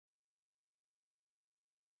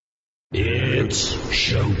It's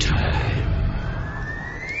showtime.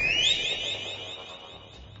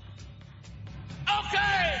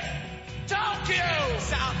 Okay! Tokyo!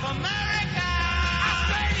 South America!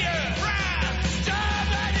 Australia! France!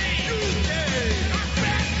 Germany! UK!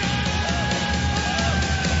 Africa!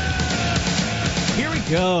 Here we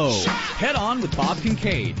go. Head On with Bob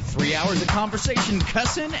Kincaid. 3 hours of conversation,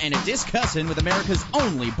 cussin' and a discussin' with America's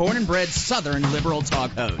only born and bred Southern liberal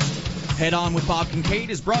talk host. Head On with Bob Kincaid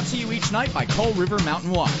is brought to you each night by Coal River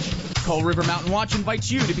Mountain Watch. Coal River Mountain Watch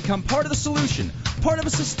invites you to become part of the solution, part of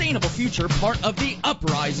a sustainable future, part of the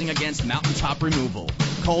uprising against mountaintop removal.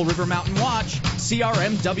 Coal River Mountain Watch,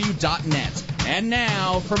 crmw.net. And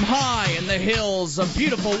now, from high in the hills of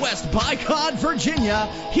beautiful West Bicod, Virginia,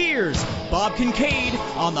 here's Bob Kincaid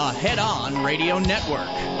on the Head On Radio Network.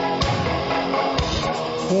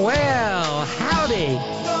 Well, howdy.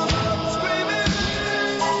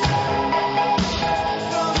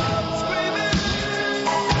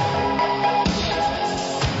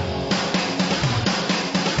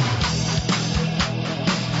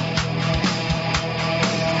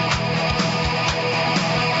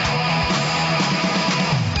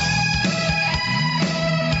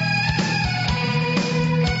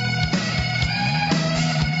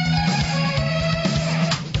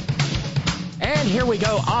 Here we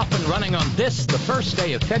go, off and running on this, the first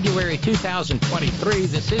day of February 2023.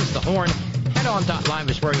 This is The Horn. Headon.live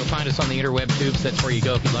is where you'll find us on the interweb tubes. That's where you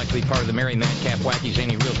go if you'd like to be part of the Merry Madcap Wacky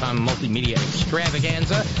Zany real-time multimedia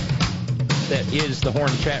extravaganza that is The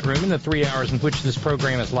Horn chat room in the 3 hours in which this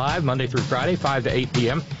program is live, Monday through Friday, 5 to 8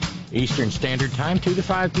 p.m. Eastern Standard Time, 2 to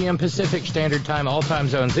 5 p.m. Pacific Standard Time, all time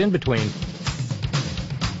zones in between,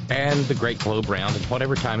 and the Great Globe Round at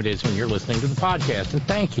whatever time it is when you're listening to the podcast. And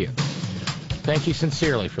thank you. Thank you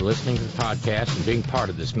sincerely for listening to the podcast and being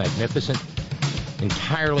part of this magnificent,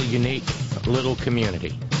 entirely unique little community.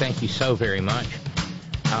 Thank you so very much.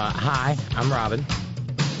 Hi, I'm Robin,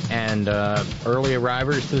 and early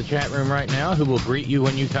arrivers to the chat room right now who will greet you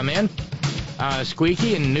when you come in.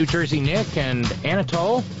 Squeaky and New Jersey Nick and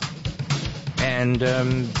Anatole, and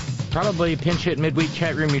probably pinch hit midweek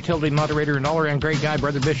chat room utility moderator and all-around great guy,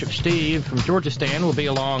 Brother Bishop Steve from Georgia Stan will be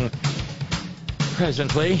along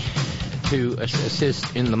presently to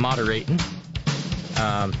assist in the moderating.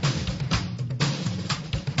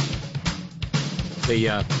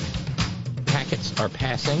 The packets are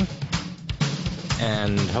passing,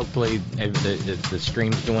 and hopefully the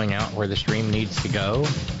stream's going out where the stream needs to go.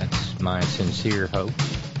 That's my sincere hope.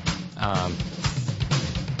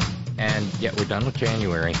 And yet we're done with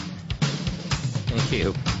January. Thank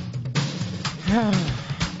you.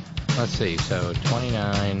 Let's see, so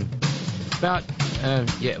 29, about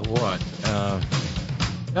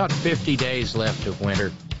about 50 days left of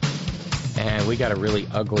winter, and we got a really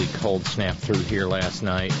ugly cold snap through here last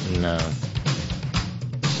night, and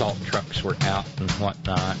salt trucks were out and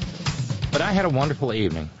whatnot. But I had a wonderful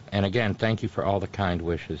evening, and again, thank you for all the kind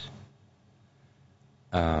wishes.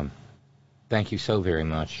 Thank you so very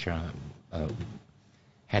much.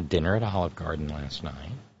 Had dinner at Olive Garden last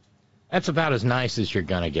night. That's about as nice as you're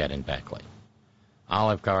going to get in Beckley.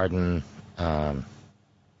 Olive Garden.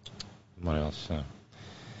 What else?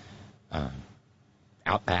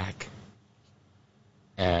 Outback.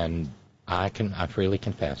 And I freely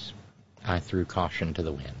confess, I threw caution to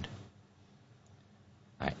the wind.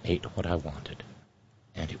 I ate what I wanted,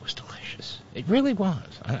 and it was delicious. It really was.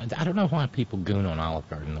 I don't know why people goon on Olive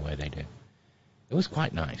Garden the way they do. It was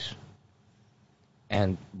quite nice.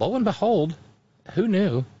 And lo and behold, who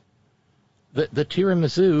knew? The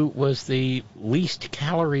tiramisu was the least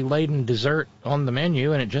calorie-laden dessert on the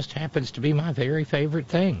menu, and it just happens to be my very favorite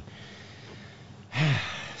thing.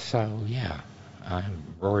 So, yeah, I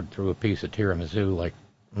roared through a piece of tiramisu like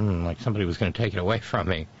somebody was going to take it away from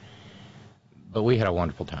me. But we had a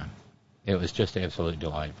wonderful time. It was just absolutely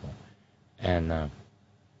delightful. And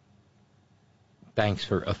thanks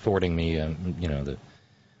for affording me, the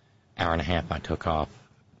hour and a half I took off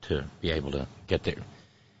to be able to get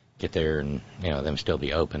there and, them still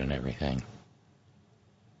be open and everything.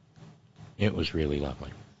 It was really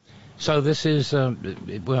lovely. So this is, I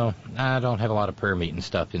don't have a lot of prayer meeting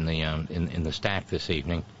stuff in the stack this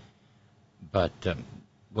evening, but,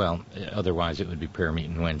 otherwise it would be prayer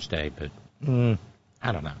meeting Wednesday, but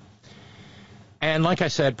I don't know. And like I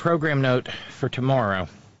said, program note for tomorrow,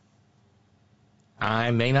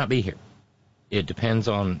 I may not be here. It depends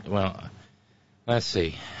on, let's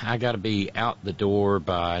see. I got to be out the door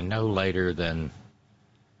by no later than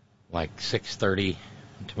like 6:30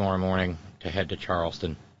 tomorrow morning to head to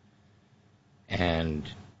Charleston. And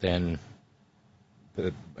then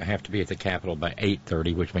I have to be at the Capitol by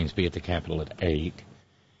 8:30, which means be at the Capitol at 8.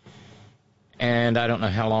 And I don't know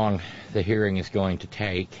how long the hearing is going to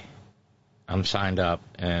take. I'm signed up,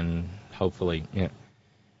 and hopefully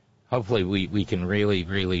we can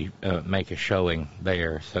really make a showing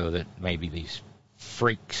there so that maybe these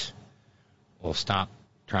freaks will stop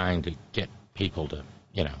trying to get people to,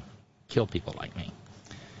 kill people like me.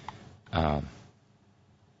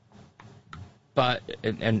 But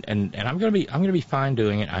I'm gonna be fine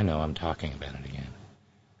doing it. I know I'm talking about it again.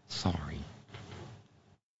 Sorry.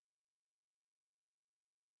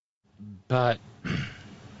 But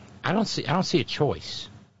I don't see a choice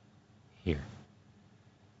here.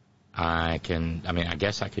 I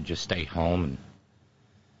guess I could just stay home and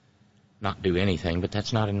not do anything, but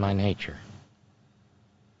that's not in my nature.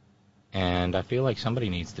 And I feel like somebody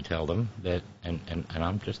needs to tell them that, and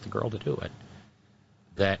I'm just the girl to do it,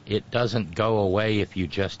 that it doesn't go away if you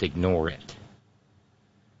just ignore it.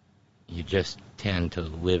 You just tend to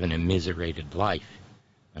live an immiserated life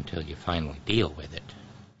until you finally deal with it.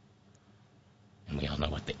 And we all know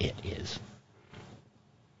what the it is.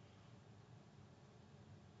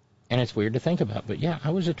 And it's weird to think about, but yeah, I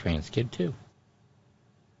was a trans kid too.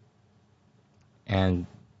 And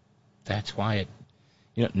that's why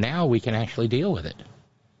now we can actually deal with it.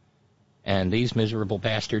 And these miserable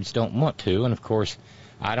bastards don't want to. And of course,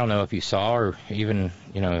 I don't know if you saw or even,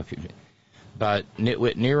 but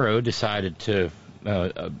Nitwit Nero decided to,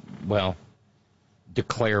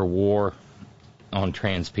 declare war on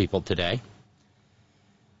trans people today.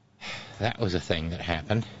 That was a thing that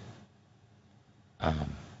happened. But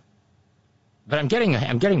I'm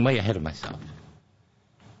getting way ahead of myself,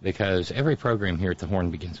 because every program here at the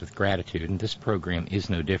Horn begins with gratitude, and this program is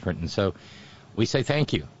no different. And so we say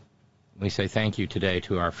thank you. We say thank you today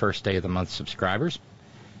to our first day of the month subscribers.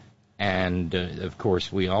 And, of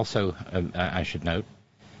course, we also, I should note,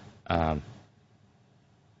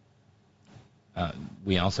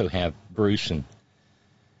 we also have Bruce and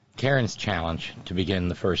Karen's challenge to begin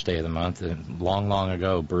the first day of the month. And long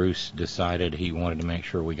ago, Bruce decided he wanted to make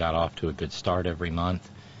sure we got off to a good start every month.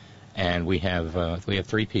 And we have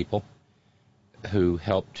 3 people who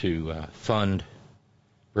help to fund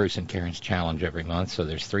Bruce and Karen's challenge every month. So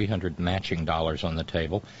there's $300 matching dollars on the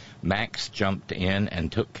table. Max jumped in and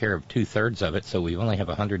took care of 2/3 of it, so we only have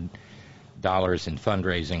 $100 in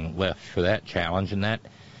fundraising left for that challenge. And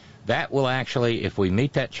that will actually, if we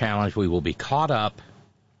meet that challenge, we will be caught up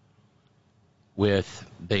with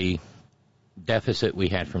the deficit we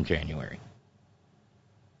had from January,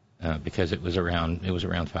 because it was around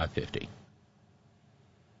 $550.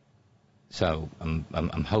 So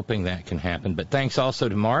I'm hoping that can happen. But thanks also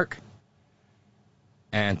to Mark,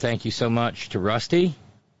 and thank you so much to Rusty.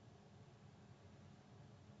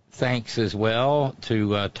 Thanks as well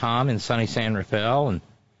to Tom in sunny San Rafael, and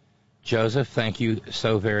Joseph. Thank you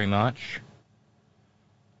so very much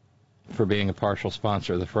for being a partial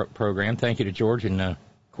sponsor of the program. Thank you to George and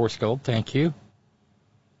Course Gold. Thank you.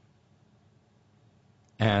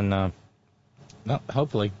 And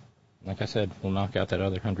hopefully, like I said, we'll knock out that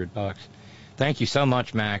other $100. Thank you so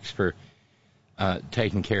much, Max, for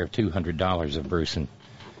taking care of $200 of Bruce and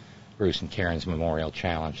Karen's Memorial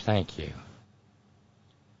Challenge. Thank you.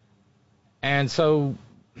 And so,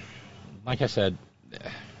 like I said,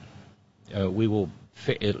 we will.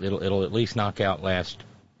 It'll at least knock out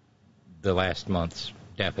the last month's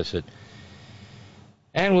deficit,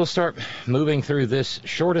 and we'll start moving through this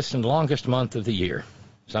shortest and longest month of the year.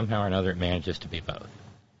 Somehow or another, it manages to be both.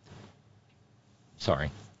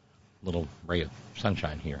 Sorry. Little ray of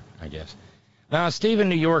sunshine here, I guess. Now, Steve in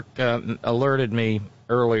New York alerted me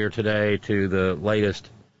earlier today to the latest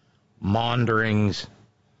maunderings,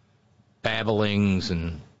 babblings,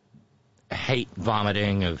 and hate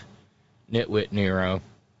vomiting of Nitwit Nero.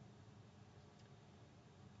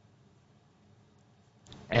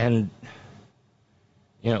 And,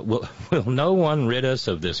 will no one rid us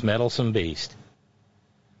of this meddlesome beast?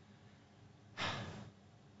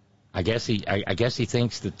 I guess he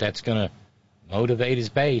thinks that that's going to motivate his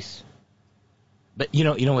base. But you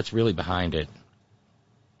know what's really behind it?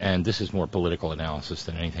 And this is more political analysis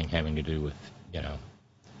than anything having to do with,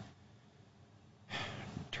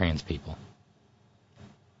 trans people.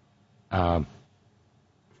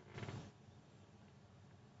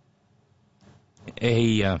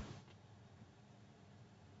 He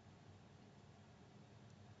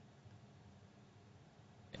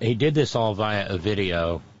did this all via a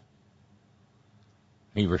video.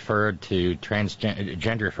 He referred to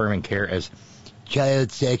gender-affirming care as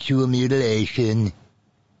child sexual mutilation.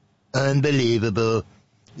 Unbelievable.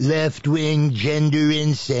 Left-wing gender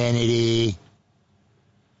insanity.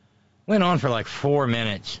 Went on for like 4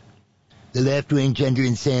 minutes. The left-wing gender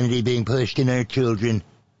insanity being pushed in our children.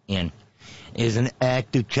 is an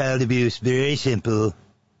act of child abuse. Very simple.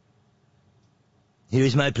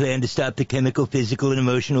 Here's my plan to stop the chemical, physical, and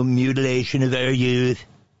emotional mutilation of our youth.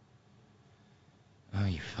 Oh,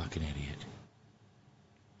 you fucking idiot.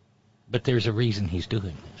 But there's a reason he's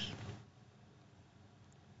doing this.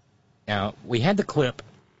 Now, we had the clip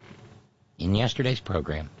in yesterday's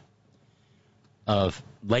program of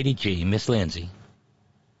Lady G, Miss Lindsay,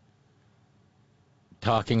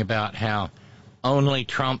 talking about how only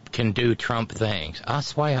Trump can do Trump things. I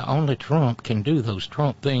swear only Trump can do those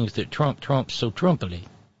Trump things that Trump's so Trumpily.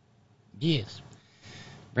 Yes.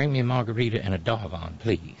 Bring me a margarita and a Darvon,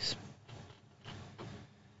 please.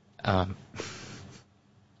 I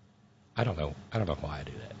don't know why I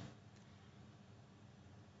do that.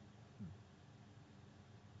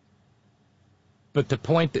 But the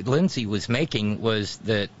point that Lindsay was making was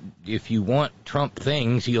that if you want Trump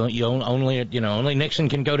things, only Nixon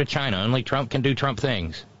can go to China. Only Trump can do Trump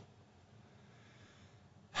things.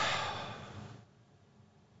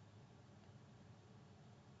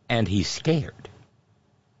 And he's scared.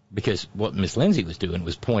 Because what Miss Lindsay was doing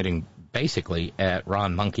was pointing basically at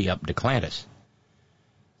Ron Monkey Up DeClantis,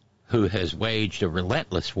 who has waged a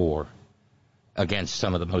relentless war against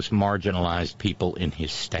some of the most marginalized people in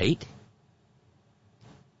his state.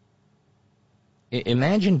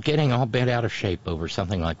 Imagine getting all bent out of shape over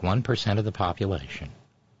something like 1% of the population.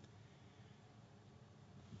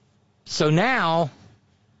 So now,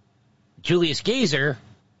 Julius Geezer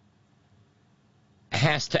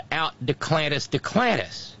has to out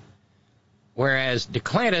DeClantis, whereas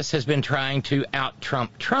DeClantis has been trying to out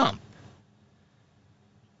Trump.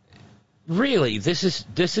 Really, this is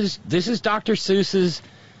Dr. Seuss's.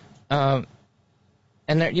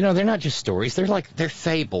 And they're not just stories. They're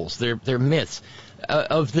fables. They're myths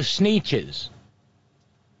of the Sneetches,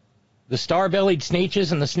 the star-bellied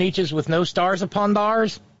Sneetches, and the Sneetches with no stars upon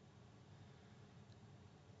theirs.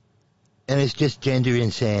 And it's just gender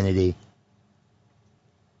insanity.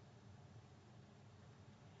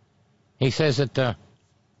 He says that.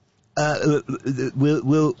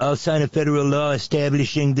 I'll sign a federal law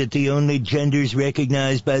establishing that the only genders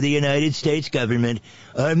recognized by the United States government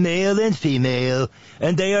are male and female,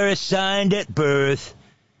 and they are assigned at birth.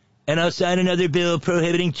 And I'll sign another bill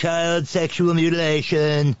prohibiting child sexual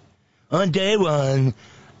mutilation. On day one,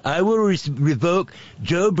 I will revoke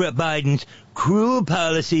Joe Biden's cruel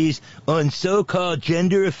policies on so-called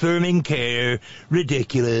gender-affirming care.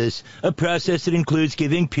 Ridiculous. A process that includes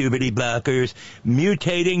giving puberty blockers,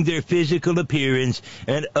 mutating their physical appearance,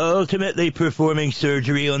 and ultimately performing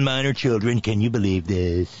surgery on minor children. Can you believe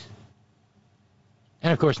this?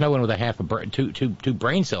 And, of course, no one with a half a two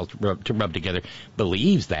brain cells to rub together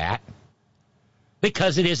believes that,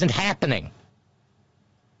 because it isn't happening.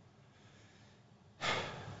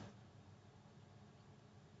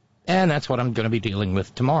 And that's what I'm going to be dealing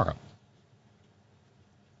with tomorrow.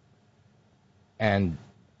 And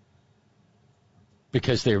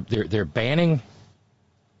because they're banning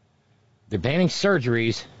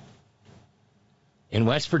surgeries in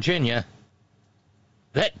West Virginia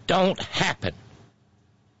that don't happen.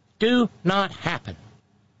 Do not happen.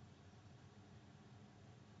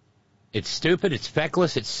 It's stupid, it's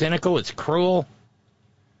feckless, it's cynical, it's cruel.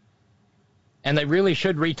 And they really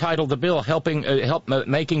should retitle the bill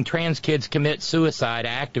Making Trans Kids Commit Suicide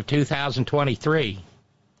Act of 2023.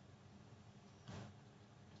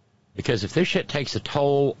 Because if this shit takes a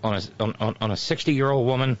toll on a 60-year-old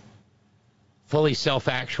woman, fully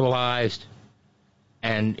self-actualized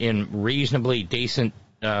and in reasonably decent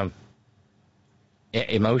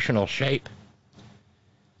emotional shape,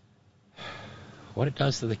 what it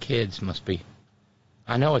does to the kids must be...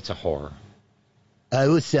 I know it's a horror. I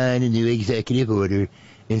will sign a new executive order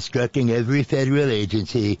instructing every federal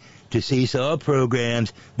agency to cease all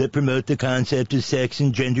programs that promote the concept of sex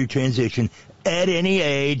and gender transition at any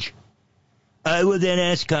age. I will then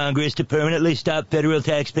ask Congress to permanently stop federal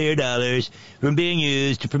taxpayer dollars from being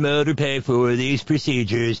used to promote or pay for these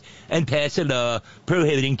procedures and pass a law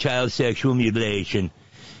prohibiting child sexual mutilation.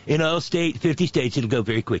 In all 50 states, it'll go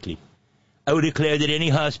very quickly. I will declare that any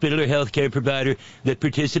hospital or healthcare provider that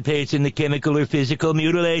participates in the chemical or physical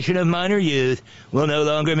mutilation of minor youth will no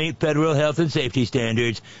longer meet federal health and safety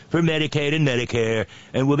standards for Medicaid and Medicare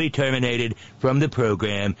and will be terminated from the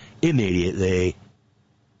program immediately.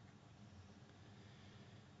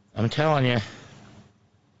 I'm telling you,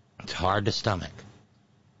 it's hard to stomach.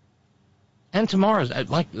 And tomorrow's,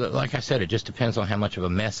 like I said, it just depends on how much of a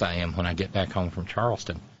mess I am when I get back home from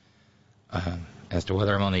Charleston. As to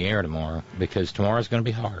whether I'm on the air tomorrow, because tomorrow's going to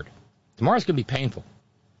be hard. Tomorrow's going to be painful.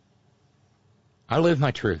 I live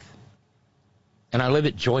my truth, and I live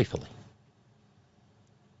it joyfully.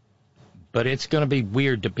 But it's going to be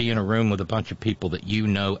weird to be in a room with a bunch of people that you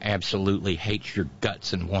know absolutely hates your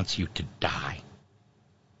guts and wants you to die.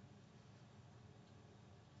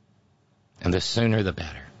 And the sooner the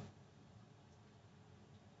better.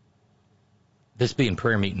 This being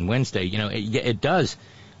prayer meeting Wednesday, it does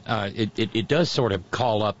sort of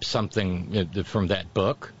call up something from that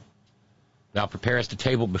book. Thou preparest a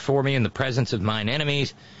table before me in the presence of mine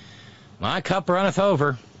enemies. My cup runneth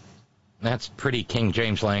over. That's pretty King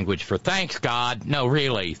James language for thanks, God. No,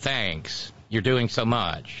 really, thanks. You're doing so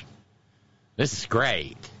much. This is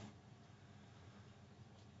great.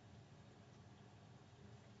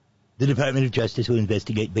 The Department of Justice will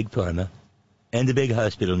investigate Big Pharma and the big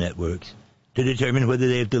hospital networks to determine whether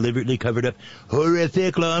they have deliberately covered up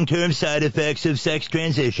horrific long-term side effects of sex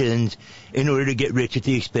transitions in order to get rich at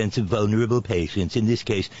the expense of vulnerable patients, in this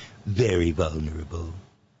case, very vulnerable.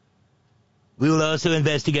 We will also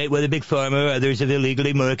investigate whether Big Pharma or others have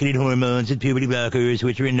illegally marketed hormones and puberty blockers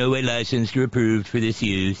which are in no way licensed or approved for this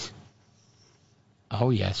use. Oh,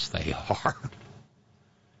 yes, they are.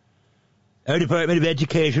 Our Department of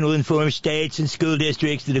Education will inform states and school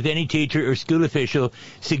districts that if any teacher or school official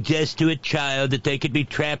suggests to a child that they could be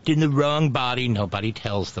trapped in the wrong body, nobody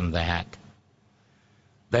tells them that.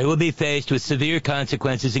 They will be faced with severe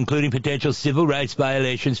consequences, including potential civil rights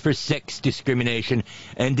violations for sex discrimination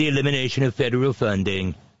and the elimination of federal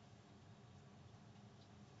funding.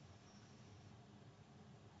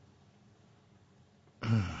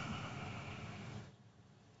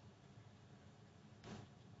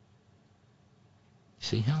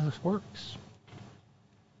 See how this works?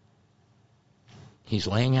 He's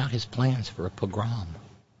laying out his plans for a pogrom.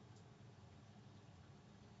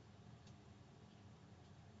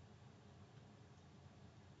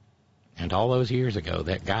 And all those years ago,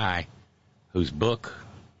 that guy whose book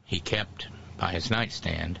he kept by his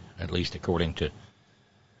nightstand, at least according to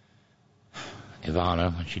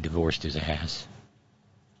Ivana when she divorced his ass,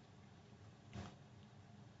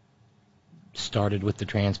 started with the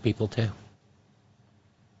trans people too.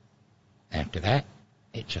 After that,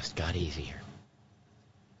 it just got easier.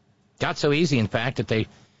 Got so easy, in fact, that they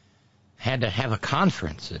had to have a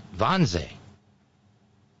conference at Wannsee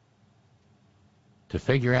to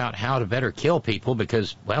figure out how to better kill people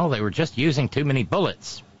because, well, they were just using too many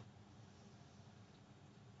bullets.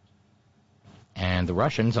 And the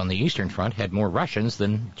Russians on the Eastern Front had more Russians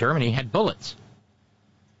than Germany had bullets.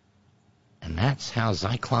 And that's how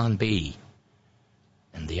Zyklon B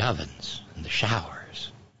and the ovens and the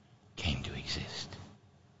showers came to exist.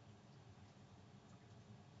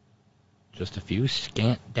 Just a few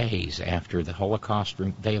scant days after the Holocaust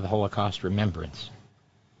Day of Holocaust Remembrance.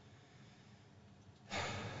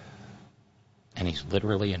 And he's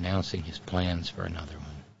literally announcing his plans for another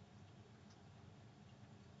one.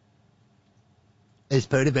 As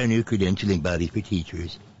part of our new credentialing body for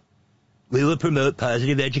teachers, we will promote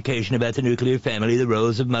positive education about the nuclear family, the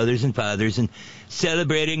roles of mothers and fathers, and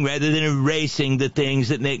celebrating rather than erasing the things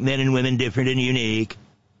that make men and women different and unique.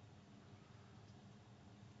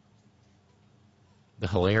 The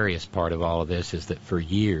hilarious part of all of this is that for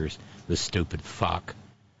years, the stupid fuck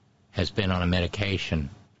has been on a medication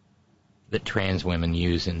that trans women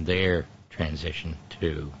use in their transition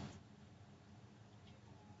too.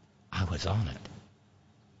 I was on it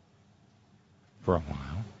for a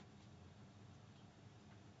while.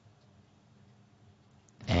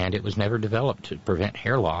 And it was never developed to prevent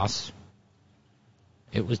hair loss.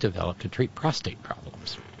 It was developed to treat prostate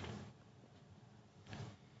problems.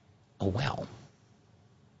 Oh well.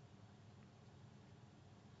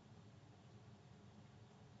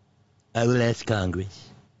 I will ask Congress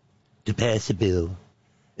to pass a bill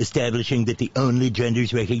establishing that the only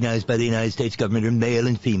genders recognized by the United States government are male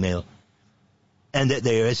and female, and that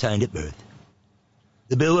they are assigned at birth.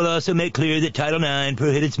 The bill will also make clear that Title IX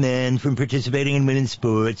prohibits men from participating in women's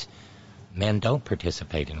sports. Men don't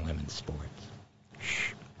participate in women's sports.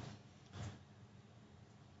 Shh.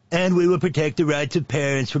 And we will protect the rights of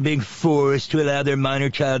parents from being forced to allow their minor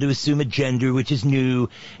child to assume a gender which is new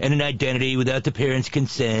and an identity without the parents'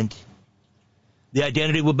 consent. The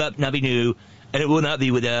identity will not be new, and it will not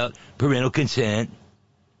be without parental consent.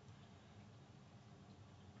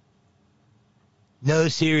 No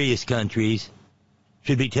serious countries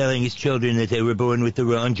should be telling its children that they were born with the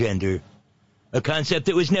wrong gender, a concept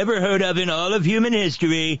that was never heard of in all of human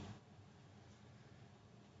history.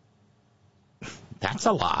 That's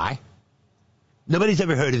a lie. Nobody's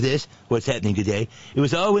ever heard of this, what's happening today. It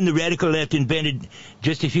was all when the radical left invented,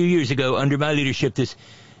 just a few years ago, under my leadership, this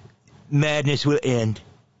madness will end.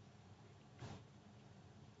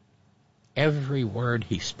 Every word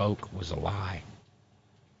he spoke was a lie.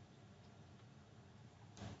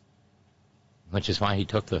 which is why he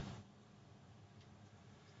took the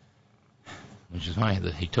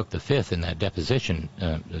fifth in that deposition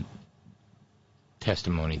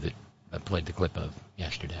testimony that I played the clip of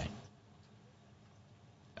yesterday.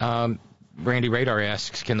 Randy Radar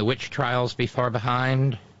asks, can the witch trials be far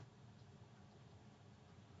behind?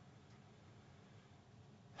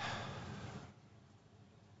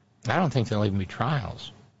 I don't think there'll even be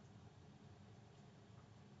trials.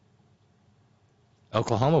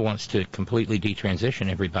 Oklahoma wants to completely detransition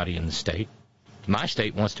everybody in the state. My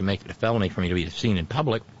state wants to make it a felony for me to be seen in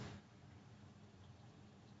public.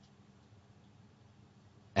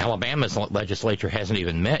 Alabama's legislature hasn't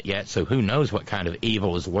even met yet, so who knows what kind of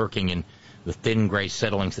evil is lurking in the thin gray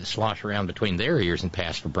settlings that slosh around between their ears and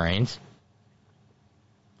pass for brains.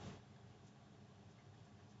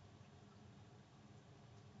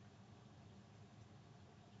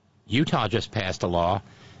 Utah just passed a law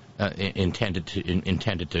intended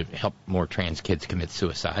to help more trans kids commit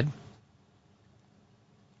suicide.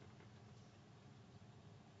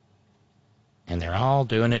 And they're all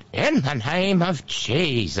doing it in the name of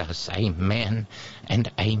Jesus. Amen and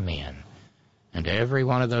amen. And every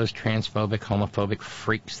one of those transphobic, homophobic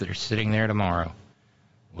freaks that are sitting there tomorrow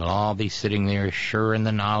will all be sitting there sure in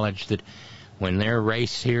the knowledge that when their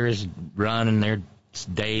race here is run and their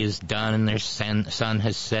day is done and their sun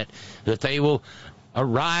has set, that they will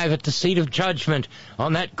arrive at the seat of judgment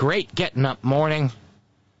on that great getting-up morning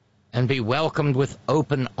and be welcomed with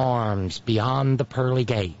open arms beyond the pearly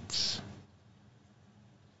gates.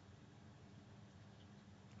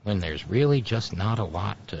 When there's really just not a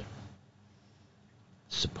lot to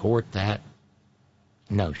support that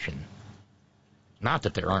notion. Not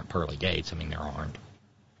that there aren't pearly gates, I mean there aren't.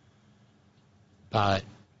 But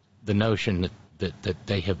the notion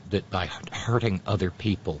that by hurting other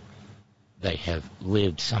people, they have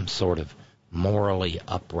lived some sort of morally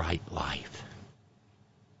upright life.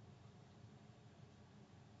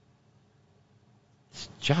 It's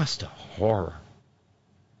just a horror.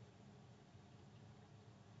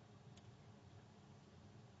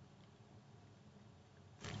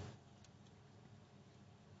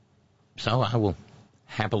 So I will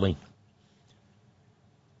happily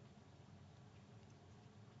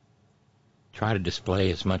try to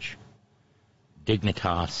display as much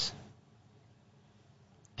dignitas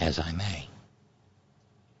as I may.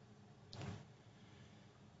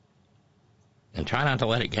 And try not to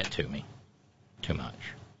let it get to me too much.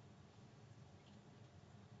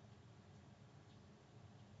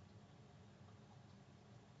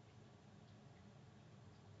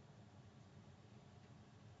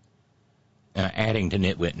 Adding to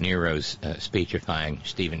Nitwit Nero's speechifying,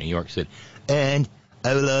 Stephen New York said, and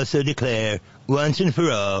I will also declare once and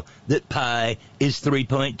for all that pi is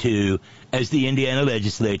 3.2, as the Indiana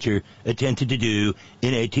legislature attempted to do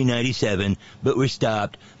in 1897, but were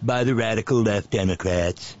stopped by the radical left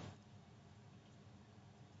Democrats.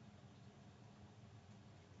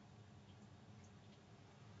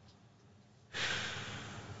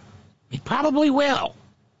 He probably will.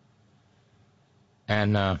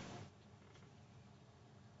 And,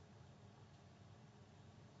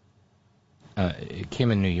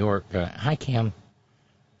 Kim in New York, hi Kim,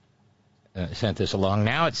 sent this along.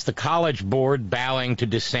 Now it's the College Board bowing to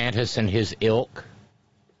DeSantis and his ilk.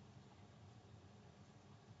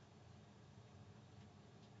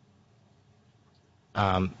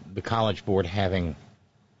 The College Board having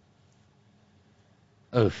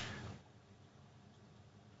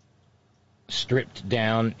stripped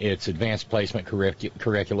down its advanced placement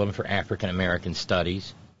curriculum for African American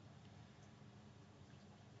studies.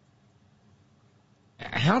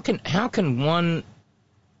 How can one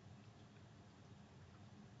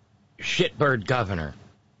shitbird governor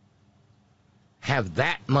have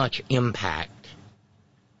that much impact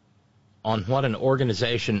on what an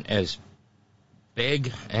organization as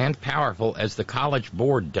big and powerful as the College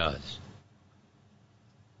Board does?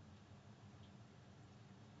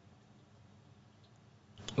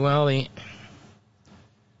 Well, the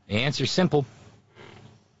answer's simple.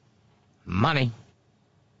 Money.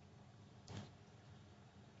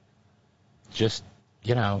 Just,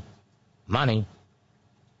 money.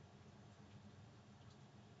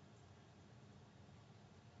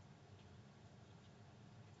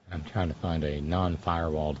 I'm trying to find a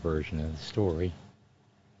non-firewalled version of the story.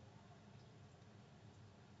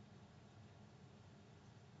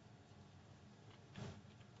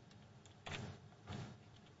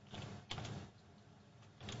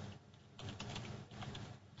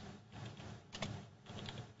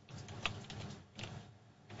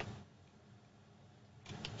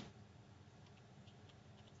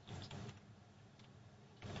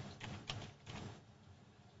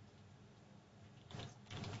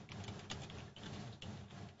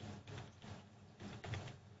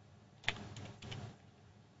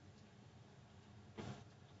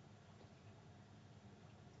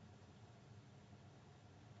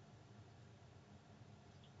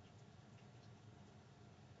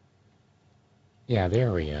 Yeah,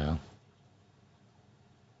 there we go.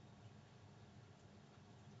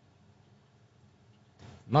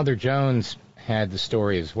 Mother Jones had the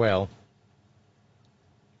story as well.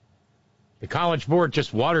 The College Board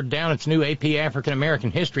just watered down its new AP African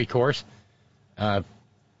American History course.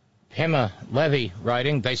 Pema Levy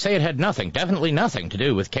writing, they say it had definitely nothing to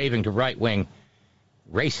do with caving to right-wing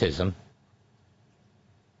racism.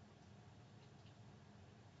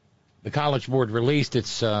 The College Board released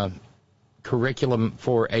its curriculum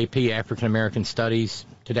for AP African American Studies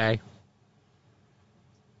today.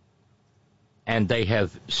 And they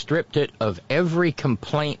have stripped it of every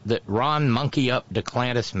complaint that Ron Monkey Up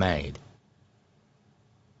DeClantis made.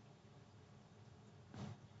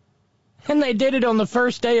 And they did it on the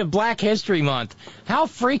first day of Black History Month. How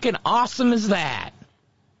freaking awesome is that?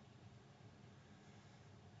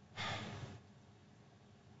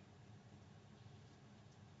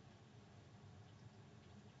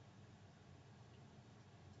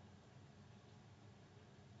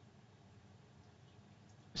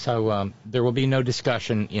 So there will be no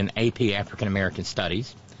discussion in AP African American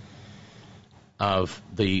Studies of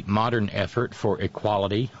the modern effort for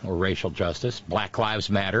equality or racial justice. Black Lives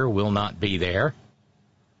Matter will not be there.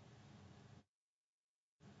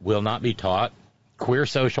 Will not be taught. Queer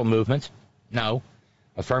social movements? No.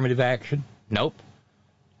 Affirmative action? Nope.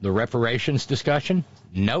 The reparations discussion?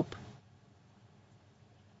 Nope.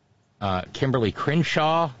 Kimberly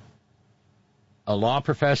Crenshaw, a law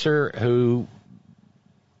professor who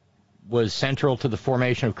was central to the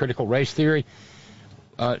formation of critical race theory,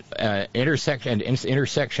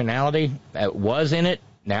 intersectionality was in it.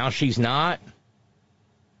 Now she's not.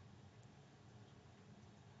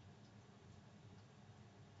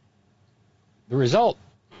 The result,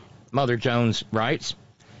 Mother Jones writes,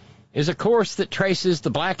 is a course that traces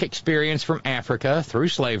the black experience from Africa through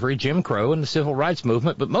slavery, Jim Crow, and the civil rights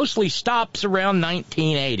movement, but mostly stops around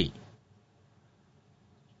 1980.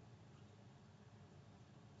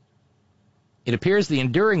 It appears the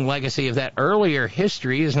enduring legacy of that earlier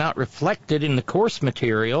history is not reflected in the course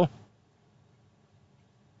material.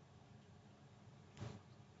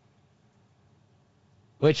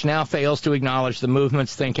 Which now fails to acknowledge the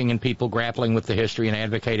movements, thinking, and people grappling with the history and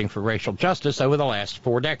advocating for racial justice over the last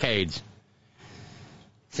 4 decades.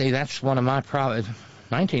 See, that's one of my problems.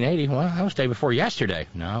 1980, well, that was the day before yesterday.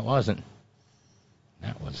 No, it wasn't.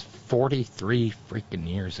 That was 43 freaking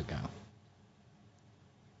years ago.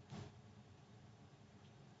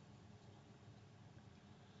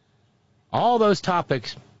 All those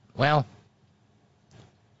topics, well,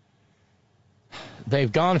 they've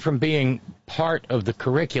gone from being part of the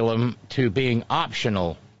curriculum to being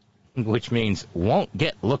optional, which means won't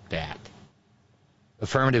get looked at.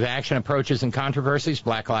 Affirmative action approaches and controversies,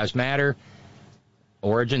 Black Lives Matter,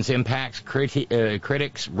 origins, impacts,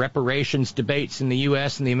 critics, reparations debates in the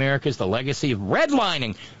U.S. and the Americas, the legacy of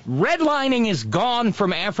redlining. Redlining is gone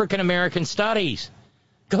from African American studies.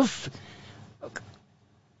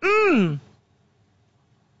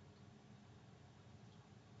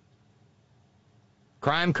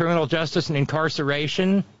 Crime, criminal justice, and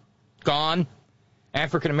incarceration, gone.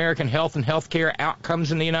 African American health and health care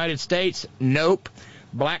outcomes in the United States, nope.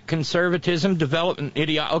 Black conservatism, development,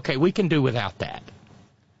 okay, we can do without that.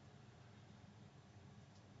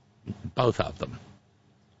 Both of them.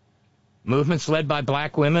 Movements led by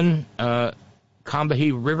black women,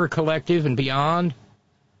 Combahee River Collective and beyond.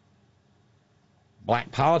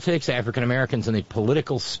 Black politics, African Americans in the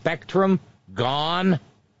political spectrum, gone.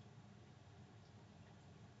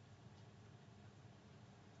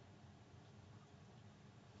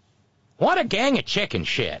 What a gang of chicken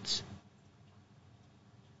shits.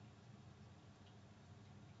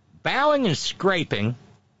 Bowing and scraping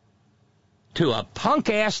to a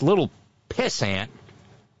punk-ass little pissant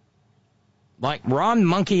like Ron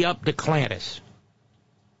Monkey Up DeClantis.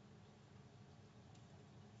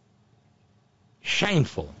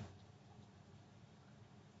 Shameful.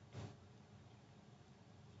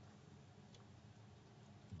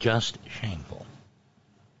 Just shameful.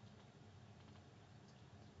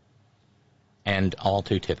 And all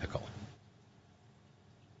too typical.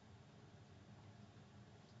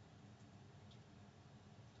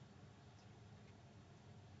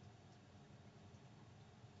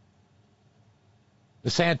 The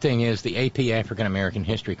sad thing is the AP African American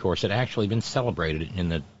History course had actually been celebrated in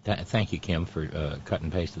the... Thank you, Kim, for cut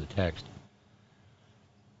and paste of the text.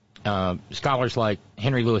 Scholars like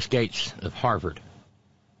Henry Louis Gates of Harvard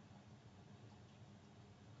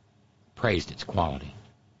praised its quality.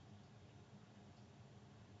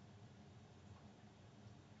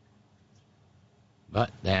 But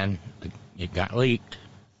then it got leaked.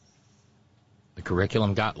 The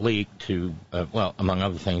curriculum got leaked to, well, among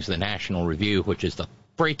other things, the National Review, which is the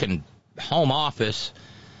freaking home office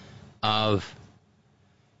of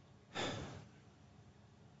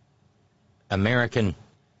American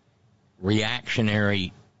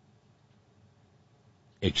reactionary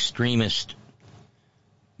extremist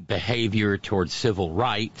behavior towards civil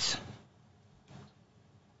rights.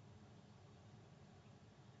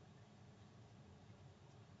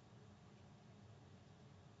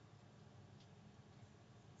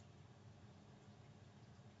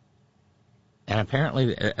 And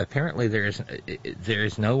apparently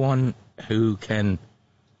there's no one who can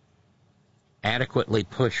adequately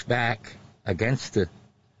push back against the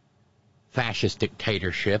fascist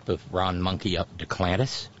dictatorship of Ron Monkey Up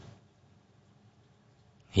DeClantis.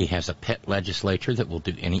 He has a pet legislature that will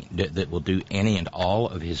do any and all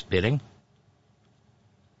of his bidding.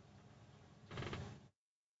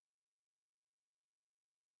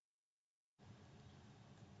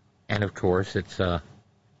 And of course, it's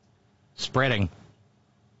spreading.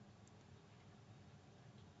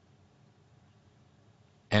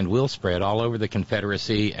 And will spread all over the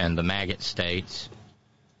Confederacy and the maggot states.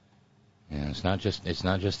 And it's not just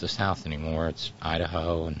the South anymore. It's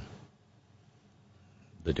Idaho and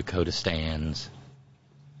the Dakota Stands,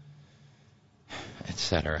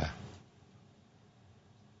 etc.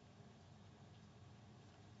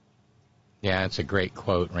 Yeah, it's a great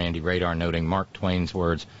quote, Randy Radar, noting Mark Twain's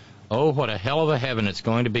words, "Oh, what a hell of a heaven it's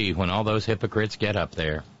going to be when all those hypocrites get up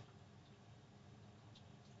there."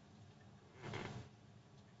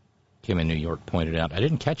 Kim in New York pointed out, I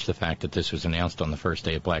didn't catch the fact that this was announced on the first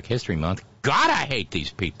day of Black History Month. God, I hate these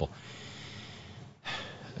people.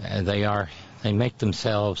 They make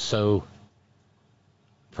themselves so,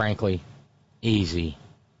 frankly, easy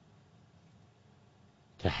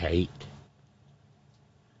to hate.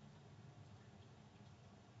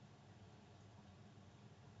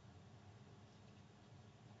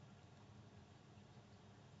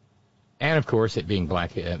 And, of course, it being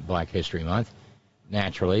Black History Month,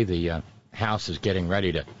 naturally, the House is getting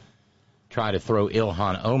ready to try to throw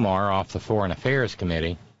Ilhan Omar off the Foreign Affairs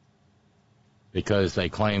Committee because they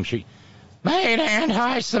claim she made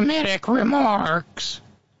anti-Semitic remarks.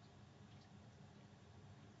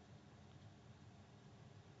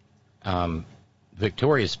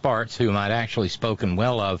 Victoria Spartz, whom I'd actually spoken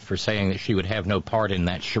well of for saying that she would have no part in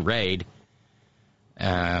that charade,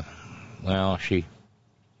 well, she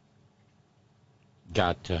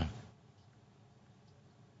got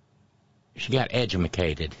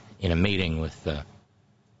edumacated in a meeting with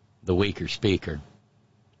the weaker speaker.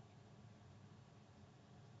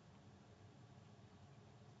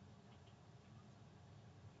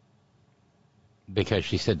 Because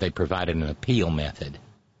she said they provided an appeal method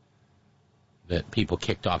that people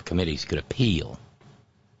kicked off committees could appeal.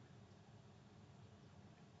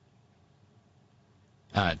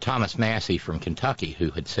 Thomas Massey from Kentucky,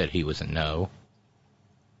 who had said he was a no,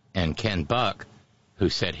 and Ken Buck, who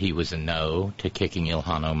said he was a no to kicking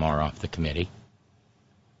Ilhan Omar off the committee.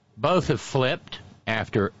 Both have flipped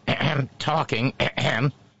after talking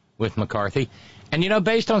with McCarthy. And,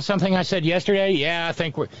 based on something I said yesterday, yeah, I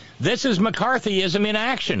think this is McCarthyism in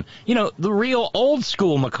action. The real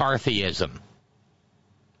old-school McCarthyism.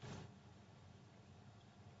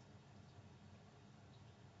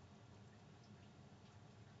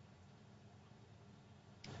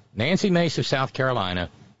 Nancy Mace of South Carolina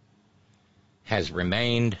has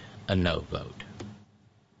remained a no vote.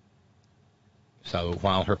 So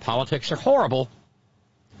while her politics are horrible,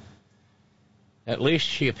 at least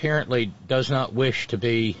she apparently does not wish to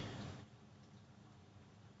be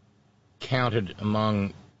counted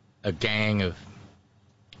among a gang of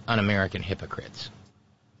un-American hypocrites.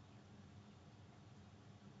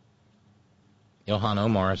 Ilhan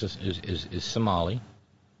Omar is Somali,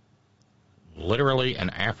 literally an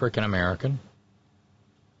African-American,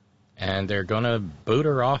 and they're going to boot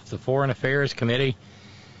her off the Foreign Affairs Committee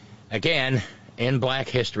again in Black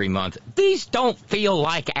History Month. These don't feel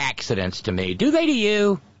like accidents to me. Do they to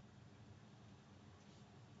you?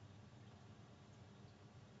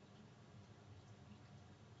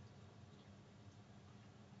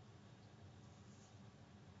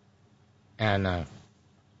 And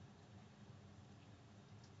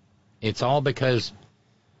it's all because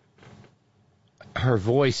her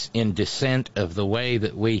voice in dissent of the way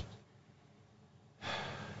that we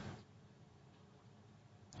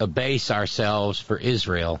abase ourselves for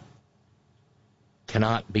Israel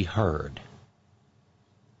cannot be heard.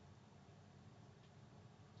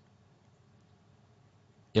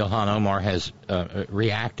 Ilhan Omar has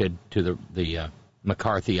reacted to the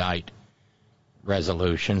McCarthyite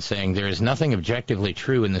resolution, saying there is nothing objectively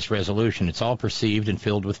true in this resolution. It's all perceived and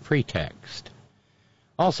filled with pretext.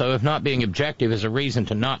 Also, if not being objective is a reason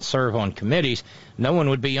to not serve on committees, no one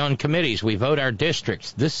would be on committees. We vote our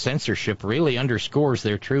districts. This censorship really underscores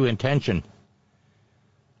their true intention.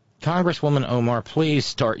 Congresswoman Omar, please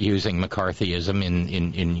start using McCarthyism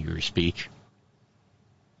in your speech.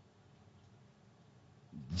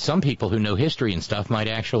 Some people who know history and stuff might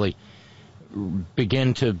actually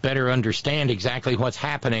begin to better understand exactly what's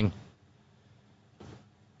happening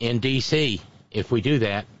in D.C. if we do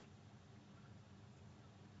that.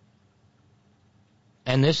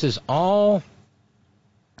 And this is all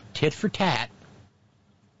tit for tat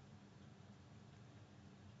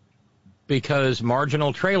because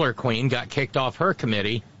Marginal Trailer Queen got kicked off her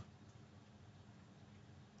committee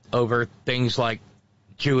over things like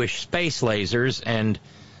Jewish space lasers and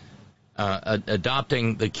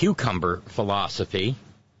adopting the cucumber philosophy.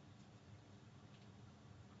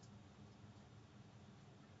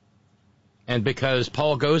 And because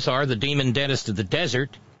Paul Gosar, the demon dentist of the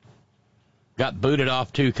desert, got booted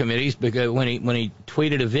off 2 committees because when he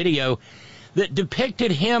tweeted a video that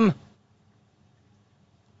depicted him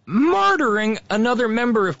murdering another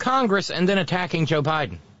member of Congress and then attacking Joe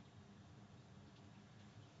Biden.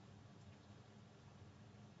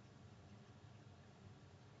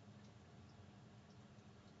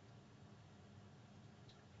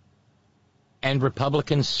 And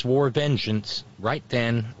Republicans swore vengeance right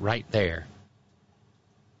then, right there.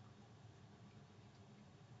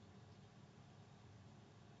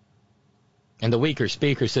 And the weaker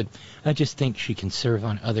speaker said, I just think she can serve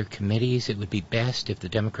on other committees. It would be best if the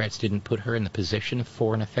Democrats didn't put her in the position of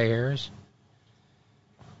foreign affairs.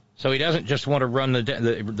 So he doesn't just want to run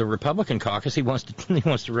the Republican caucus. He wants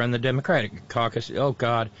to run the Democratic caucus. Oh,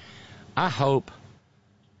 God. I hope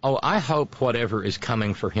whatever is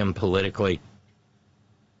coming for him politically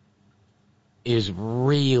is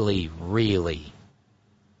really, really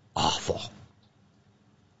awful.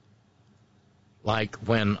 Like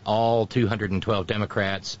when all 212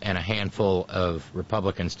 Democrats and a handful of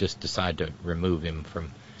Republicans just decide to remove him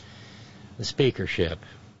from the speakership.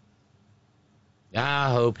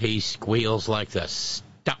 I hope he squeals like the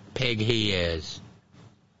stuck pig he is.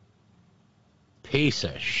 Piece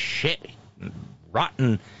of shit.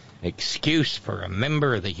 Rotten excuse for a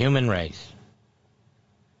member of the human race.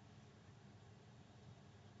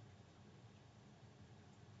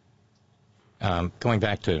 Going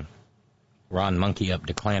back to Ron Monkey up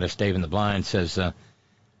DeClantis, Dave in the Blind says,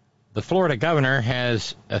 the Florida governor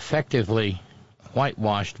has effectively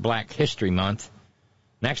whitewashed Black History Month.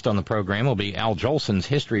 Next on the program will be Al Jolson's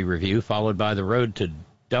history review, followed by the road to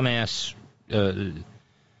dumbass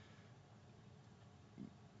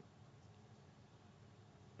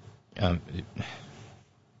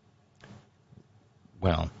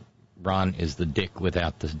well, Ron is the dick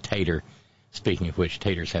without the tater. Speaking of which,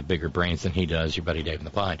 taters have bigger brains than he does. Your buddy Dave in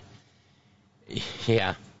the Blind.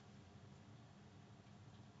 Yeah.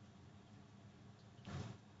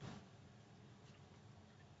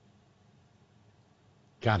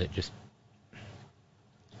 God, it just...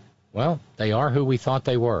 Well, they are who we thought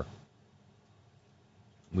they were.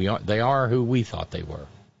 They are who we thought they were.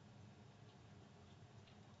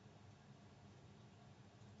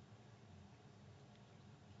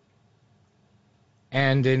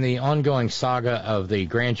 And in the ongoing saga of the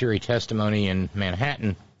grand jury testimony in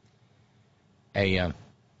Manhattan, a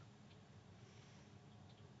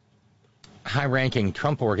high-ranking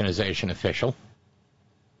Trump Organization official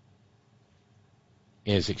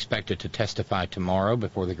is expected to testify tomorrow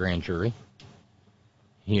before the grand jury.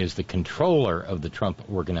 He is the controller of the Trump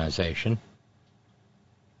Organization,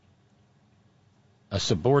 a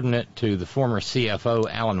subordinate to the former CFO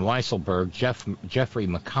Alan Weisselberg. Jeffrey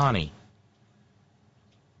McConney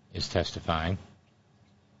is testifying.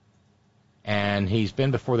 And he's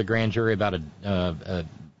been before the grand jury about a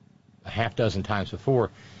half dozen times before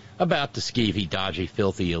about the skeevy, dodgy,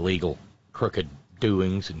 filthy, illegal, crooked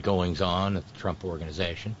doings and goings-on of the Trump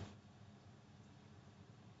Organization.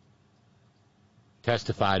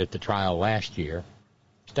 Testified at the trial last year.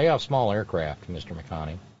 Stay off small aircraft, Mr.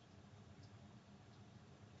 McConney.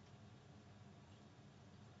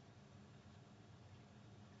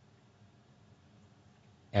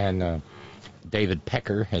 And David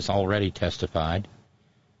Pecker has already testified.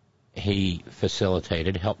 He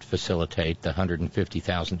helped facilitate the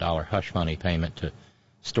 $150,000 hush money payment to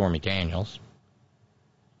Stormy Daniels.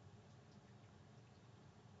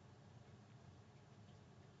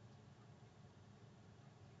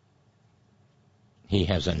 He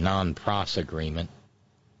has a non-pros agreement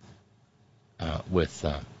with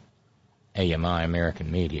AMI, American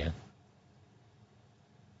Media.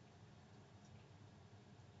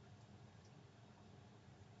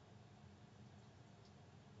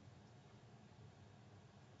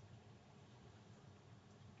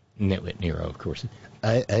 Nitwit Nero, of course.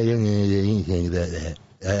 I don't know anything about that.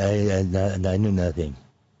 I know nothing.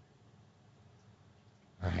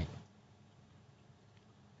 Right.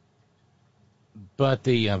 But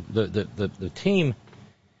the team,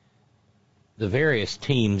 the various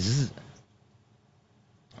teams,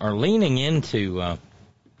 are leaning into the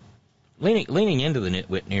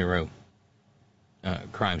Nitwit Nero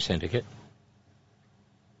crime syndicate.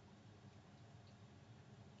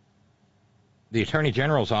 The Attorney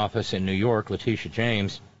General's office in New York, Letitia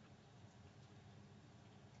James,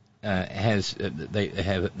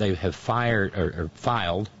 they have fired or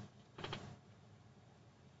filed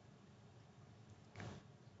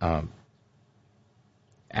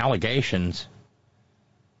allegations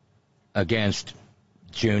against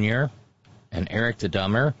Junior and Eric the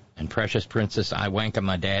Dumber and Precious Princess I Wanka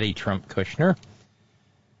My Daddy Trump Kushner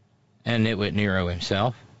and Nitwit Nero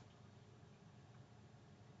himself.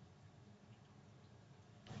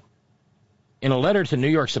 In a letter to New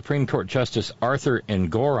York Supreme Court Justice Arthur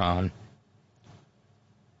Engoron,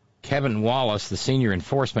 Kevin Wallace, the senior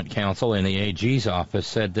enforcement counsel in the AG's office,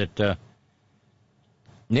 said that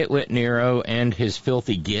Nitwit Nero and his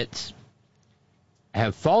filthy gits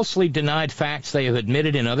have falsely denied facts they have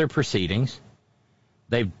admitted in other proceedings.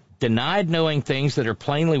 They've denied knowing things that are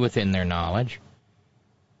plainly within their knowledge.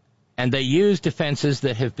 And they use defenses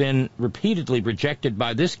that have been repeatedly rejected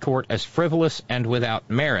by this court as frivolous and without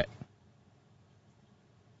merit.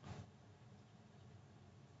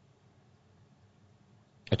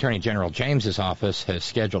 Attorney General James's office has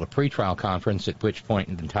scheduled a pretrial conference, at which point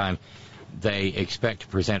in time they expect to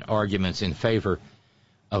present arguments in favor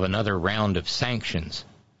of another round of sanctions.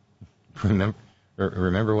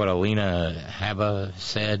 Remember what Alina Habba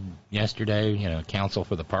said yesterday, counsel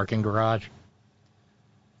for the parking garage?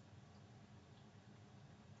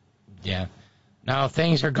 Yeah. No,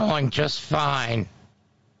 things are going just fine.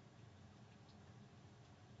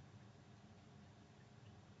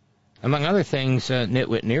 Among other things,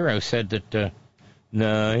 Nitwit Nero said that,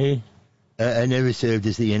 no. I never served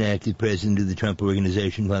as the inactive president of the Trump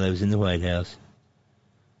Organization while I was in the White House.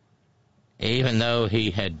 Even though he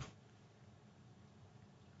had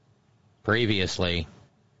previously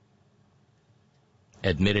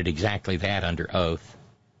admitted exactly that under oath.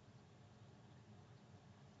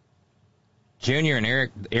 Junior and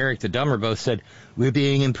Eric the Dumber both said, we're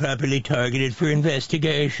being improperly targeted for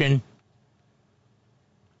investigation.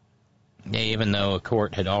 Even though a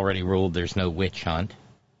court had already ruled there's no witch hunt.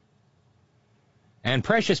 And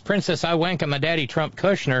Precious Princess I Wanka My Daddy Trump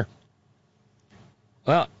Kushner,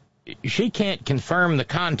 well, she can't confirm the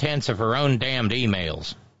contents of her own damned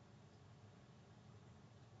emails.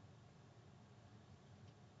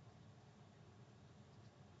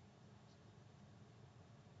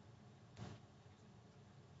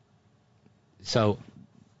 So,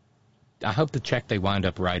 I hope the check they wind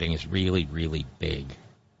up writing is really, really big.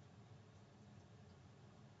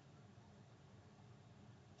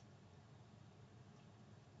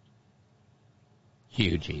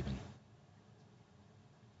 Huge, even.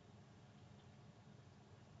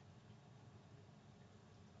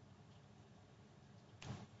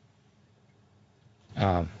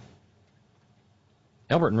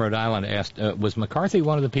 Albert in Rhode Island asked, was McCarthy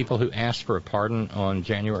one of the people who asked for a pardon on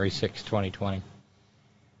January 6, 2020?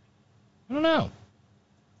 I don't know.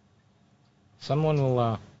 Someone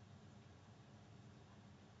will...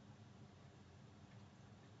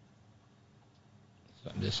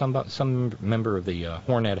 Some member of the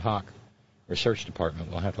Horn Ad Hoc Research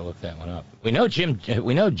Department will have to look that one up. We know Jim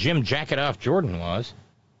Jacket Off Jordan was.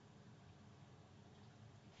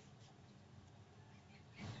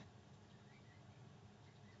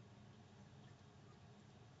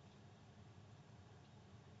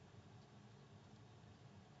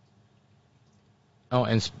 Oh,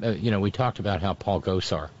 and we talked about how Paul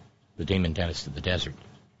Gosar, the demon dentist of the desert,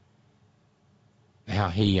 how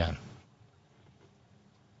he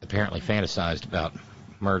apparently fantasized about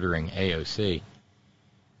murdering AOC.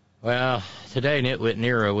 Well, today Nitwit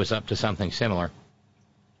Nero was up to something similar.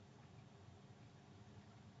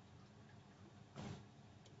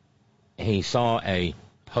 He saw a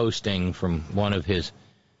posting from one of his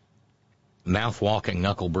mouth-walking,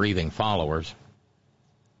 knuckle-breathing followers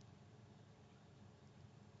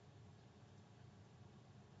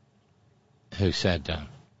who said,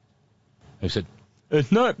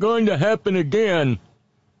 it's not going to happen again.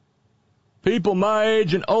 People my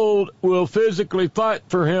age and old will physically fight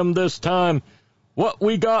for him this time. What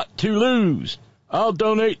we got to lose? I'll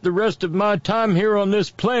donate the rest of my time here on this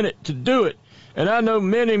planet to do it. And I know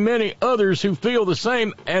many, many others who feel the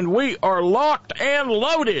same, and we are locked and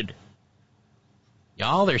loaded.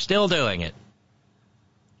 Y'all, they're still doing it.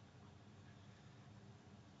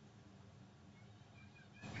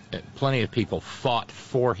 plenty of people fought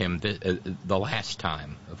for him the last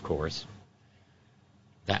time, of course.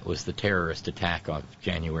 That was the terrorist attack on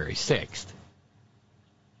January 6th.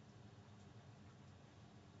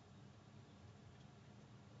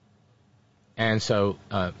 And so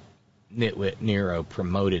Nitwit Nero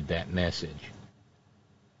promoted that message.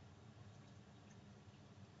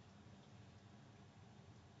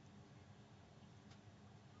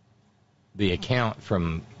 The account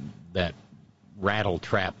from that rattle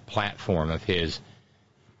trap platform of his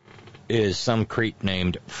is some creep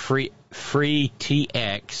named Free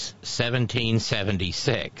TX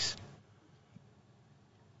 1776.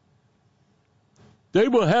 They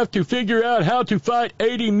will have to figure out how to fight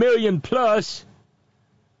 80 million plus.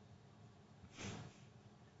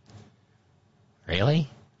 Really?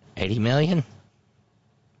 80 million?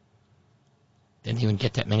 Didn't even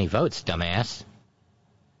get that many votes, dumbass.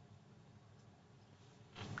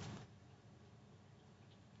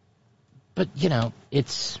 But, you know,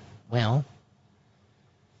 it's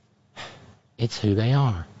who they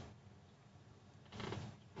are.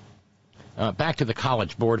 Back to the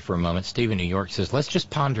College Board for a moment. Stephen New York says, let's just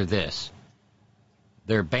ponder this.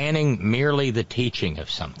 They're banning merely the teaching of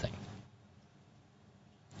something.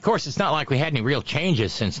 Of course, it's not like we had any real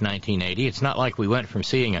changes since 1980. It's not like we went from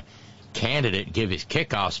seeing a candidate give his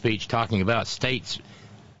kickoff speech talking about states'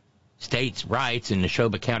 rights in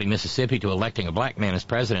Neshoba County, Mississippi, to electing a black man as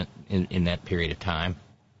president in that period of time.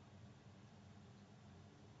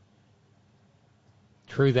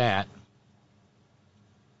 True that.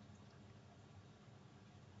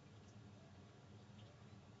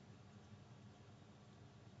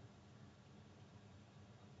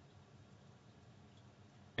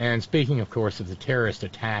 And speaking, of course, of the terrorist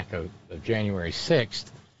attack of January 6th,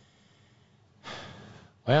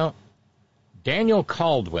 well, Daniel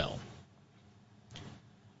Caldwell,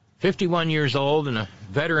 51 years old and a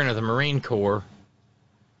veteran of the Marine Corps,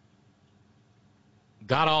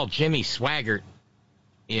 got all Jimmy Swaggart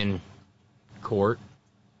in court,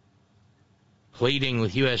 pleading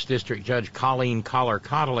with U.S. District Judge Colleen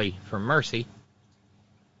Collar-Cottley for mercy.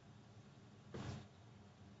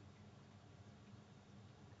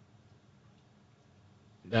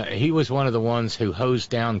 He was one of the ones who hosed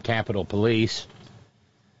down Capitol Police,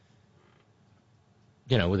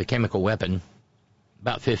 with a chemical weapon,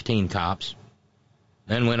 about 15 cops,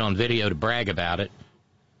 then went on video to brag about it.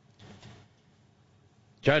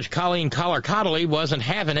 Judge Colleen Collar-Cottley wasn't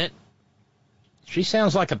having it. She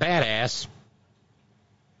sounds like a badass.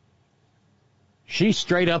 She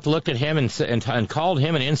straight up looked at him and called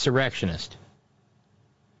him an insurrectionist.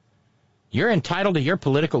 You're entitled to your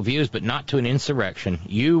political views, but not to an insurrection.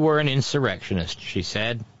 You were an insurrectionist, she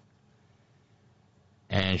said.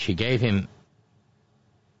 And she gave him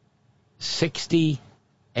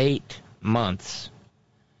 68 months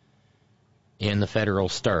in the federal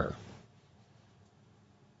stir.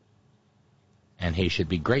 And he should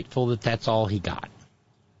be grateful that that's all he got.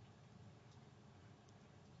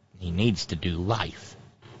 He needs to do life.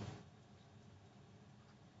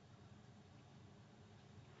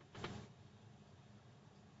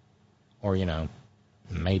 Or,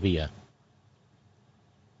 maybe a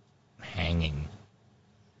hanging.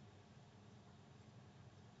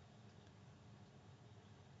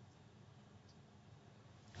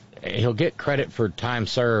 He'll get credit for time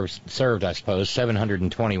served, I suppose,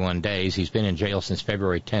 721 days. He's been in jail since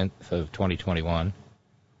February 10th of 2021.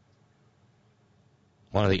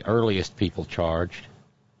 One of the earliest people charged.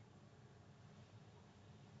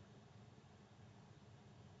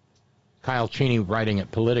 Kyle Cheney, writing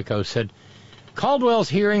at Politico, said, Caldwell's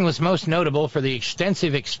hearing was most notable for the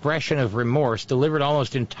extensive expression of remorse delivered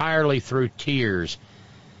almost entirely through tears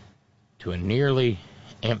to a nearly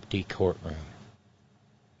empty courtroom.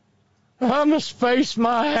 I must face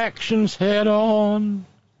my actions head on,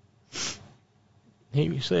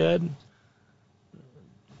 he said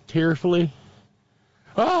tearfully.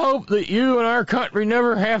 I hope that you and our country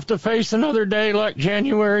never have to face another day like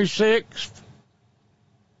January 6th.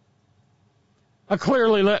 I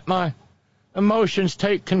clearly let my emotions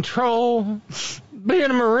take control.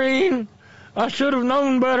 Being a Marine, I should have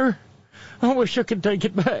known better. I wish I could take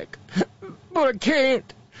it back, but I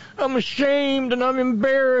can't. I'm ashamed and I'm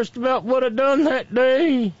embarrassed about what I done that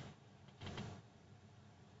day.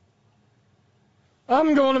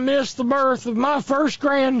 I'm going to miss the birth of my first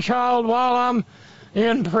grandchild while I'm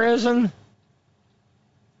in prison.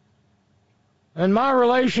 And my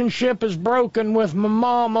relationship is broken with my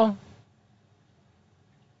mama.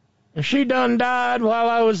 And she done died while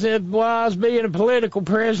I was being a political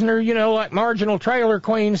prisoner, like Marginal Trailer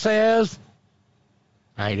Queen says.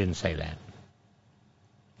 I didn't say that.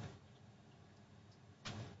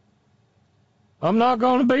 I'm not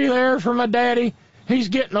going to be there for my daddy. He's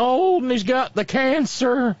getting old and he's got the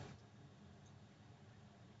cancer.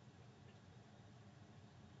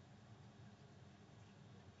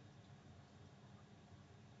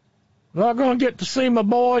 I'm not going to get to see my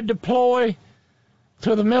boy deploy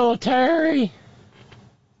to the military.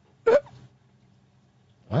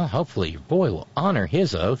 Well, hopefully your boy will honor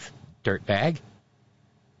his oath, dirtbag.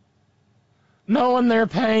 Knowing their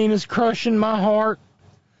pain is crushing my heart.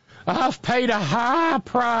 I've paid a high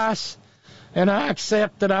price, and I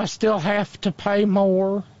accept that I still have to pay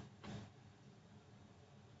more.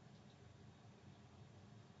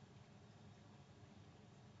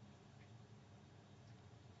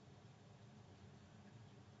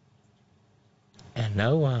 And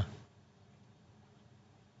no,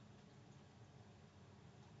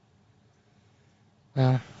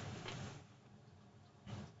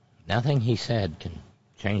 nothing he said can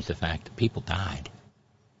change the fact that people died.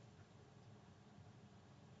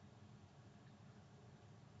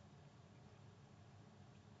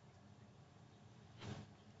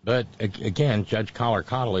 But again, Judge Collar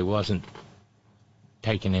Connolly wasn't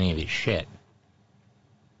taking any of his shit.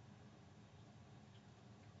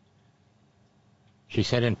 She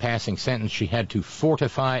said in passing sentence she had to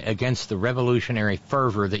fortify against the revolutionary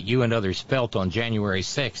fervor that you and others felt on January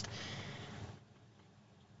 6th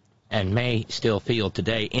and may still feel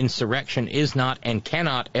today. Insurrection is not and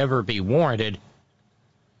cannot ever be warranted.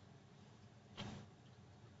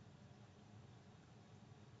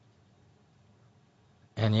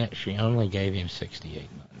 And yet she only gave him 68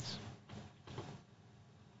 months.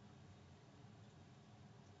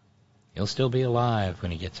 He'll still be alive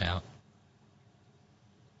when he gets out.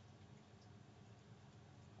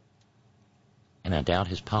 And I doubt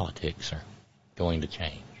his politics are going to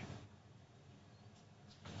change.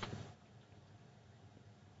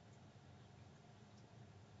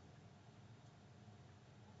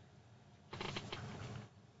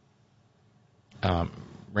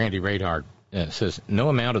 Randy Radar says, no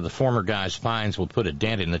amount of the former guy's fines will put a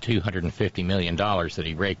dent in the $250 million that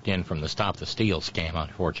he raked in from the Stop the Steal scam,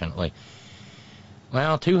 unfortunately.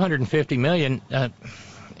 Well, $250 million,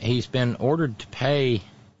 he's been ordered to pay,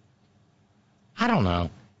 I don't know.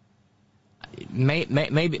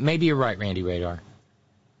 Maybe you're right, Randy Radar.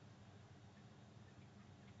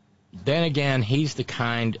 Then again, he's the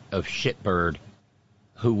kind of shitbird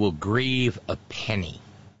who will grieve a penny.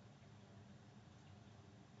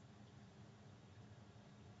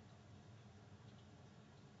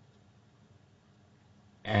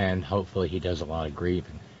 And hopefully he does a lot of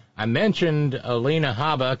grieving. I mentioned Alina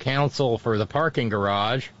Habba, counsel for the parking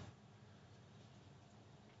garage,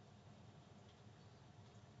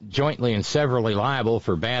 jointly and severally liable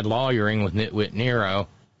for bad lawyering with Nitwit Nero,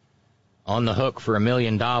 on the hook for $1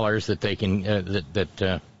 million that they can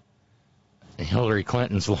that Hillary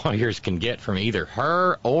Clinton's lawyers can get from either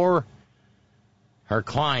her or her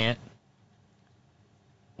client.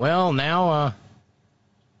 Well, now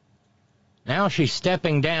she's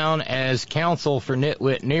stepping down as counsel for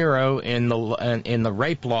Nitwit Nero in the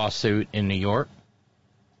rape lawsuit in New York.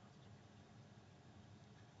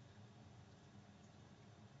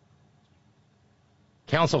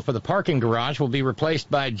 Counsel for the parking garage will be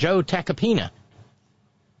replaced by Joe Tacopina,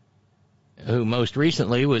 who most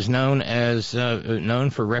recently was known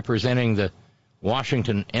for representing the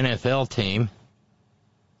Washington NFL team.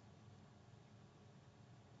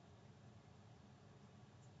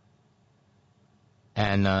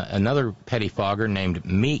 And another pettifogger named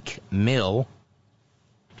Meek Mill.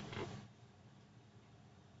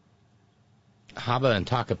 Habba and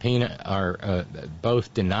Tacopina are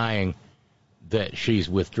both denying that she's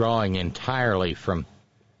withdrawing entirely from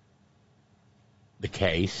the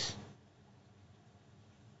case.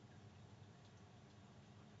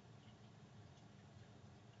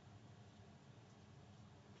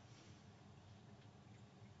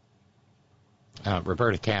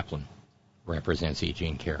 Roberta Kaplan represents E.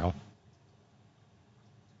 Jean Carroll.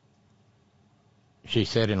 She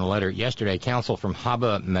said in a letter yesterday, counsel from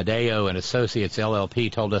Habba, Madeo and Associates LLP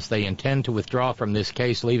told us they intend to withdraw from this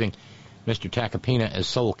case, leaving Mr. Tacopina as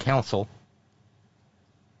sole counsel.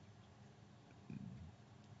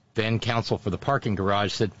 Then counsel for the parking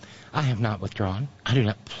garage said, I have not withdrawn. I do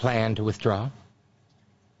not plan to withdraw.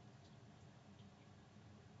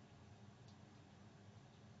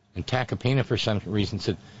 And Tacopina, for some reason,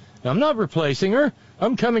 said, I'm not replacing her.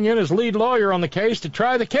 I'm coming in as lead lawyer on the case to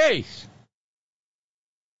try the case.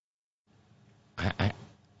 I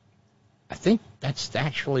think that's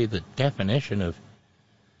actually the definition of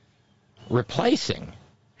replacing.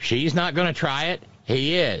 She's not going to try it.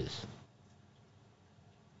 He is.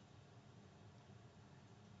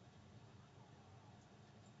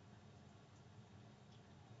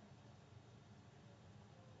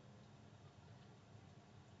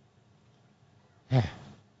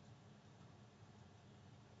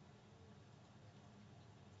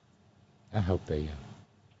 I hope they...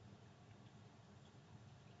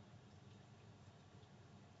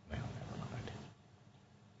 well, never mind.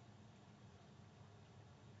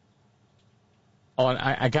 Oh, and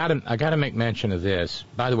I gotta make mention of this.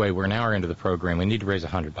 By the way, we're an hour into the program. We need to raise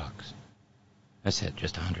 $100. That's it,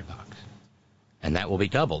 just $100. And that will be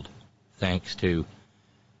doubled thanks to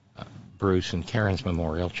Bruce and Karen's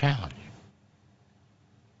Memorial Challenge.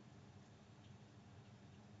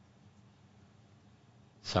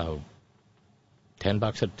 So, $10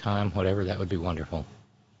 at a time, whatever, that would be wonderful.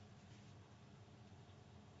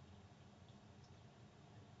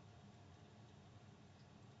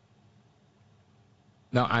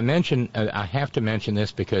 Now, I have to mention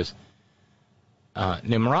this because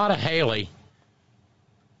Nimrata Haley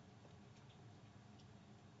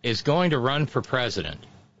is going to run for president.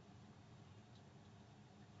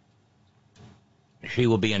 She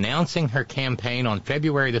will be announcing her campaign on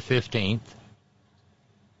February the 15th.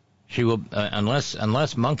 She will,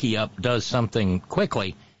 unless Monkey Up does something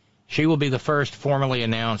quickly, she will be the first formally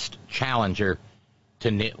announced challenger to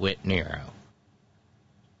Nitwit Nero.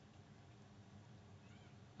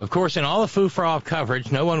 Of course, in all the foo-for-all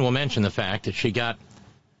coverage, no one will mention the fact that she got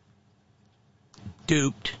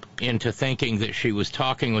duped into thinking that she was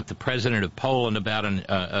talking with the president of Poland about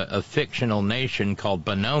a fictional nation called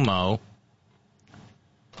Bonomo,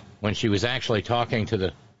 when she was actually talking to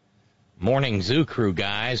the Morning Zoo Crew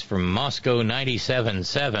guys from Moscow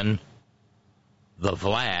 97.7, the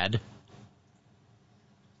Vlad.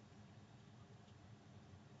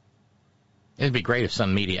 It'd be great if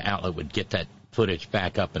some media outlet would get that footage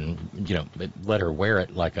back up and, let her wear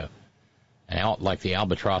it like the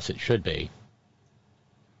albatross it should be.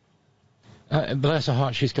 Bless her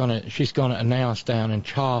heart, she's gonna announce down in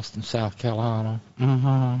Charleston, South Carolina.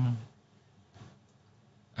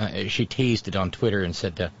 She teased it on Twitter and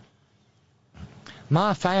said,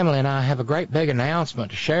 my family and I have a great big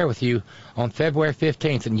announcement to share with you on February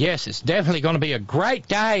 15th. And yes, it's definitely going to be a great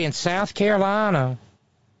day in South Carolina.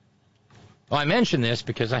 Well, I mention this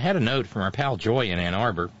because I had a note from our pal Joy in Ann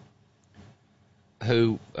Arbor,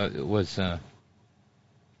 who was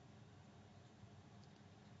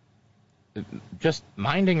just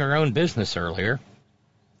minding her own business earlier.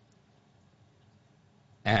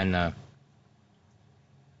 And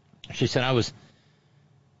she said,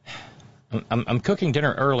 I'm cooking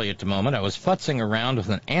dinner early at the moment. I was futzing around with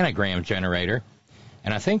an anagram generator,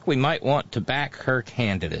 and I think we might want to back her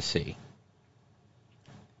candidacy.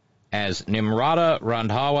 As Nimrata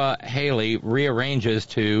Randhawa Haley rearranges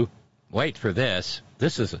to, wait for this,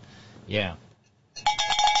 Nimrata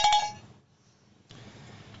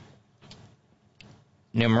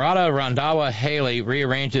Randhawa Haley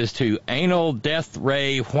rearranges to anal death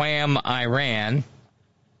ray wham Iran.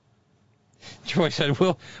 Troy said,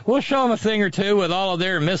 we'll show them a thing or two with all of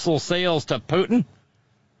their missile sales to Putin.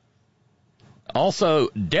 Also,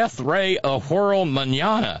 death ray a whirl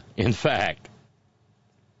manana, in fact.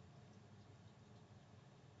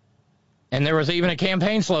 And there was even a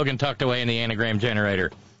campaign slogan tucked away in the anagram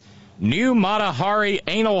generator. New Mata Hari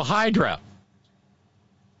Anal Hydra.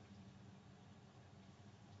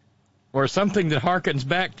 Or something that harkens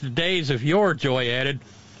back to the days of yore, Joy added.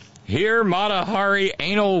 Here Mata Hari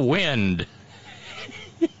Anal Wind.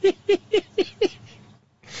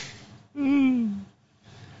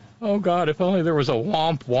 Oh, God, if only there was a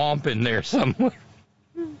womp in there somewhere.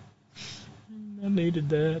 I needed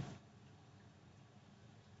that.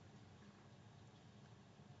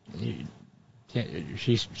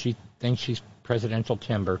 She thinks she's presidential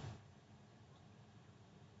timber.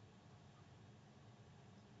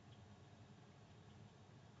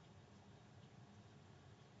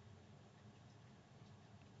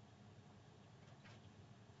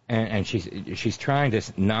 And she's trying to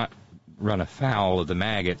not run afoul of the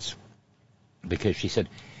maggots, because she said,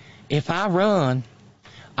 if I run,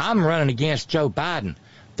 I'm running against Joe Biden.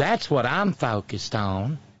 That's what I'm focused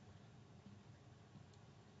on.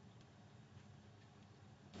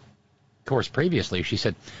 Of course, previously she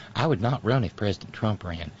said, I would not run if President Trump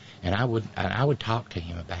ran, and I would talk to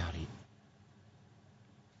him about it.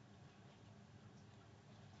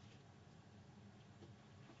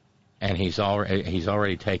 And he's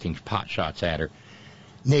already taking pot shots at her.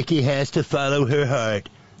 Nikki has to follow her heart,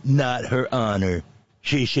 not her honor.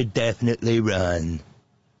 She should definitely run.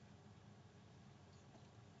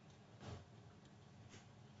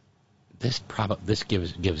 This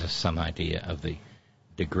gives us some idea of the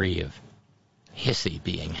degree of hissy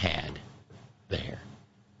being had there.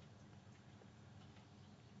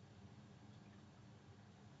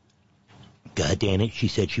 God damn it, she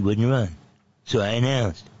said she wouldn't run. So I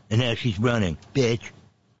announced, and now she's running, bitch.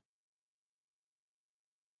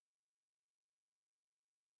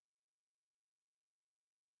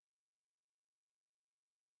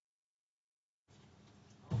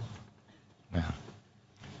 Well,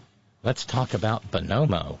 let's talk about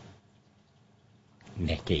Bonomo,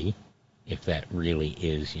 Nikki, if that really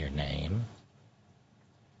is your name.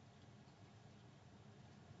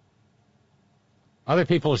 Other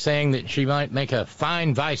people are saying that she might make a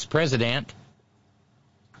fine vice president.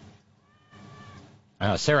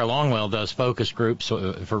 Sarah Longwell does focus groups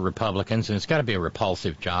for Republicans, and it's got to be a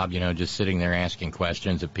repulsive job, just sitting there asking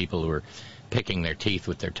questions of people who are picking their teeth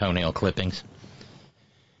with their toenail clippings.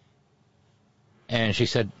 And she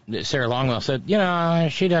said, Sarah Longwell said,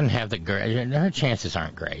 she doesn't have her chances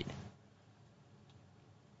aren't great.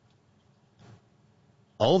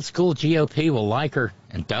 Old school GOP will like her,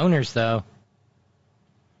 and donors, though.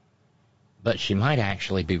 But she might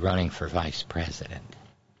actually be running for vice president.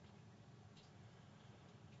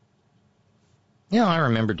 I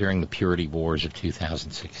remember during the Purity Wars of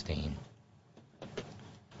 2016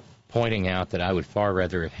 pointing out that I would far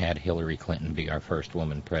rather have had Hillary Clinton be our first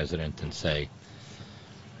woman president than, say,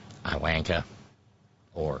 Ivanka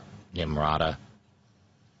or Nimrata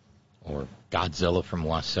or Godzilla from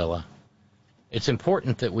Wasilla. It's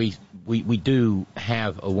important that we do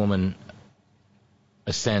have a woman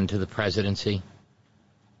ascend to the presidency,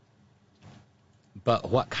 but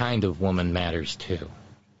what kind of woman matters too.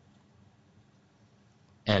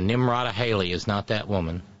 And Nimrata Haley is not that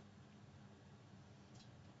woman.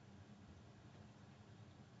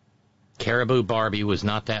 Caribou Barbie was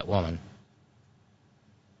not that woman.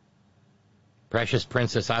 Precious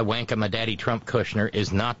Princess Ivanka my daddy Trump Kushner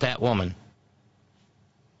is not that woman.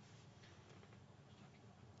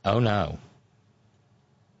 Oh no.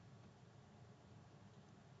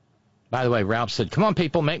 By the way, Ralph said, come on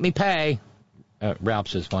people, make me pay.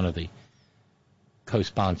 Ralph's is one of the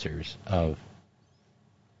co-sponsors of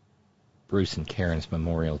Bruce and Karen's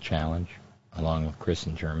Memorial Challenge, along with Chris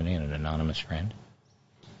in Germany and an anonymous friend.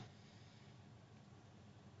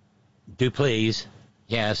 Do please.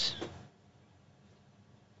 Yes.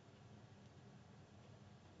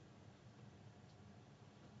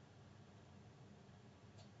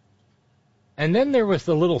 And then there was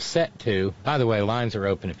the little set to. By the way, lines are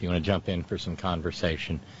open if you want to jump in for some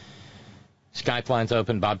conversation. Skype line's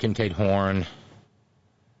open, Bob Kincaid Horn.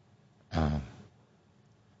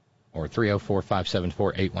 Or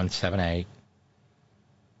 304-574-8178.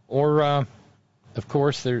 Or, of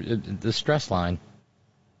course, the stress line,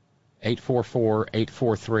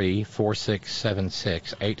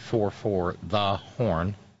 844-843-4676,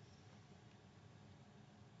 844-THE-HORN.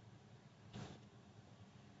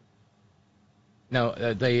 No,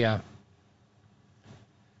 the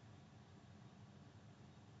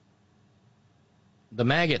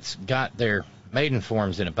maggots got their maiden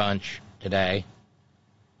forms in a bunch today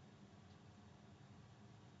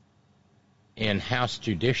in House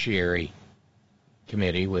Judiciary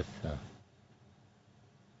Committee with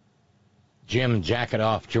Jim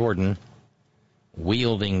Jacket-Off Jordan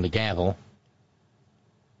wielding the gavel.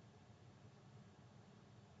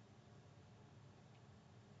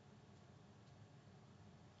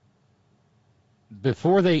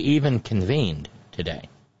 Before they even convened today,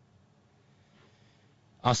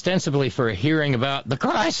 ostensibly for a hearing about the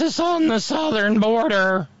crisis on the southern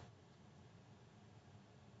border.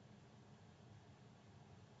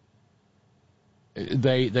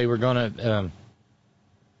 They were going to,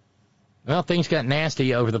 things got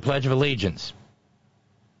nasty over the Pledge of Allegiance.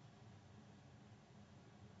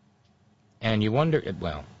 And you wonder,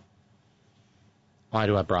 why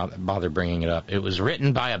do I bother bringing it up? It was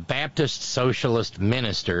written by a Baptist socialist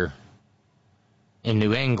minister in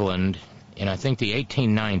New England in, I think, the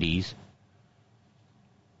 1890s.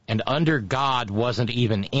 And under God wasn't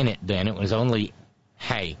even in it then. It was only,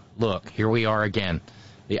 hey, look, here we are again.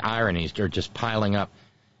 The ironies are just piling up.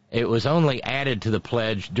 It was only added to the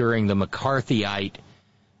pledge during the McCarthyite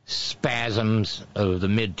spasms of the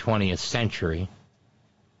mid-20th century.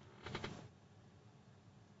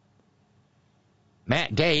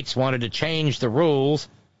 Matt Gaetz wanted to change the rules,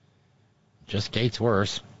 just Gaetz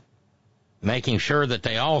worse, making sure that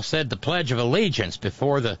they all said the Pledge of Allegiance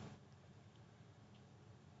before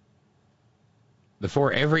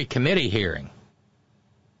every committee hearing.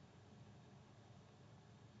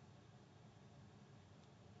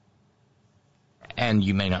 And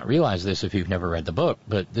you may not realize this if you've never read the book,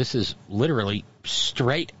 but this is literally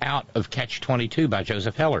straight out of Catch-22 by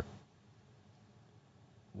Joseph Heller,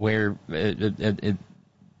 where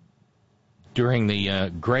during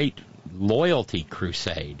the Great Loyalty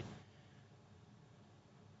Crusade,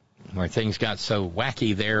 where things got so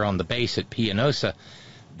wacky there on the base at Pianosa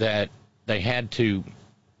that they had to,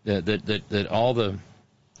 that all the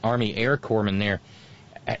Army Air Corpsmen there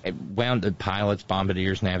wound up, pilots,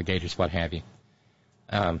 bombardiers, navigators, what have you.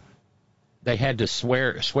 They had to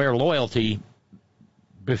swear loyalty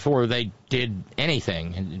before they did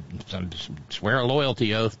anything, and swear a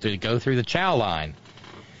loyalty oath to go through the chow line.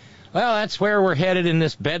 Well, that's where we're headed in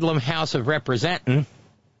this Bedlam House of Representing.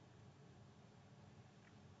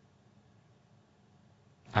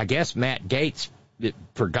 I guess Matt Gaetz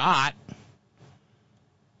forgot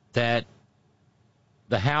that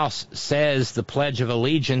the House says the Pledge of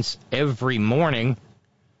Allegiance every morning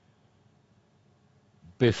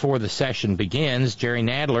before the session begins. Jerry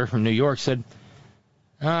Nadler from New York said,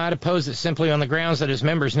 I'd oppose it simply on the grounds that as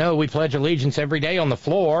members know, we pledge allegiance every day on the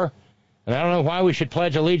floor, and I don't know why we should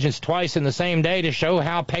pledge allegiance twice in the same day to show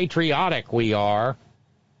how patriotic we are.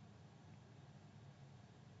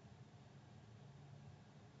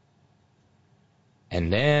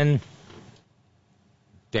 And then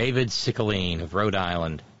David Cicilline of Rhode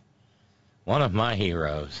Island, one of my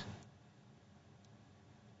heroes,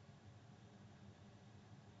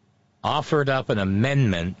 offered up an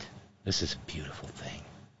amendment. This is a beautiful thing.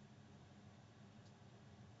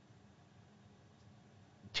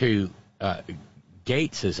 To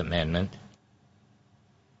Gaetz's amendment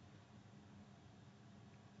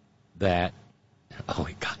that,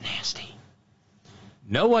 it got nasty.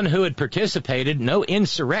 No one who had participated, no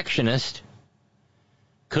insurrectionist,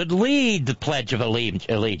 could lead the Pledge of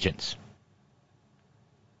Allegiance.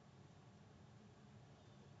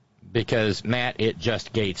 Because Matt It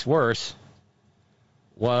Just Gaetz Worse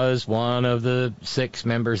was one of the 6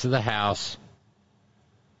 members of the House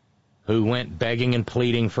who went begging and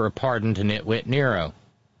pleading for a pardon to Nitwit Nero.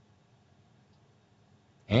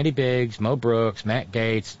 Andy Biggs, Mo Brooks, Matt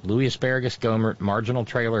Gaetz, Louis Asparagus Gohmert, Marginal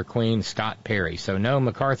Trailer Queen, Scott Perry. So no,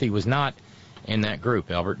 McCarthy was not in that group,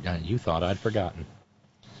 Albert. You thought I'd forgotten.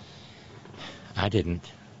 I didn't.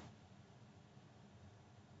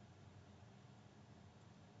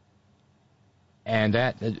 And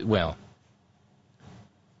that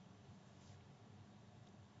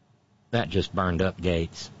just burned up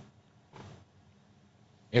Gaetz.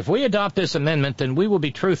 If we adopt this amendment, then we will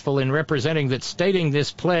be truthful in representing that stating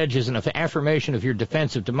this pledge is an affirmation of your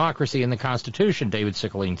defense of democracy and the Constitution, David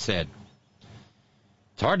Cicilline said.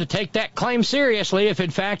 It's hard to take that claim seriously if,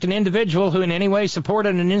 in fact, an individual who in any way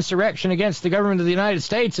supported an insurrection against the government of the United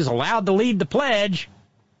States is allowed to lead the pledge.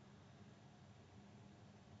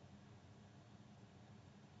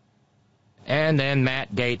 And then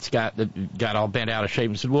Matt Gaetz got all bent out of shape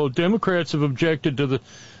and said, well, Democrats have objected to the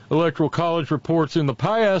Electoral College reports in the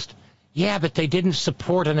past. Yeah, but they didn't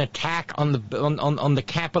support an attack on the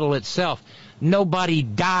Capitol itself. Nobody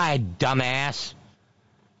died, dumbass.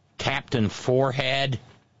 Captain Forehead.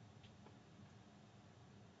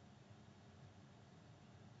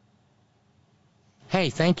 Hey,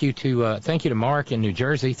 thank you to Mark in New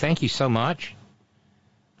Jersey. Thank you so much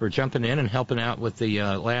for jumping in and helping out with the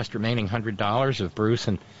last remaining $100 of Bruce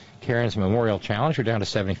and Karen's Memorial Challenge. We're down to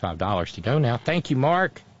 $75 to go now. Thank you,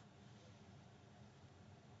 Mark.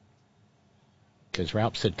 Because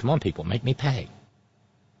Ralph said, come on, people, make me pay.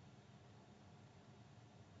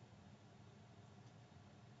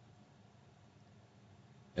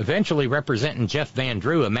 Eventually, Representing Jeff Van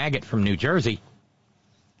Drew, a maggot from New Jersey,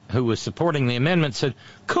 who was supporting the amendment, said,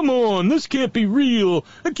 come on, this can't be real.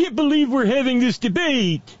 I can't believe we're having this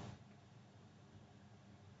debate.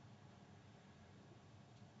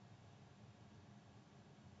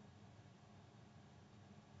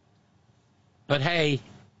 But hey,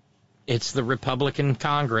 it's the Republican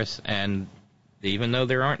Congress, and even though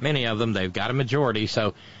there aren't many of them, they've got a majority,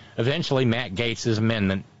 so eventually Matt Gaetz's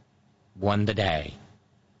amendment won the day.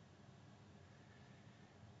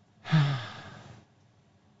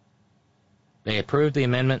 They approved the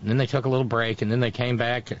amendment, and then they took a little break, and then they came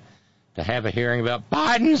back to have a hearing about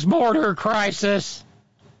Biden's border crisis,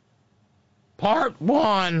 Part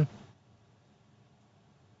 1,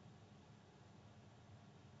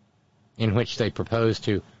 in which they proposed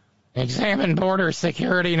to examine border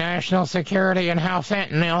security, national security, and how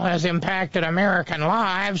fentanyl has impacted American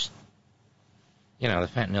lives. You know, the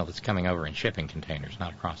fentanyl that's coming over in shipping containers,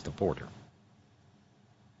 not across the border.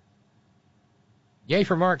 Yay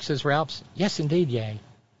for Mark, says Ralphs. Yes, indeed, yay.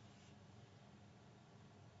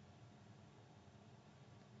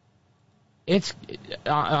 It's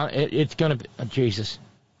going to be, Jesus.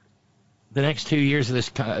 The next 2 years of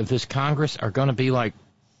this Congress are going to be like,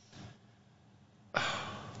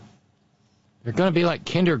 they're going to be like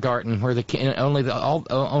kindergarten, where only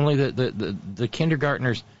the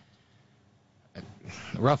kindergartners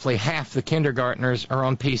roughly half the kindergartners are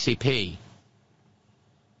on PCP.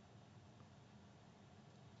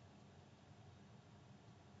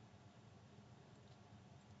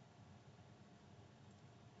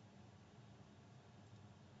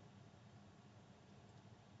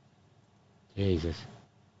 Jesus.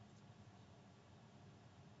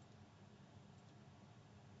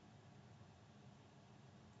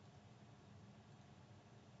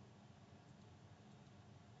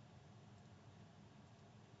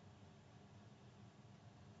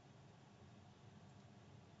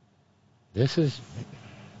 This is...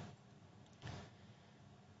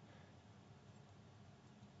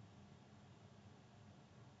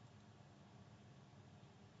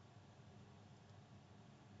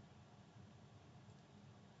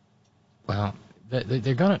 Well,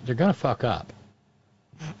 they're gonna fuck up.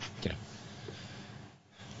 You know,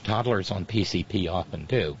 toddlers on PCP often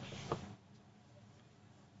do.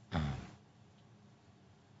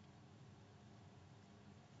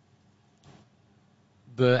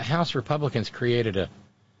 The House Republicans created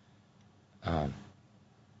a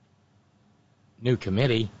new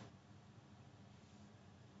committee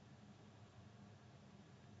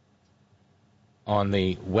on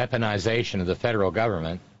the weaponization of the federal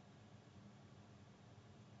government.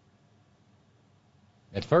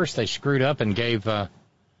 At first, they screwed up and gave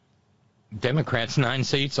Democrats 9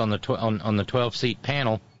 seats on the 12-seat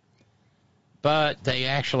panel, but they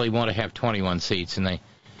actually want to have 21 seats, and they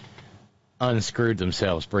unscrewed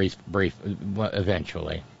themselves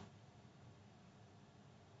eventually.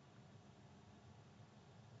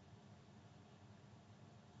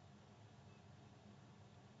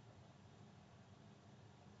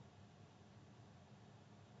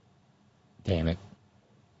 Damn it.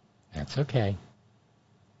 That's okay.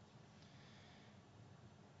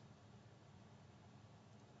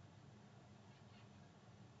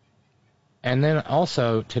 And then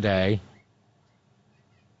also today,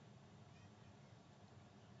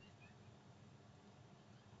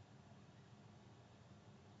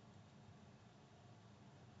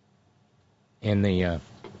 in the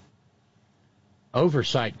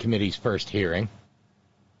Oversight Committee's first hearing,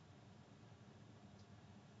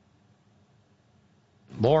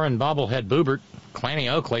 Lauren Bobblehead Boebert,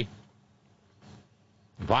 Clanny Oakley,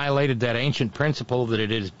 violated that ancient principle that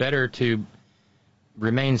it is better to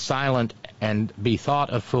remain silent and be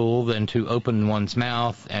thought a fool than to open one's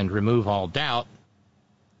mouth and remove all doubt.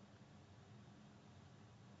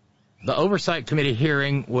 The Oversight Committee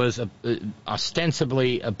hearing was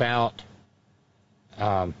ostensibly about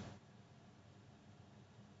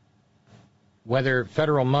whether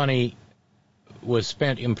federal money was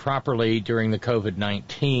spent improperly during the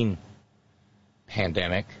COVID-19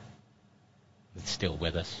 pandemic. It's still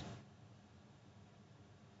with us.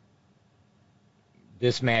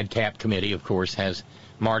 This madcap committee, of course, has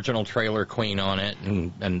Marginal Trailer Queen on it,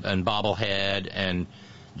 and Bobblehead, and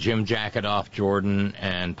Jim Jacketoff Jordan,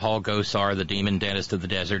 and Paul Gosar, the demon dentist of the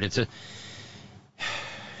desert.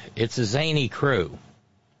 It's a zany crew.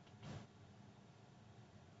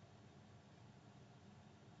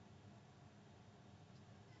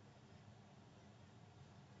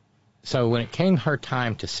 So when it came her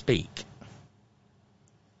time to speak,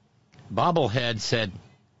 Bobblehead said,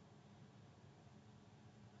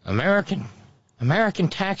 American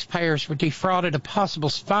taxpayers were defrauded a possible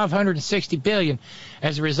 $560 billion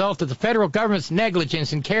as a result of the federal government's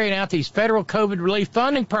negligence in carrying out these federal COVID relief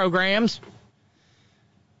funding programs.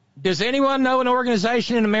 Does anyone know an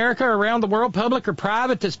organization in America or around the world, public or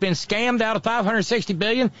private, that's been scammed out of $560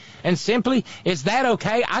 billion? And simply, is that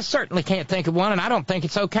okay? I certainly can't think of one, and I don't think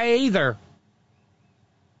it's okay either.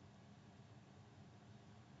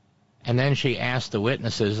 And then she asked the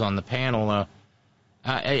witnesses on the panel,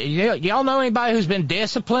 y'all know anybody who's been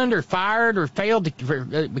disciplined or fired or failed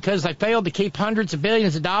because they failed to keep hundreds of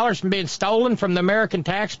billions of dollars from being stolen from the American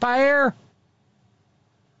taxpayer?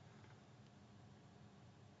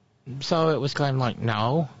 So it was kind of like,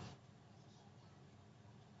 no.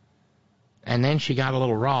 And then she got a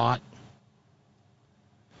little wrought.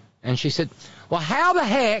 And she said, well, how the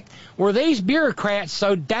heck were these bureaucrats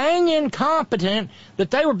so dang incompetent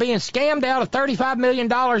that they were being scammed out of $35 million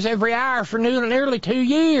every hour for nearly 2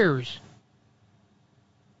 years?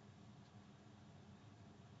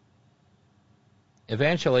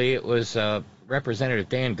 Eventually, it was Representative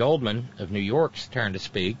Dan Goldman of New York's turn to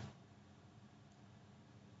speak.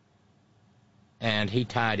 And he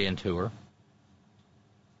tied into her,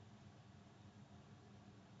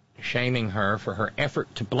 shaming her for her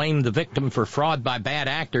effort to blame the victim for fraud by bad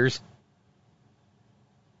actors.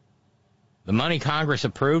 The money Congress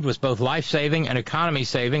approved was both life-saving and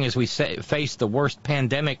economy-saving as we faced the worst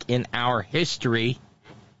pandemic in our history.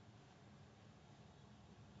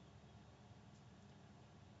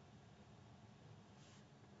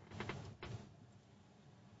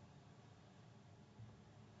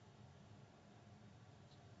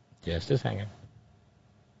 Just a second.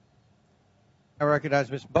 I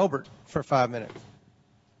recognize Ms. Boebert for 5 minutes.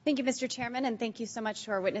 Thank you, Mr. Chairman, and thank you so much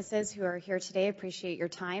to our witnesses who are here today. I appreciate your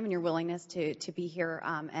time and your willingness to be here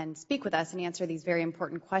and speak with us and answer these very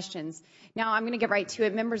important questions. Now, I'm going to get right to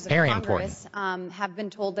it. Members of Congress have been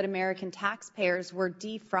told that American taxpayers were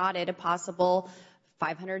defrauded a possible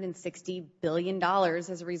 $560 billion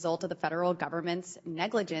as a result of the federal government's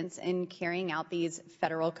negligence in carrying out these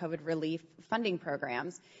federal COVID relief funding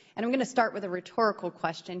programs. And I'm going to start with a rhetorical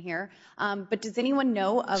question here. But does anyone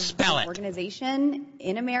know of an organization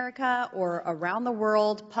in America or around the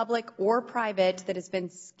world, public or private, that has been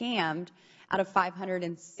scammed out of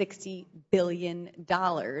 $560 billion?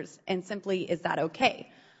 And simply, is that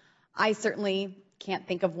okay? I certainly can't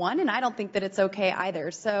think of one, and I don't think that it's okay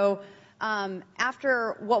either. So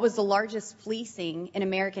after what was the largest fleecing in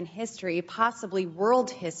American history, possibly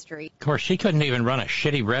world history. Of course, she couldn't even run a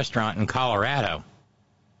shitty restaurant in Colorado.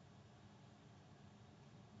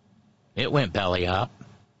 It went belly up.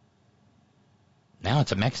 Now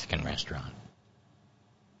it's a Mexican restaurant.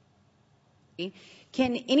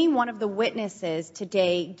 Can any one of the witnesses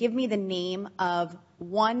today give me the name of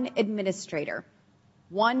one administrator,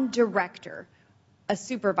 one director, a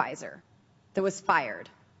supervisor that was fired,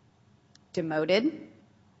 demoted,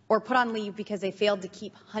 or put on leave because they failed to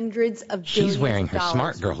keep hundreds of billions wearing her of dollars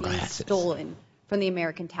smart girl from being glasses. stolen from the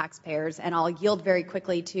American taxpayers? And I'll yield very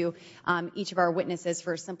quickly to each of our witnesses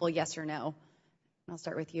for a simple yes or no. I'll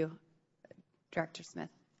start with you, Director Smith.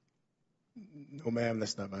 No, ma'am,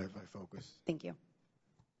 that's not my focus. Thank you.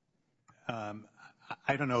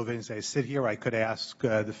 I don't know of any. As I sit here, I could ask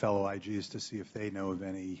the fellow IGs to see if they know of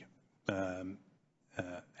any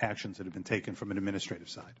actions that have been taken from an administrative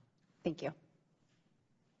side. Thank you.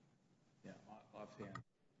 Yeah, offhand.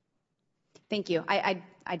 Thank you. I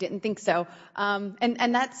didn't think so.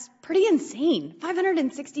 And that's pretty insane.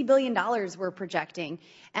 $560 billion we're projecting.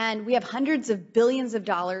 And we have hundreds of billions of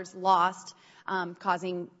dollars lost,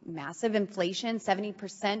 causing massive inflation.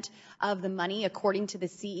 70% of the money, according to the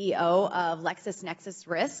CEO of LexisNexis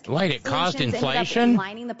Risk. Wait, it caused inflation? Ended up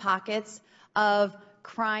lining the pockets of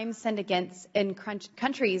crime syndicates in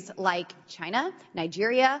countries like China,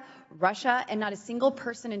 Nigeria, Russia, and not a single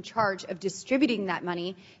person in charge of distributing that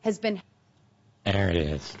money has been. There it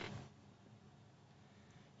is.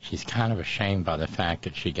 She's kind of ashamed by the fact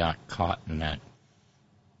that she got caught in that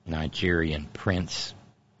Nigerian prince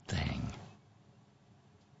thing.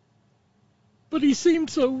 But he seemed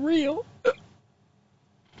so real.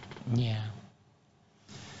 Yeah.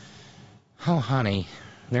 Oh, honey.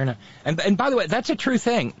 They're not. And by the way, that's a true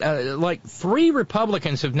thing. Like 3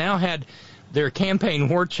 Republicans have now had their campaign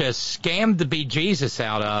war chest scammed the bejesus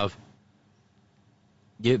out of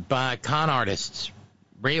by con artists.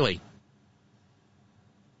 Really.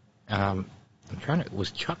 I'm trying to.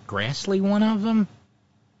 Was Chuck Grassley one of them?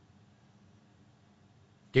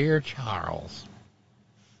 Dear Charles,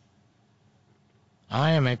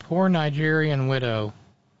 I am a poor Nigerian widow.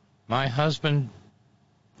 My husband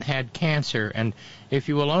had cancer, and if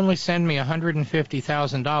you will only send me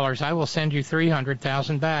 $150,000, I will send you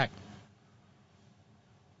 $300,000 back.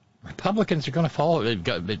 Republicans are going to follow.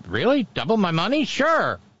 Really? Double my money?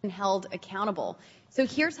 Sure. And held accountable. So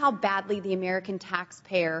here's how badly the American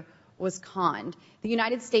taxpayer was conned. The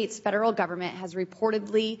United States federal government has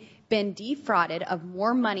reportedly been defrauded of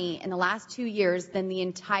more money in the last 2 years than the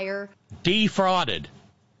entire. Defrauded.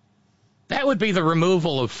 That would be the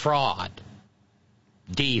removal of fraud.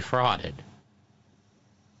 Defrauded.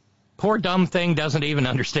 Poor dumb thing doesn't even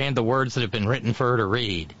understand the words that have been written for her to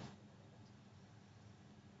read.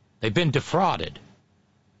 They've been defrauded.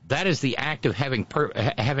 That is the act of having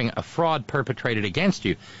a fraud perpetrated against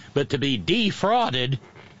you. But to be defrauded,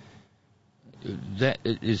 that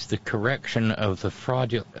is the correction of the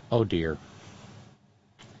fraudulent. Oh, dear.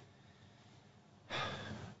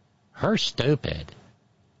 Her stupid.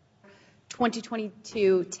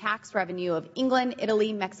 2022 tax revenue of England,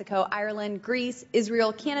 Italy, Mexico, Ireland, Greece,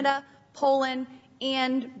 Israel, Canada, Poland,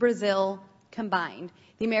 and Brazil combined.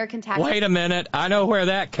 The American tax. Wait a minute. I know where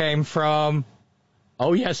that came from.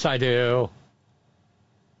 Oh, yes, I do.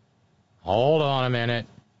 Hold on a minute.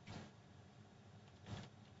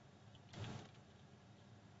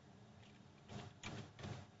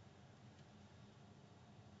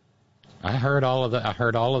 I heard all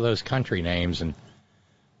of those country names, and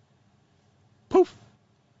poof,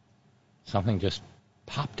 Something just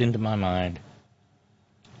popped into my mind.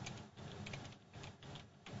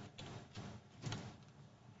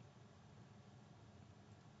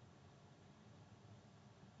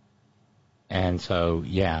 And so,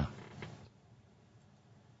 yeah.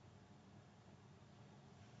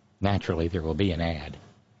 Naturally, there will be an ad,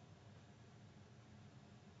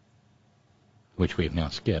 which we have now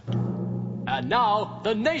skipped. And now,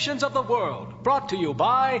 the nations of the world, brought to you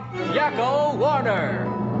by Yakko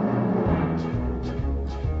Warner.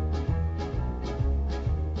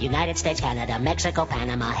 United States, Canada, Mexico,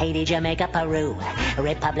 Panama, Haiti, Jamaica, Peru,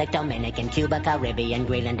 Republic Dominican, Cuba, Caribbean,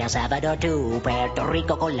 Greenland, El Salvador, too, Puerto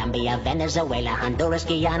Rico, Colombia, Venezuela, Honduras,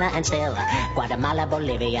 Guyana, and still Guatemala,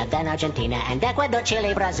 Bolivia, then Argentina, and Ecuador,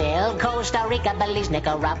 Chile, Brazil, Costa Rica, Belize,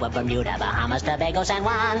 Nicaragua, Bermuda, Bahamas, Tobago, San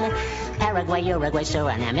Juan, Paraguay, Uruguay,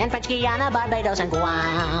 Suriname, and French Guiana, Barbados, and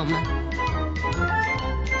Guam.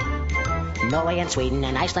 Norway and Sweden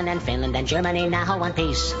and Iceland and Finland and Germany now one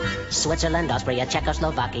piece. Switzerland, Austria,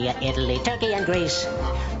 Czechoslovakia, Italy, Turkey and Greece.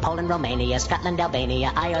 Poland, Romania, Scotland,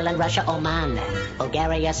 Albania, Ireland, Russia, Oman.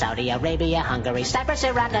 Bulgaria, Saudi Arabia, Hungary, Cyprus,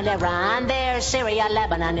 Iraq and Iran. There's Syria,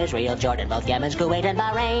 Lebanon, Israel, Jordan, both Yemen, Kuwait and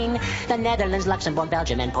Bahrain. The Netherlands, Luxembourg,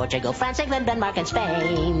 Belgium and Portugal, France, England, Denmark and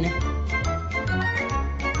Spain.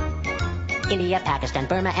 India, Pakistan,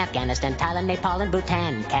 Burma, Afghanistan, Thailand, Nepal, and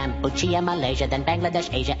Bhutan, Cambodia, Malaysia, then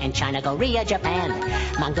Bangladesh, Asia, and China, Korea, Japan,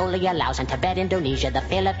 Mongolia, Laos, and Tibet, Indonesia, the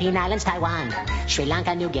Philippine Islands, Taiwan, Sri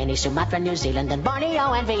Lanka, New Guinea, Sumatra, New Zealand, and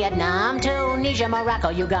Borneo, and Vietnam, Tunisia, Morocco,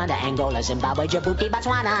 Uganda, Angola, Zimbabwe, Djibouti,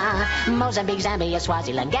 Botswana, Mozambique, Zambia,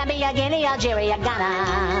 Swaziland, Gambia, Guinea, Algeria,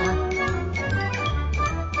 Ghana.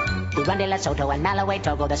 Burundi, Lesotho, and Malawi,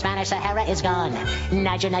 Togo, the Spanish Sahara is gone.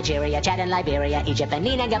 Niger, Nigeria, Chad, and Liberia, Egypt,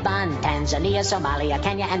 Benin, and Gabon, Tanzania, Somalia,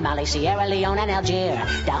 Kenya, and Mali, Sierra Leone, and Algier,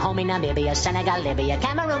 Dahomey, Namibia, Senegal, Libya,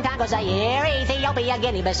 Cameroon, Congo, Zaire, Ethiopia,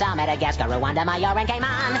 Guinea-Bissau, Madagascar, Rwanda, Major, and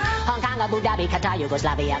Cayman, Hong Kong, Abu Dhabi, Qatar,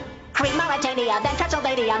 Yugoslavia, Crete, Mauritania, then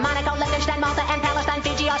Transylvania, Monaco, Liechtenstein, Malta, and Palestine,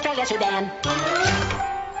 Fiji, Australia, Sudan.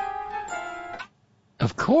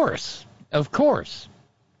 Of course. Of course.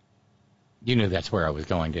 You knew that's where I was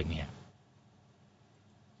going, didn't you?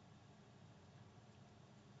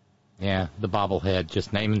 Yeah, the bobblehead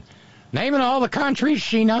just naming all the countries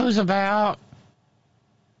she knows about.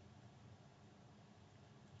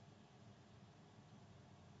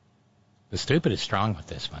 The stupid is strong with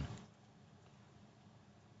this one.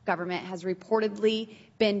 Government has reportedly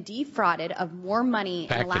been defrauded of more money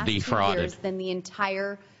in the last 2 years than the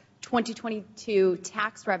entire 2022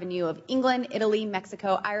 tax revenue of England, Italy,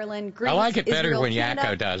 Mexico, Ireland, Greece, I like it better Israel, when Canada,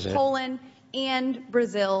 Yakko does it. Poland, and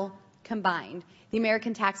Brazil combined. The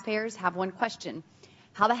American taxpayers have one question.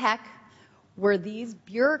 How the heck were these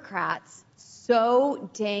bureaucrats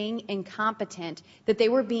so dang incompetent that they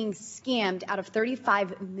were being scammed out of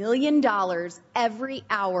 $35 million every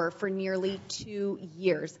hour for nearly 2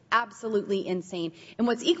 years? Absolutely insane. And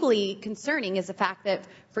what's equally concerning is the fact that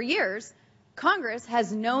for years, Congress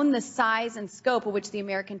has known the size and scope of which the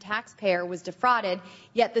American taxpayer was defrauded,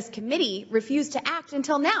 yet this committee refused to act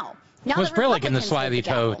until now. Was Brillig in the slithy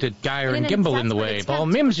toe to Geyer and Gimbel in the way. Paul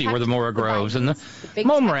Mimsy were the Mora Groves and the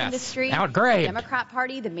Momrath out great. The Democrat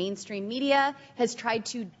Party, the mainstream media, has tried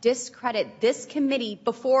to discredit this committee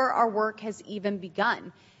before our work has even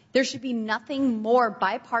begun. There should be nothing more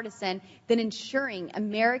bipartisan than ensuring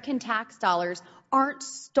American tax dollars aren't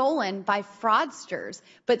stolen by fraudsters.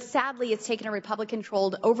 But sadly, it's taken a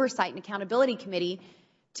Republican-controlled oversight and accountability committee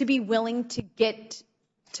to be willing to get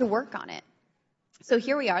to work on it. So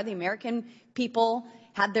here we are. The American people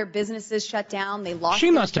had their businesses shut down. They lost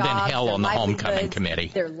She must their have jobs, been hell their on the homecoming livelihoods, committee.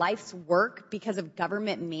 Their life's work because of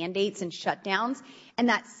government mandates and shutdowns. And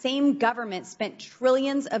that same government spent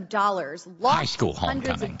trillions of dollars, lost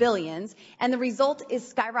hundreds of billions. And the result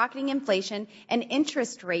is skyrocketing inflation and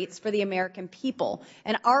interest rates for the American people.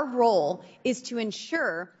 And our role is to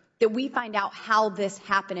ensure that we find out how this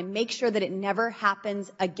happened and make sure that it never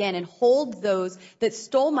happens again and hold those that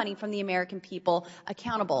stole money from the American people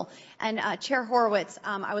accountable. And Chair Horowitz,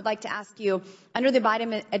 I would like to ask you, under the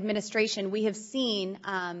Biden administration, we have seen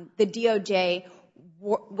the DOJ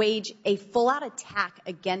wage a full-out attack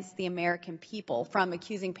against the American people, from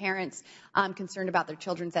accusing parents concerned about their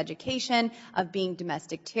children's education of being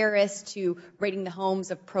domestic terrorists, to raiding the homes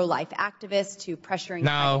of pro-life activists, to pressuring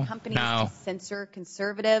private companies to censor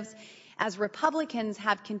conservatives. As Republicans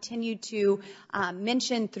have continued to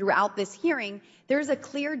mention throughout this hearing, there's a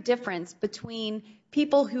clear difference between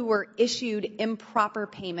people who were issued improper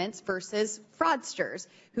payments versus fraudsters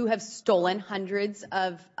who have stolen hundreds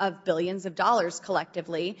of billions of dollars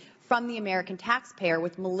collectively from the American taxpayer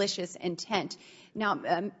with malicious intent. Now,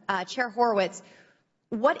 Chair Horowitz,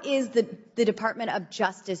 What is the Department of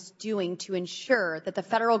Justice doing to ensure that the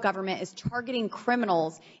federal government is targeting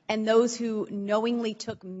criminals and those who knowingly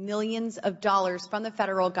took millions of dollars from the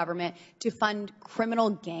federal government to fund criminal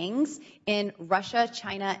gangs in Russia,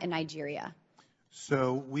 China, and Nigeria?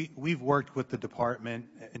 So we've worked with the department,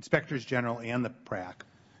 inspectors general and the PRAC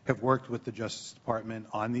have worked with the Justice Department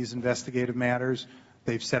on these investigative matters.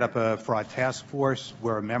 They've set up a fraud task force.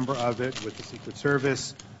 We're a member of it with the Secret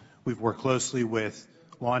Service. We've worked closely with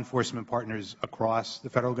law enforcement partners across the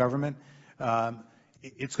federal government.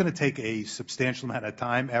 It's going to take a substantial amount of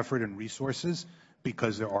time, effort, and resources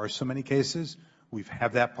because there are so many cases. We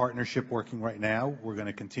have that partnership working right now. We're going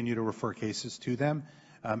to continue to refer cases to them,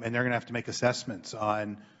 and they're going to have to make assessments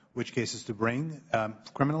on which cases to bring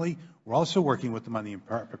criminally. We're also working with them on the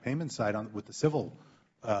improper payment side with the civil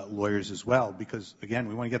lawyers as well because, again,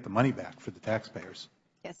 we want to get the money back for the taxpayers.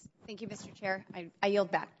 Yes. Thank you, Mr. Chair. I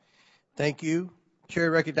yield back. Thank you. Chair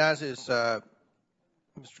recognizes Mr.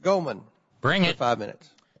 Goldman. Bring it. 5 minutes.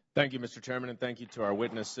 Thank you, Mr. Chairman, and thank you to our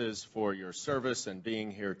witnesses for your service and being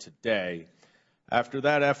here today. After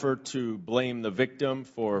that effort to blame the victim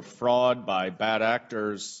for fraud by bad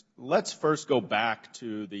actors, let's first go back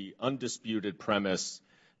to the undisputed premise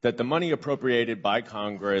that the money appropriated by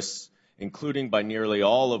Congress, including by nearly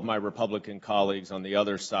all of my Republican colleagues on the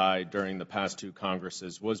other side during the past two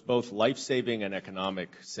Congresses, was both life-saving and economic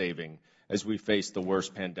saving as we faced the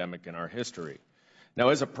worst pandemic in our history. Now,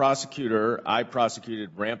 as a prosecutor, I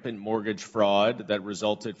prosecuted rampant mortgage fraud that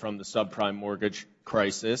resulted from the subprime mortgage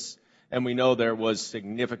crisis, and we know there was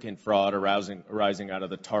significant fraud arising out of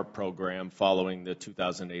the TARP program following the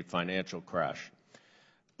 2008 financial crash.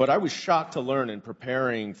 But I was shocked to learn in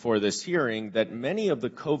preparing for this hearing that many of the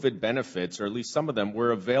COVID benefits, or at least some of them,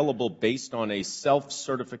 were available based on a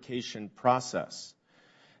self-certification process.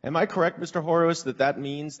 Am I correct, Mr. Horowitz, that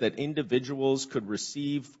means that individuals could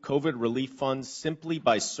receive COVID relief funds simply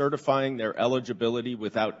by certifying their eligibility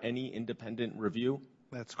without any independent review?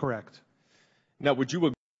 That's correct. Now, would you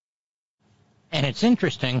agree? And it's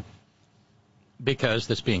interesting because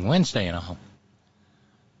this being Wednesday and all,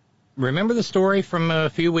 remember the story from a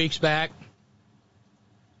few weeks back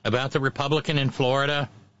about the Republican in Florida,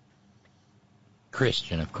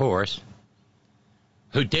 Christian, of course,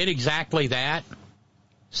 who did exactly that?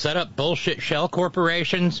 Set up bullshit shell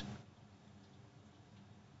corporations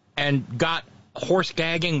and got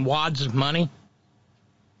horse-gagging wads of money.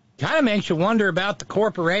 Kind of makes you wonder about the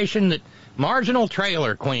corporation that Marginal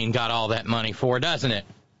Trailer Queen got all that money for, doesn't it?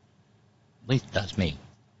 At least it does me.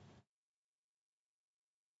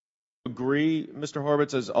 Agree, Mr.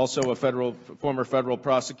 Horowitz, as also a former federal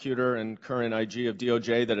prosecutor and current IG of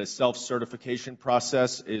DOJ, that a self-certification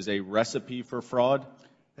process is a recipe for fraud?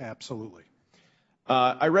 Absolutely.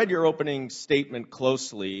 I read your opening statement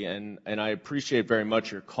closely, and I appreciate very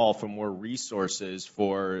much your call for more resources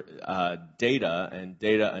for data and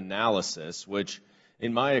data analysis, which,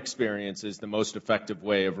 in my experience, is the most effective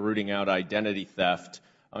way of rooting out identity theft,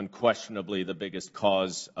 unquestionably the biggest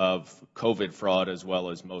cause of COVID fraud as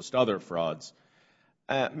well as most other frauds.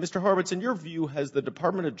 Mr. Horowitz, in your view, has the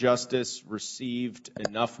Department of Justice received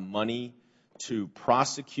enough money to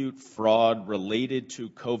prosecute fraud related to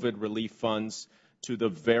COVID relief funds to the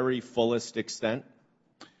very fullest extent?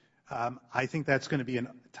 I think that's going to be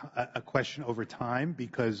a question over time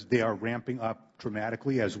because they are ramping up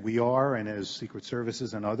dramatically as we are and as Secret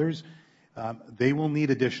Services and others. They will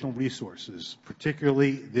need additional resources,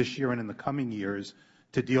 particularly this year and in the coming years,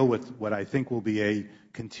 to deal with what I think will be a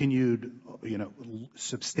continued,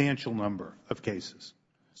 substantial number of cases.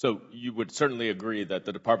 So you would certainly agree that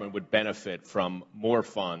the department would benefit from more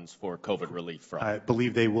funds for COVID relief fraud? I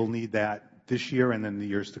believe they will need that this year and then the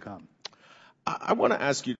years to come. I want to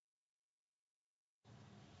ask you.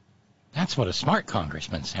 That's what a smart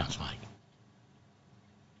congressman sounds like.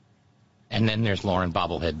 And then there's Lauren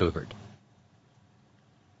Bobblehead Boebert.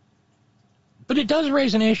 But it does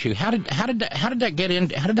raise an issue. How did that get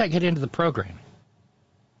into the program?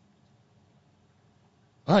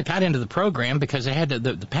 Well, it got into the program because it had to,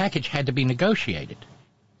 the package had to be negotiated.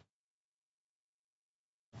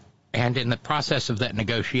 And in the process of that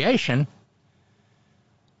negotiation,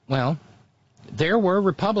 well, there were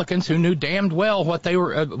Republicans who knew damned well what they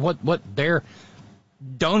were, what their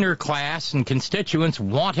donor class and constituents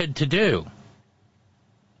wanted to do.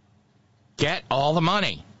 Get all the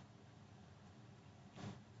money.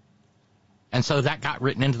 And so that got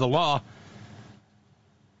written into the law.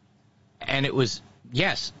 And it was,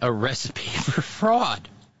 yes, a recipe for fraud.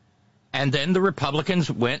 And then the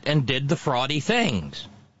Republicans went and did the fraudy things.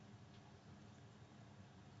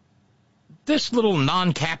 this little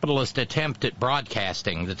non-capitalist attempt at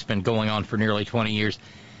broadcasting that's been going on for nearly 20 years,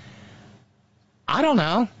 I don't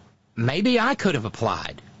know. Maybe I could have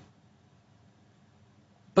applied.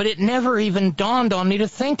 But it never even dawned on me to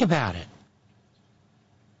think about it.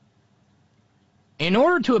 In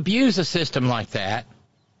order to abuse a system like that,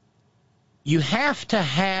 you have to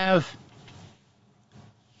have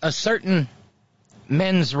a certain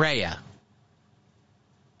mens rea,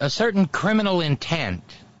 a certain criminal intent.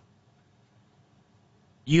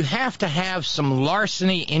 You have to have some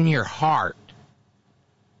larceny in your heart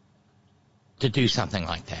to do something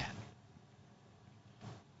like that.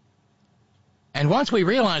 And once we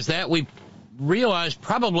realize that, we realize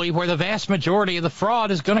probably where the vast majority of the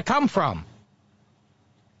fraud is going to come from.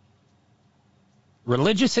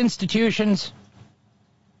 Religious institutions,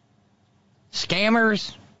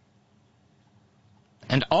 scammers,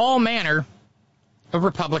 and all manner of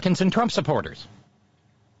Republicans and Trump supporters.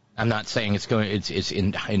 I'm not saying it's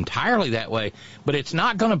entirely that way, but it's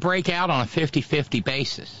not going to break out on a 50-50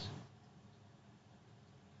 basis.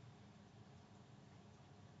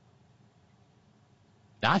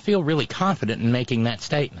 I feel really confident in making that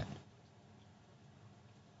statement.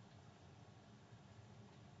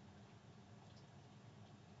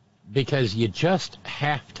 Because you just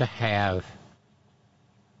have to have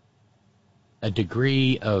a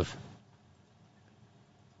degree of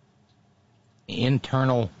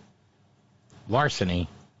internal larceny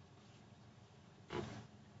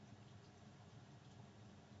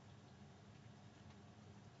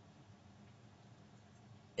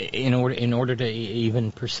in order to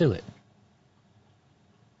even pursue it.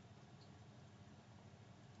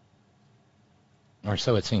 Or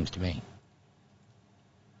so it seems to me.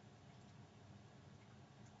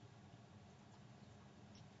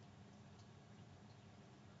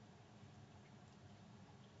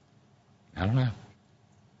 I don't know.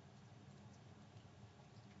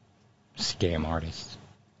 Scam artists.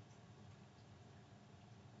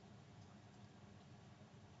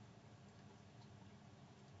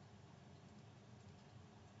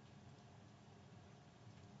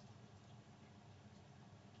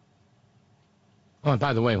 Oh, and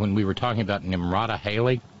by the way, when we were talking about Nimrata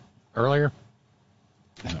Haley earlier,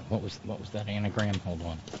 what was that anagram? Hold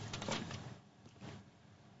on.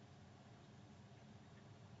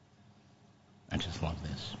 I just love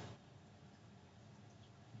this.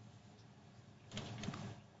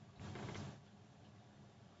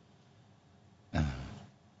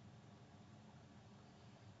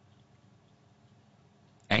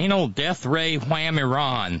 Anal death ray wham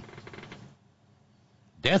Iran.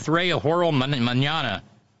 Death ray a whirl manana.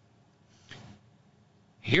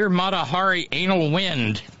 Here Matahari anal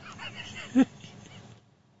wind. I'm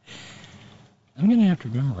going to have to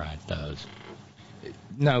memorize those.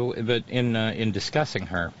 No, but in discussing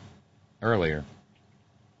her earlier,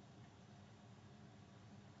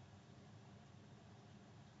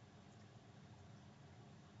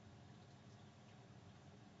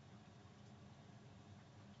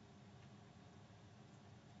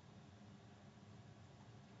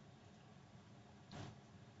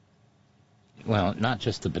 well, not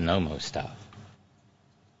just the Bonomo stuff.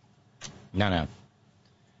 No.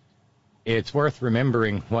 It's worth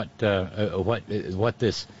remembering what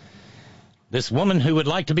this woman who would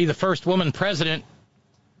like to be the first woman president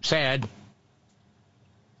said.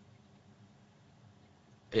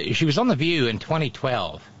 She was on The View in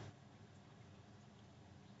 2012,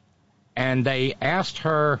 and they asked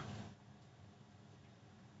her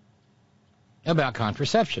about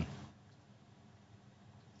contraception.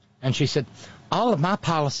 And she said, all of my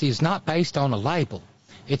policy is not based on a label.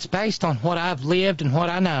 It's based on what I've lived and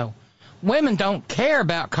what I know. Women don't care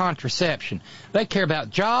about contraception. They care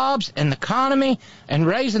about jobs and the economy and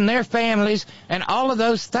raising their families and all of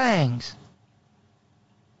those things.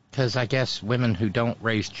 Because I guess women who don't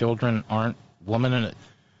raise children aren't woman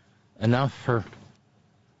enough for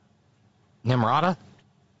Nimrata.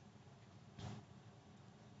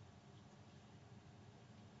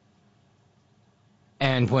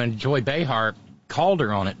 And when Joy Behar called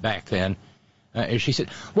her on it back then, she said,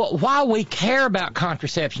 well, why we care about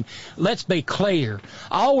contraception, let's be clear.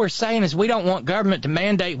 All we're saying is we don't want government to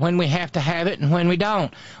mandate when we have to have it and when we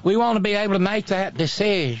don't. We want to be able to make that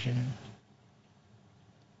decision.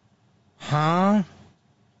 Huh?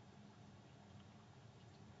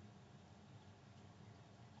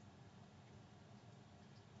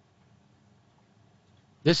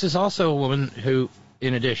 This is also a woman who,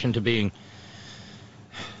 in addition to being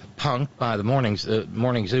punked by the Morning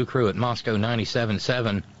Zoo crew at Moscow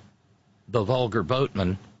 97.7, the vulgar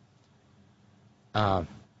boatman,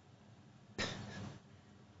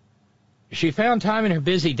 She found time in her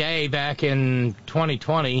busy day back in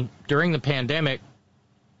 2020 during the pandemic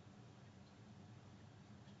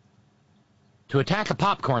to attack a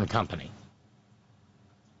popcorn company.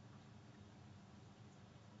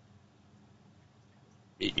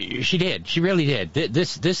 She did. She really did.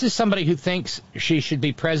 This is somebody who thinks she should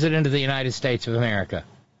be president of the United States of America.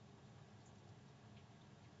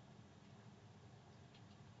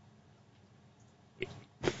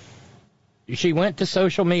 She went to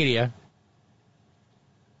social media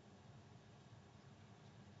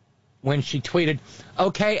when she tweeted,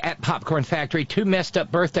 "Okay, at Popcorn Factory, 2 messed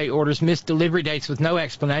up birthday orders, missed delivery dates with no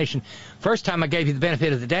explanation. First time I gave you the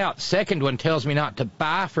benefit of the doubt. Second one tells me not to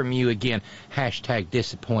buy from you again. Hashtag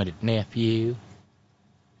disappointed nephew."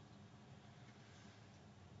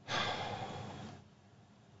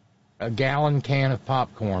 A gallon can of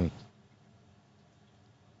popcorn.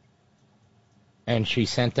 And she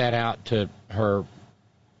sent that out to her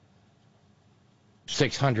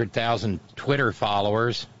 600,000 Twitter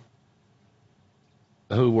followers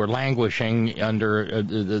who were languishing under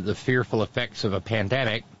the fearful effects of a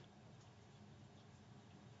pandemic.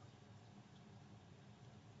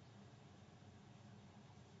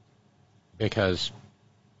 Because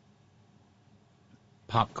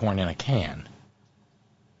popcorn in a can.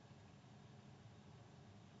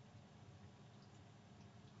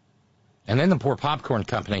 And then the poor popcorn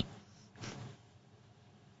company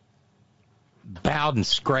bowed and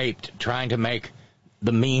scraped, trying to make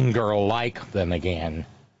the mean girl like them again.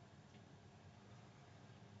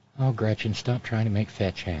 Oh, Gretchen, stop trying to make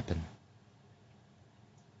fetch happen.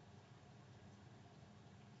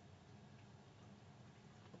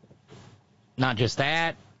 Not just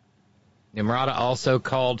that, Nimrata also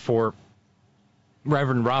called for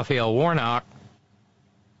Reverend Raphael Warnock,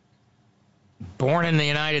 born in the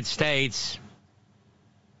United States,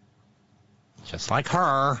 just like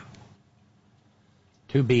her,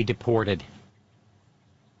 to be deported.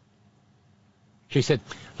 She said,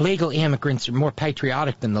 legal immigrants are more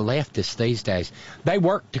patriotic than the leftists these days. They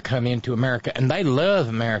work to come into America, and they love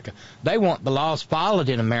America. They want the laws followed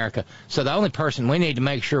in America, so the only person we need to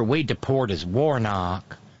make sure we deport is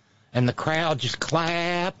Warnock. And the crowd just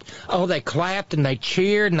clapped. Oh, they clapped, and they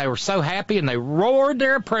cheered, and they were so happy, and they roared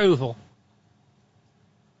their approval.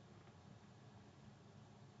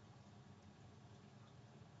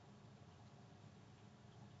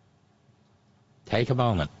 Take a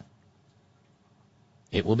moment.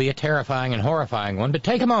 It will be a terrifying and horrifying one, but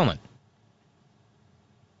take a moment.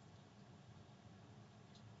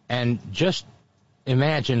 And just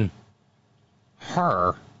imagine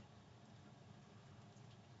her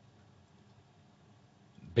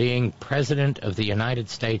being President of the United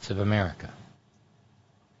States of America.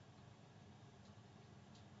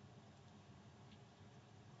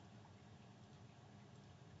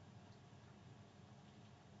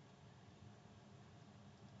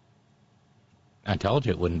 I told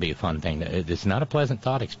you it wouldn't be a fun thing. It's not a pleasant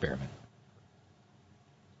thought experiment.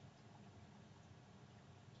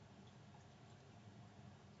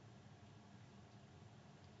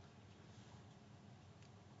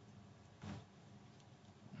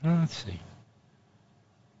 Let's see.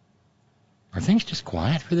 Are things just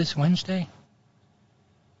quiet for this Wednesday?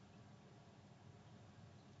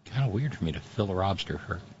 Kind of weird for me to fill a lobster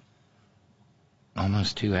for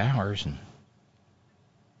almost 2 hours and...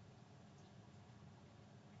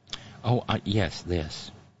 yes, this.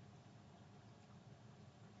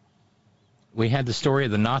 We had the story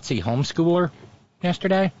of the Nazi homeschooler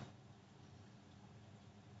yesterday.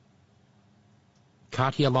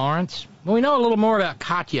 Katya Lawrence. Well, we know a little more about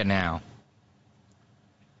Katya now.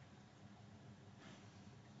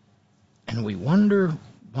 And we wonder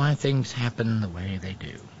why things happen the way they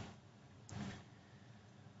do.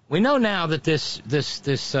 We know now that this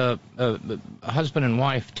husband and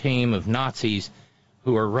wife team of Nazis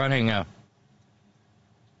who are running a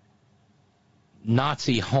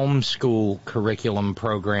Nazi homeschool curriculum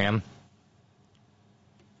program.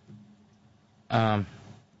 The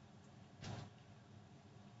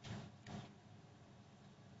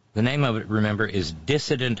name of it, remember, is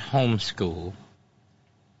Dissident Homeschool.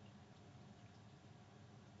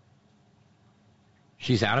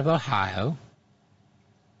 She's out of Ohio.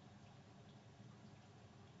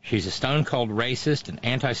 She's a stone-cold racist and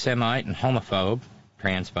anti-Semite and homophobe.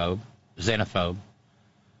 Transphobe, xenophobe,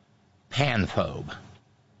 panphobe.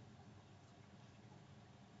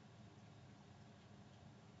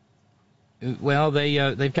 Well,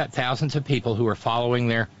 they've got thousands of people who are following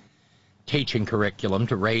their teaching curriculum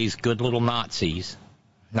to raise good little Nazis.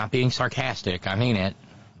 Not being sarcastic, I mean it.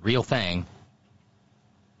 Real thing.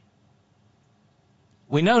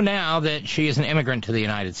 We know now that she is an immigrant to the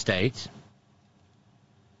United States.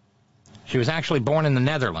 She was actually born in the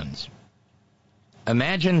Netherlands.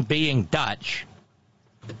 Imagine being Dutch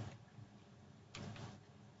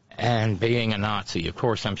and being a Nazi. Of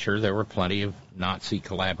course, I'm sure there were plenty of Nazi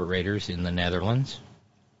collaborators in the Netherlands.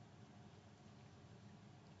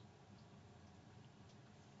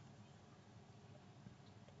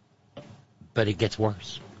 But it gets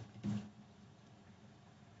worse.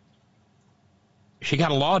 She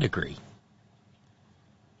got a law degree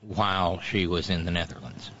while she was in the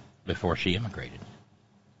Netherlands before she immigrated.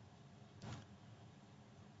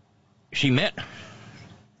 She met...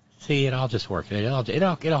 See, it all just works. It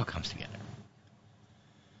all comes together.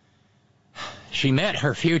 She met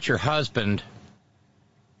her future husband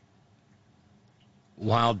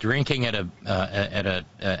while drinking at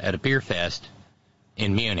a beer fest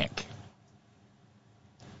in Munich.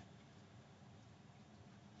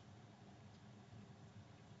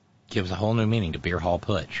 Gives a whole new meaning to beer hall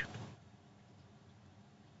putsch.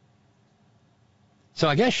 So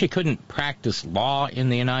I guess she couldn't practice law in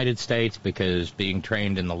the United States because being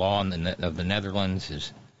trained in the law of the Netherlands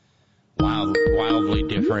is wildly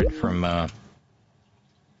different from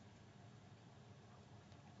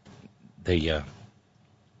the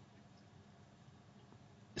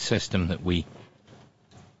system that we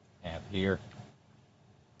have here.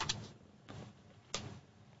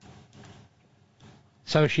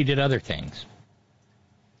 So she did other things.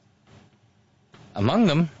 Among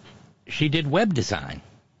them, she did web design.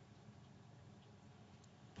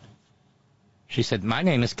 She said, "My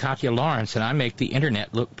name is Katya Lawrence, and I make the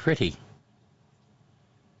internet look pretty."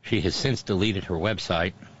 She has since deleted her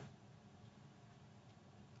website,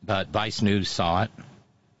 but Vice News saw it.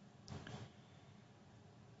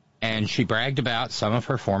 And she bragged about some of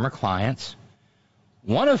her former clients,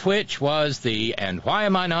 one of which was the, and why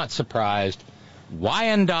am I not surprised,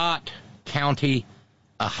 Wyandotte County,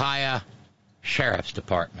 Ohio Sheriff's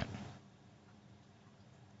Department.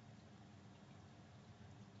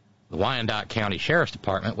 The Wyandotte County Sheriff's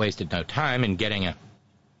Department wasted no time in getting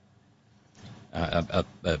a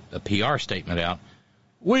PR statement out.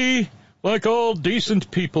 "We, like all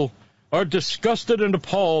decent people, are disgusted and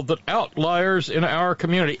appalled that outliers in our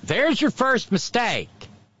community..." There's your first mistake.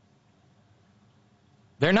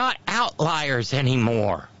 They're not outliers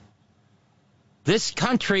anymore. This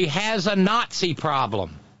country has a Nazi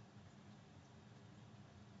problem.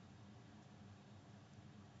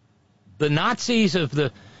 The Nazis of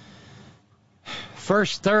the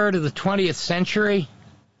first third of the 20th century,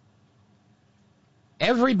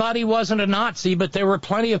 everybody wasn't a Nazi, but there were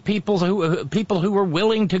plenty of people who were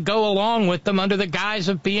willing to go along with them under the guise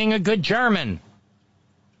of being a good German.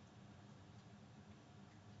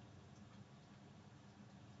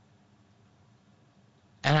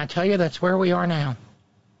 And I tell you, that's where we are now.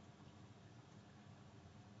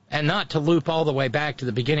 And not to loop all the way back to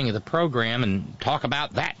the beginning of the program and talk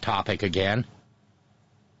about that topic again.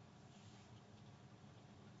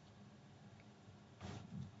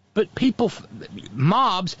 But people,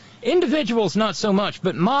 mobs, individuals not so much,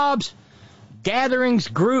 but mobs, gatherings,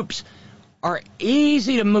 groups are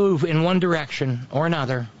easy to move in one direction or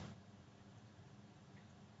another.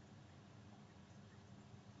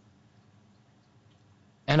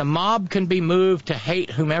 And a mob can be moved to hate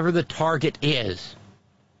whomever the target is.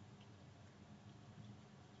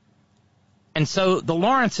 And so the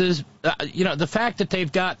Lawrences, the fact that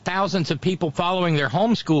they've got thousands of people following their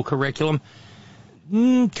homeschool curriculum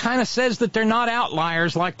kind of says that they're not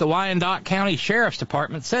outliers like the Wyandotte County Sheriff's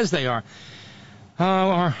Department says they are.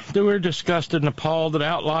 We're disgusted and appalled that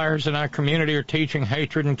outliers in our community are teaching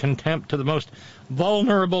hatred and contempt to the most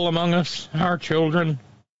vulnerable among us, our children.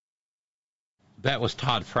 That was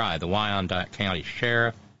Todd Fry, the Wyandotte County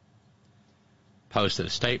Sheriff, posted a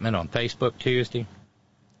statement on Facebook Tuesday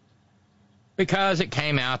because it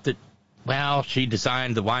came out that, well, she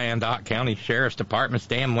designed the Wyandotte County Sheriff's Department's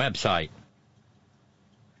damn website.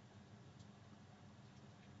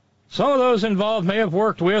 Some of those involved may have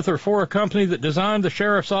worked with or for a company that designed the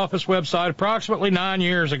Sheriff's Office website approximately 9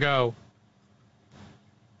 years ago.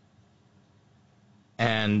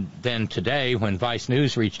 And then today, when Vice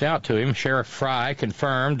News reached out to him, Sheriff Fry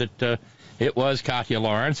confirmed that it was Katya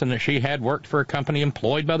Lawrence and that she had worked for a company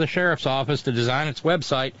employed by the Sheriff's Office to design its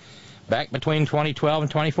website back between 2012 and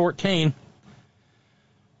 2014.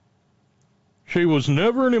 She was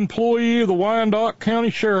never an employee of the Wyandotte County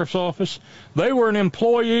Sheriff's Office. They were an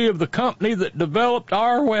employee of the company that developed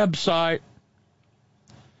our website.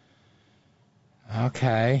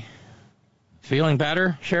 Okay. Feeling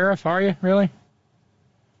better, Sheriff, are you, really?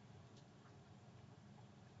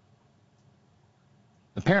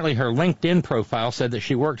 Apparently her LinkedIn profile said that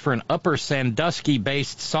she worked for an Upper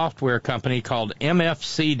Sandusky-based software company called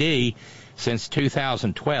MFCD since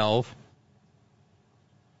 2012.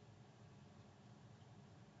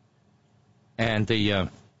 And the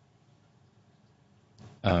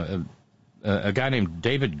a guy named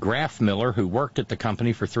David Graffmiller, who worked at the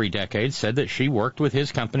company for 3 decades, said that she worked with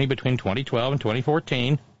his company between 2012 and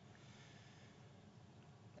 2014.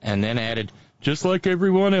 And then added, just like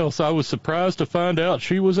everyone else, I was surprised to find out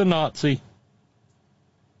she was a Nazi.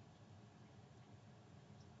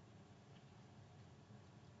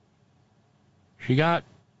 She got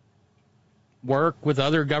work with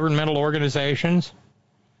other governmental organizations.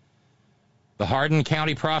 The Hardin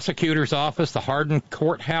County Prosecutor's Office, the Hardin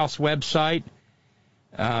Courthouse website.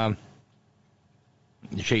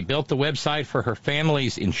 She built the website for her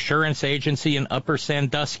family's insurance agency in Upper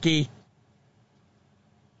Sandusky.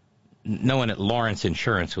 No one at Lawrence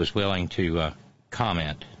Insurance was willing to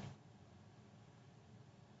comment.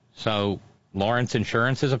 So Lawrence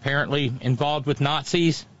Insurance is apparently involved with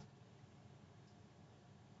Nazis.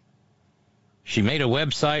 She made a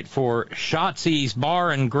website for Shotzi's Bar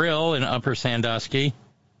and Grill in Upper Sandusky.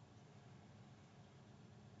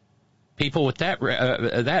 People with that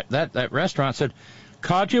restaurant said,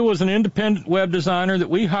 Katya was an independent web designer that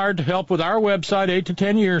we hired to help with our website 8 to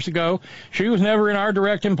 10 years ago. She was never in our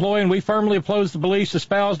direct employ, and we firmly oppose the beliefs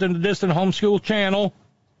espoused in the distant homeschool channel.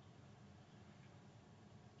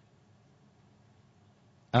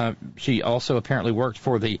 She also apparently worked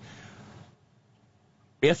for the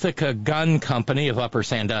Ithaca Gun Company of Upper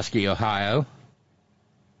Sandusky, Ohio.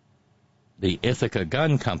 The Ithaca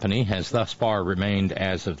Gun Company has thus far remained,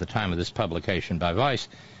 as of the time of this publication by Vice,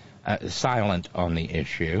 silent on the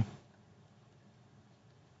issue.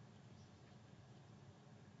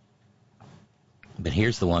 But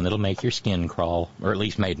here's the one that'll make your skin crawl, or at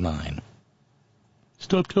least made mine.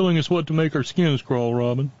 Stop telling us what to make our skins crawl,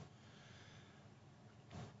 Robin.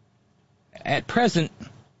 At present,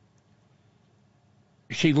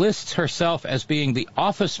 she lists herself as being the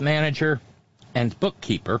office manager and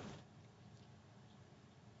bookkeeper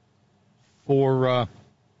for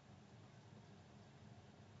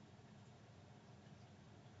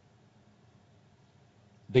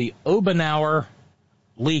the Obenauer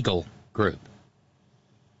Legal Group.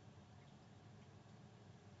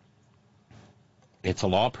 It's a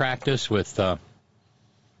law practice with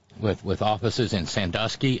offices in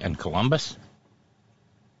Sandusky and Columbus.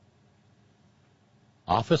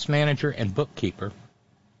 Office manager and bookkeeper.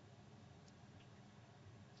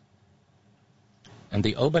 And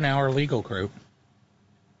the Obenauer Legal Group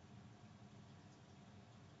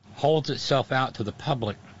holds itself out to the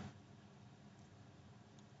public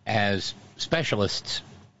as specialists.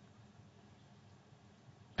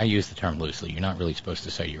 I use the term loosely. You're not really supposed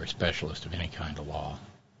to say you're a specialist of any kind of law.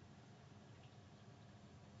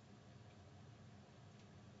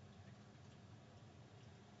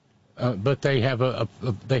 But they have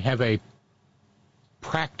a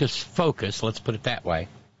practice focus, let's put it that way,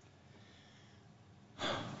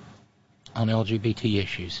 on LGBT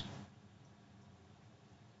issues.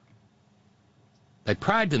 They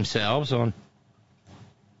pride themselves on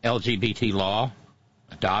LGBT law,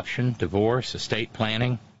 adoption, divorce, estate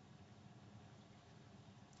planning,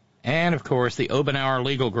 and, of course, the Obenauer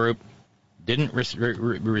Legal Group didn't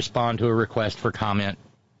respond to a request for comment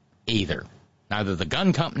either. Neither the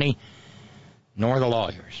gun company nor the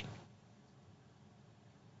lawyers.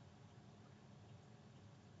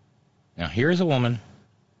 Now, here's a woman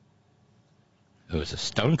who is a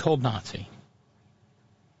stone-cold Nazi,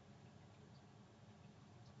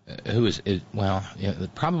 who is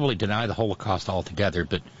probably deny the Holocaust altogether,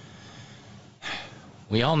 but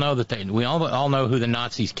we all know that we all know who the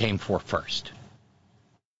Nazis came for first.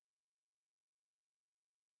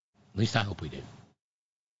 At least I hope we do.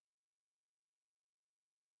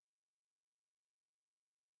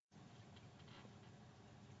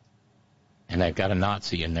 And they've got a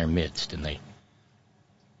Nazi in their midst, and they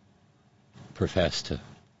profess to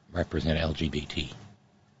represent LGBTQ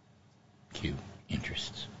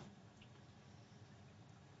interests.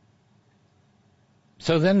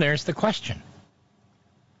 So then there's the question.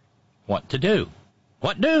 What to do?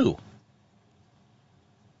 What do?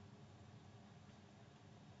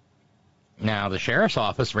 Now, the sheriff's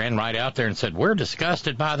office ran right out there and said, we're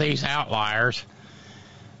disgusted by these outliers.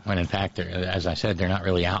 When, in fact, as I said, they're not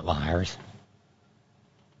really outliers.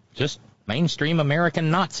 Just mainstream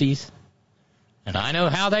American Nazis. And I know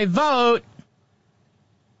how they vote.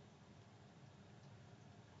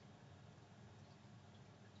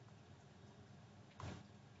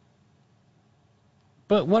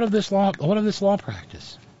 But what of this law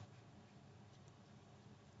practice?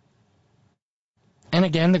 And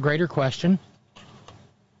again, the greater question,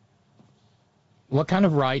 what kind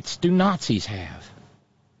of rights do Nazis have?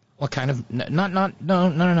 What kind of,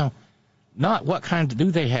 no. Not what kind do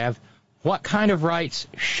they have, what kind of rights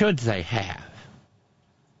should they have?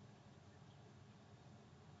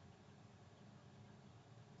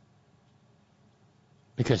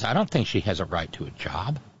 Because I don't think she has a right to a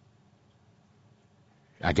job.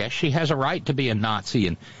 I guess she has a right to be a Nazi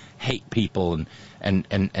and hate people and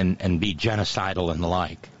be genocidal and the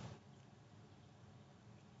like.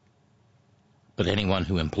 But anyone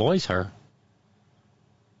who employs her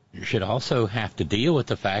should also have to deal with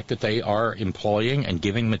the fact that they are employing and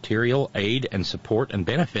giving material aid and support and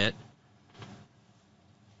benefit,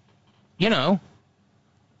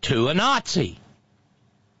 to a Nazi.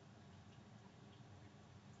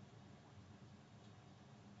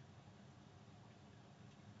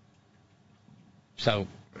 So,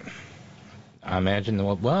 I imagine,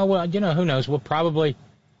 who knows? We'll probably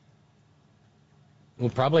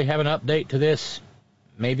have an update to this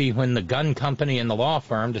maybe when the gun company and the law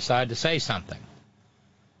firm decide to say something.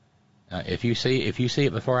 If you see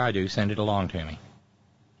it before I do, send it along to me.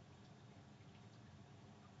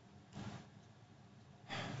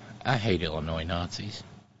 I hate Illinois Nazis.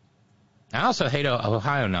 I also hate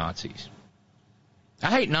Ohio Nazis.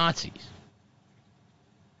 I hate Nazis.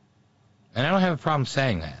 And I don't have a problem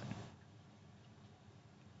saying that.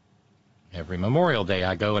 Every Memorial Day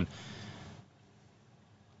I go and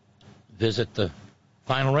visit the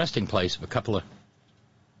final resting place of a couple of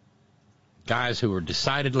guys who were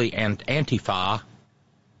decidedly Antifa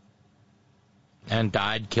and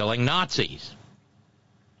died killing Nazis.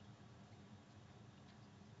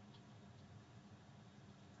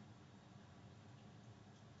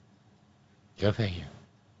 Go figure.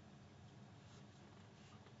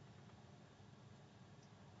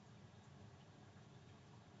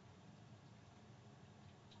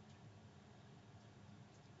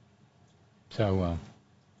 So,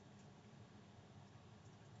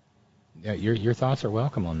 your thoughts are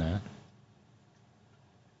welcome on that.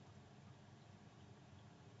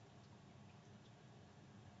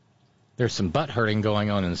 There's some butt hurting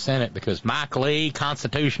going on in the Senate because Mike Lee,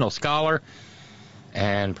 constitutional scholar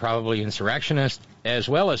and probably insurrectionist, as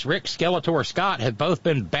well as Rick Skeletor Scott, have both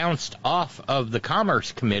been bounced off of the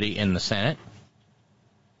Commerce Committee in the Senate.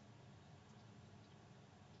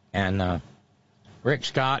 And Rick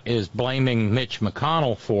Scott is blaming Mitch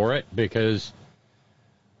McConnell for it because,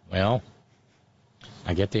 well,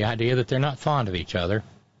 I get the idea that they're not fond of each other.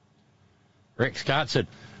 Rick Scott said,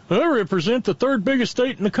 I represent the third biggest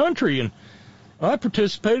state in the country, and I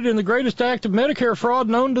participated in the greatest act of Medicare fraud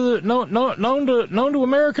known to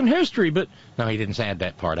American history. But no, he didn't add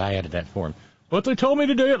that part. I added that for him. What they told me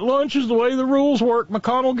today at lunch is the way the rules work.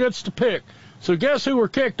 McConnell gets to pick. So guess who were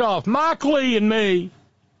kicked off? Mike Lee and me.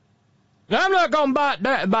 Now, I'm not going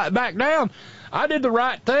to back down. I did the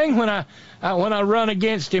right thing when I run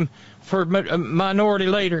against him for minority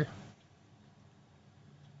leader.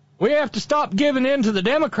 We have to stop giving in to the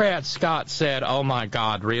Democrats, Scott said. Oh, my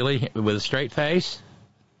God, really? With a straight face?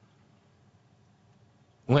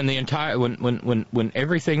 When when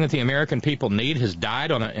everything that the American people need has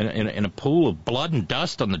died in a pool of blood and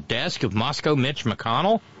dust on the desk of Moscow Mitch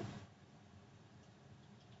McConnell?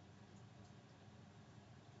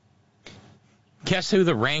 Guess who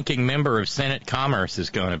the ranking member of Senate Commerce is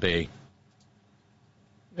going to be?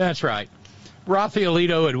 That's right.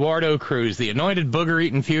 Rafaelito Eduardo Cruz, the anointed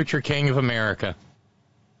booger-eating future king of America.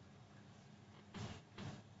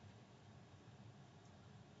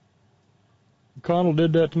 McConnell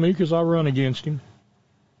did that to me because I run against him.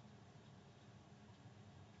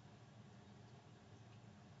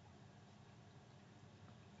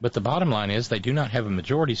 But the bottom line is they do not have a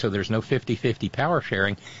majority, so there's no 50-50 power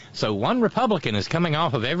sharing. So one Republican is coming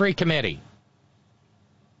off of every committee.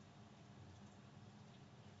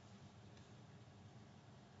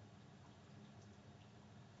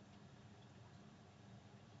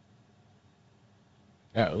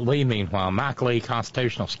 Lee, meanwhile, Mike Lee,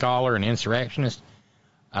 constitutional scholar and insurrectionist,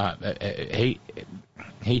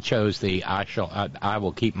 he chose the I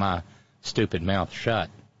will keep my stupid mouth shut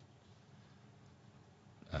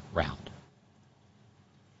route.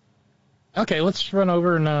 Okay, let's run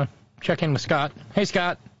over and check in with Scott. Hey,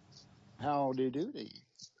 Scott. Howdy doody.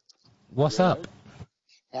 What's up?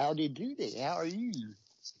 Howdy doody. How are you?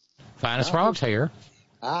 Fine as frogs here.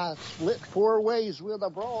 I split 4 ways with a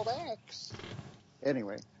broad axe.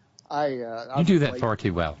 Anyway, you do that far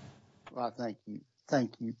too well. Well, thank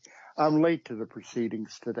you. I'm late to the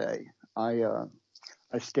proceedings today. I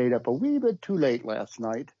stayed up a wee bit too late last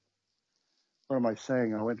night. What am I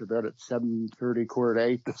saying? I went to bed at 7:30,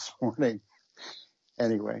 7:45 this morning.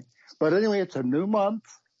 Anyway. But anyway, it's a new month.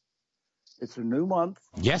 It's a new month.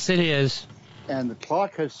 Yes, it is. And the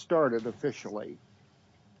clock has started officially.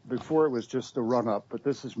 Before it was just a run-up, but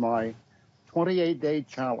this is my 28-day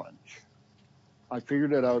challenge. I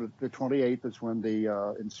figured it out. The 28th is when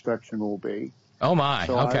the inspection will be. Oh, my.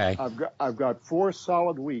 So okay. I've got 4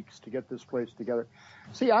 solid weeks to get this place together.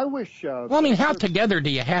 See, I wish... well, I mean, how together do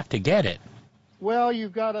you have to get it? Well,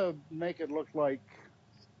 you've got to make it look like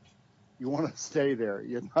you want to stay there.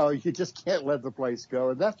 You know, you just can't let the place go.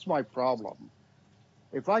 And that's my problem.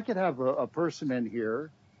 If I could have a person in here,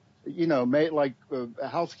 you know, like a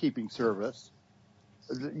housekeeping service,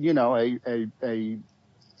 you know, a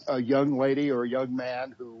young lady or a young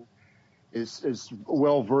man who is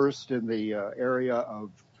well versed in the area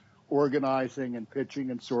of organizing and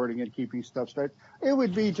pitching and sorting and keeping stuff straight. It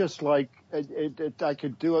would be just like I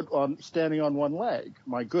could do it standing on one leg,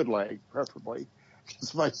 my good leg, preferably.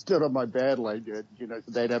 Because if I stood on my bad leg, you know,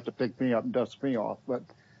 they'd have to pick me up and dust me off. But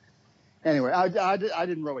anyway, I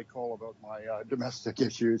didn't really call about my domestic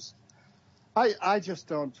issues. I just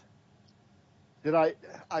don't.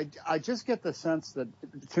 I just get the sense that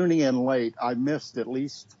tuning in late, I missed at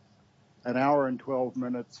least an hour and 12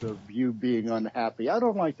 minutes of you being unhappy. I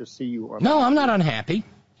don't like to see you unhappy. No, I'm not unhappy.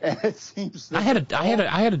 And it seems that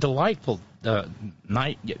I had a delightful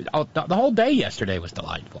night. The whole day yesterday was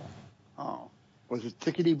delightful. Oh, was it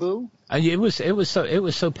tickety boo? It was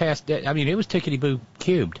so past. I mean, it was tickety boo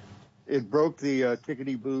cubed. It broke the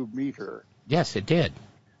tickety boo meter. Yes, it did.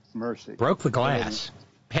 Mercy. Broke the glass.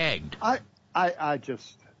 Pegged. I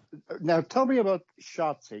just now tell me about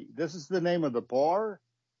Shotzi. This is the name of the bar.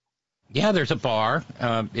 Yeah, there's a bar.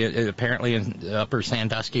 Apparently in Upper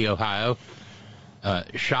Sandusky, Ohio.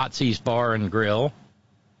 Shotzi's Bar and Grill.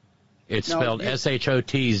 It's spelled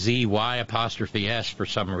SHOTZY''S for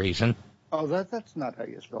some reason. Oh, that's not how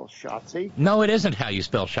you spell Shotzi. No, it isn't how you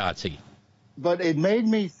spell Shotzi. But it made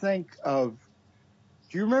me think of.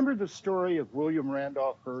 Do you remember the story of William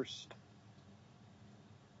Randolph Hearst?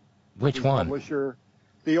 Which one? Publisher,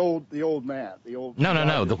 the old man, the old.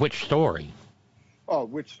 No. The which story? Oh,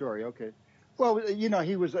 which story? Okay. Well, you know,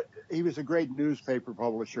 he was a great newspaper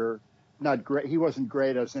publisher. Not great. He wasn't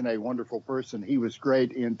great as in a wonderful person. He was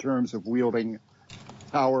great in terms of wielding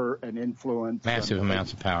power and influence. Massive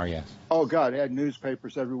amounts of power, yes. Oh, God, he had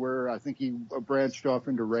newspapers everywhere. I think he branched off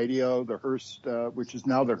into radio, the Hearst, which is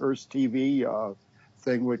now the Hearst TV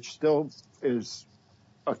thing, which still is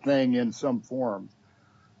a thing in some form.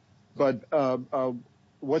 But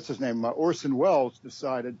what's his name? Orson Welles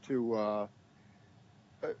decided to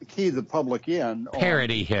key the public in.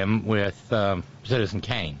 Parody him with Citizen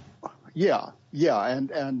Kane. Yeah,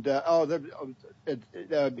 and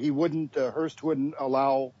he wouldn't. Hearst wouldn't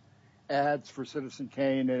allow ads for Citizen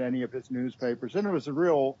Kane in any of his newspapers, and it was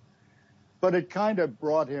but it kind of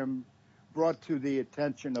brought to the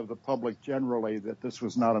attention of the public generally that this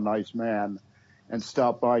was not a nice man, and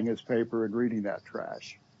stopped buying his paper and reading that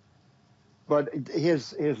trash. But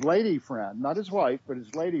his lady friend, not his wife, but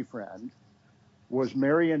his lady friend, was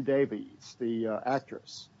Marion Davies, the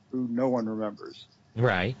actress, who no one remembers.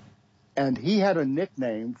 Right. And he had a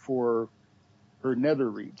nickname for her nether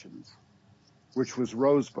regions, which was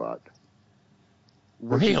Rosebud.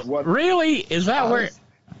 Really? Is that where?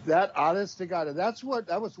 That, honest to God,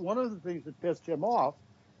 that was one of the things that pissed him off,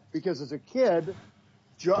 because as a kid,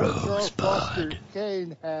 Charles Foster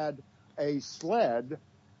Kane had a sled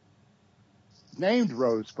named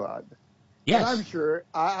Rosebud. Yes. And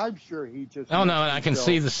I'm sure he just. Oh no, I can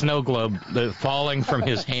see the snow globe falling from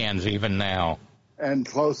his hands even now. And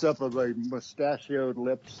close up of the mustachioed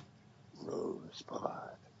lips,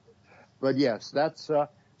 Rosebud. But yes, that's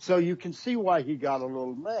so you can see why he got a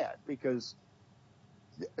little mad, because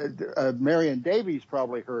Marion Davies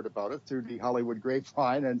probably heard about it through the Hollywood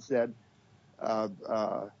grapevine and said,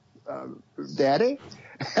 "Daddy,"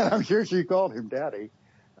 and I'm sure she called him Daddy.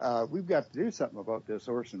 We've got to do something about this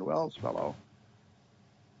Orson Welles fellow.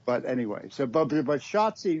 But anyway, but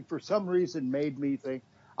Shotzi for some reason made me think.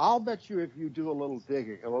 I'll bet you if you do a little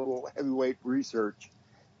digging, a little heavyweight research,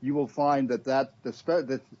 you will find that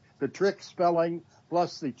the trick spelling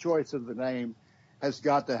plus the choice of the name has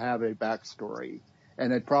got to have a backstory,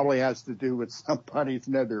 and it probably has to do with somebody's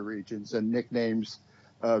nether regions and nicknames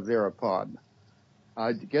thereupon.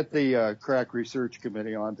 I'd get the crack research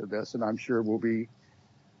committee onto this, and I'm sure we'll be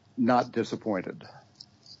not disappointed.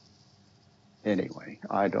 Anyway,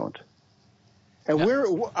 I don't. And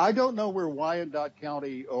I don't know where Wyandotte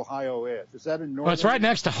County, Ohio is. Is that in northern? Well, it's right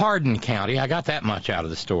next to Hardin County. I got that much out of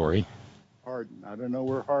the story. Hardin. I don't know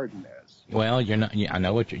where Hardin is. Well, you're not. I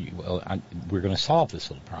know what we're going to solve this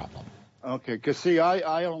little problem. Okay, because see,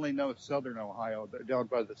 I only know southern Ohio, down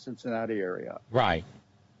by the Cincinnati area. Right.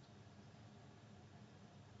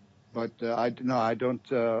 But I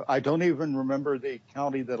don't even remember the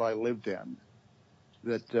county that I lived in,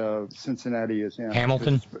 that Cincinnati is in.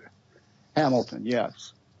 Hamilton? Hamilton,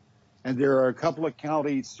 yes. And there are a couple of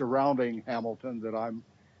counties surrounding Hamilton that I'm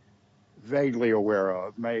vaguely aware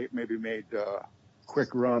of, maybe made quick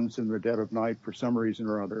runs in the dead of night for some reason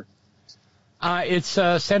or other. It's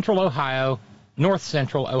central Ohio, north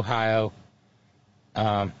central Ohio.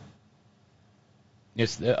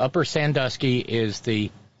 It's the Upper Sandusky is the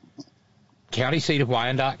county seat of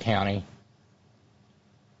Wyandotte County,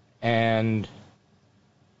 and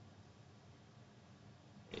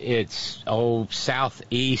it's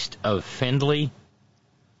southeast of Findlay.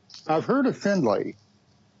 I've heard of Findlay.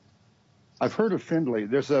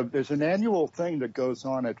 There's an annual thing that goes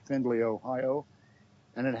on at Findlay, Ohio,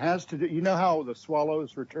 and it has to do. You know how the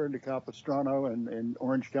Swallows return to Capistrano in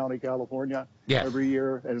Orange County, California, every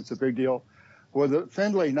year, and it's a big deal. Well, the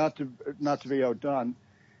Findlay, not to be outdone,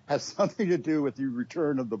 has something to do with the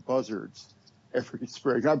return of the buzzards every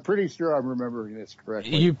spring. I'm pretty sure I'm remembering this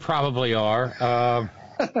correctly. You probably are.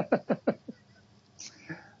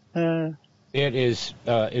 It is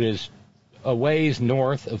a ways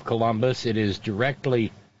north of Columbus. It is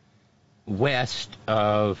directly west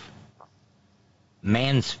of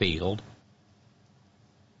Mansfield.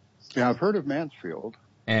 Yeah, I've heard of Mansfield.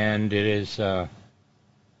 And it is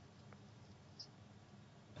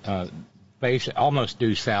almost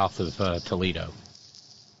due south of Toledo.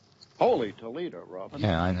 Holy Toledo, Robin.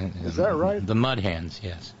 Yeah, is that right? The Mud Hens,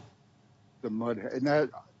 yes. The Mud Hens. Now,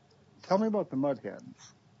 tell me about the Mud Hens.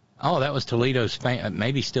 Oh, that was Toledo's,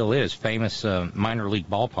 maybe still is, famous minor league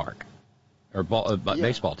ballpark, or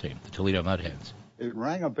baseball team, the Toledo Mud Hens. It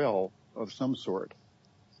rang a bell of some sort.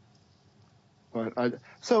 But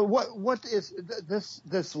so what is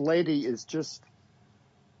this lady is just...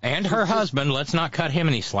 And her husband, let's not cut him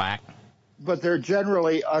any slack. But they're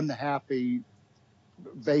generally unhappy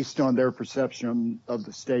based on their perception of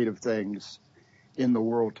the state of things in the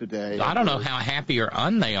world today. I don't know how happy or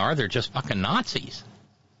they are. They're just fucking Nazis.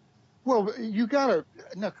 Well, you gotta,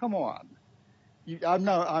 now come on. I'm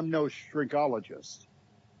no shrinkologist,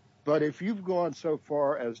 but if you've gone so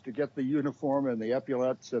far as to get the uniform and the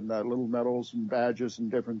epaulets and the little medals and badges and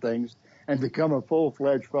different things and become a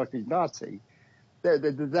full-fledged fucking Nazi,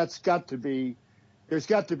 there's got to be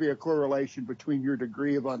a correlation between your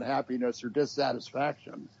degree of unhappiness or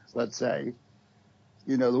dissatisfaction, let's say.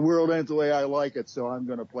 You know, the world ain't the way I like it, so I'm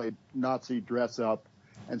going to play Nazi dress up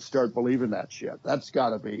and start believing that shit. That's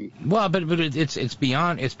got to be. Well, but it's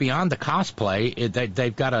beyond the cosplay.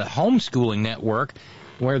 They've got a homeschooling network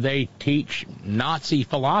where they teach Nazi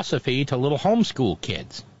philosophy to little homeschool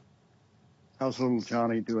kids. How's little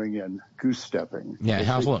Johnny doing in goose stepping? Yeah,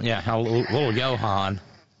 how's little Johann?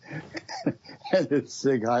 And it's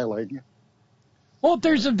Sig Heiling. Well,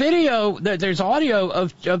 there's a video, there's audio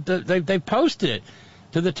of they've posted it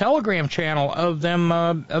to the Telegram channel of them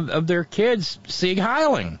of their kids Sig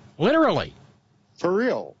Heiling, literally. For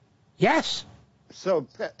real? Yes. So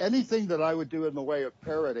anything that I would do in the way of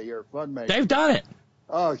parody or fun making, they've done it.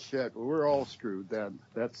 Oh shit, well, we're all screwed then.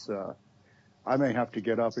 That's I may have to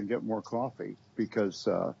get up and get more coffee because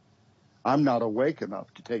I'm not awake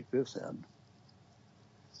enough to take this in.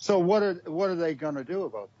 So what are they going to do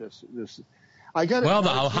about this? Well, the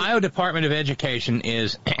Ohio Department of Education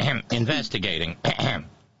is investigating.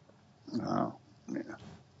 Oh,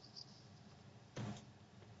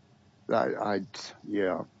 yeah.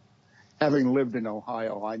 Yeah. Having lived in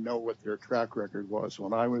Ohio, I know what their track record was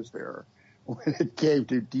when I was there. When it came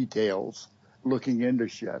to details, looking into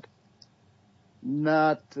shit,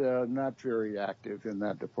 not very active in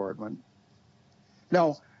that department.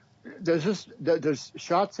 Now, does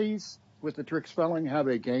Shotzi's with the trick spelling have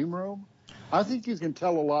a game room? I think you can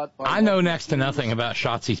tell a lot. I know next to nothing about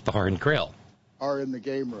Shotzi's Bar and Grill. Are in the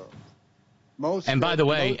game room. And by the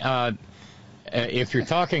way, if you're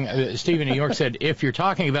talking, Steve in New York said, if you're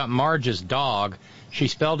talking about Marge's dog, she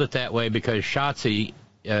spelled it that way because Shotzi,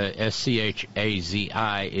 Schazi,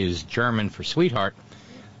 is German for sweetheart,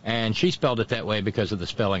 and she spelled it that way because of the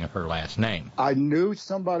spelling of her last name. I knew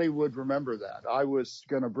somebody would remember that. I was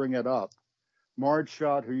going to bring it up. Marge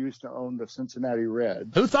Schott, who used to own the Cincinnati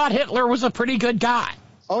Reds. Who thought Hitler was a pretty good guy.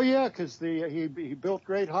 Oh, yeah, because he built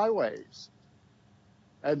great highways.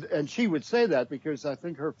 And she would say that because I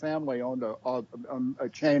think her family owned a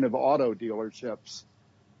chain of auto dealerships.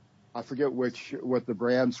 I forget what the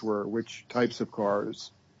brands were, which types of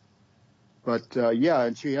cars. But, yeah,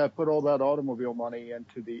 and she had put all that automobile money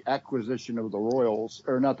into the acquisition of the Royals,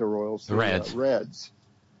 or not the Royals, the Reds. Reds.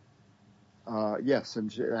 Yes,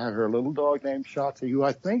 and she had her little dog named Shotzi, who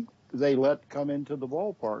I think they let come into the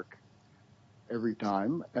ballpark every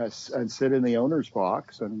time and sit in the owner's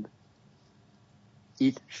box and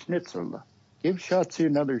eat schnitzel. Give Shotzi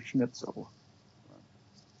another schnitzel.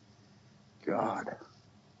 God.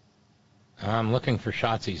 I'm looking for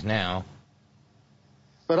Shotzi's now.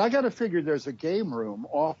 But I got to figure there's a game room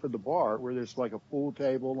off of the bar where there's like a pool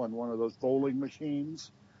table and one of those bowling machines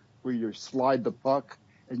where you slide the puck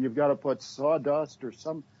and you've got to put sawdust or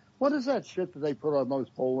some, what is that shit that they put on those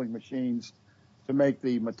bowling machines to make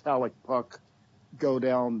the metallic puck go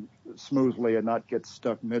down smoothly and not get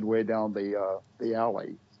stuck midway down the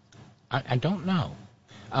alley? I don't know.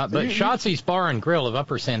 But Shotzi's Bar and Grill of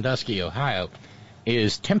Upper Sandusky, Ohio,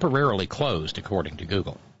 is temporarily closed, according to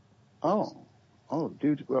Google. Oh,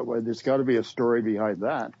 dude, well, there's got to be a story behind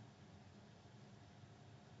that.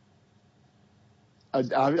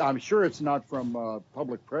 I'm sure it's not from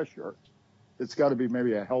public pressure. It's got to be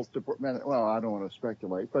maybe a health department. Well, I don't want to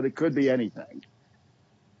speculate, but it could be anything.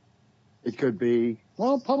 It could be,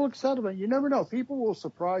 well, public sentiment. You never know. People will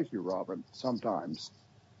surprise you, Robin, sometimes.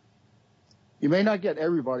 You may not get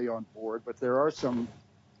everybody on board, but there are some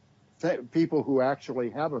people who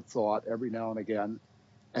actually have a thought every now and again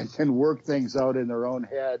and can work things out in their own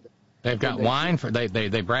head. They've got wine.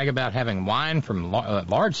 They brag about having wine from a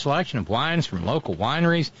large selection of wines from local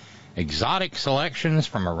wineries, exotic selections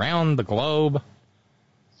from around the globe.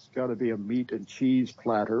 It's got to be a meat and cheese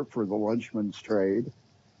platter for the lunchman's trade.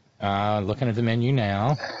 Looking at the menu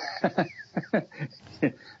now.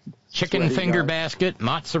 Chicken finger basket,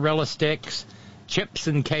 mozzarella sticks, chips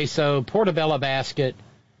and queso, portobello basket,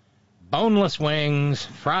 boneless wings,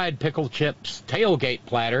 fried pickle chips, tailgate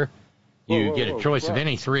platter. You get a choice of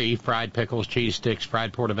any three: fried pickles, cheese sticks,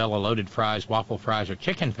 fried portobello, loaded fries, waffle fries, or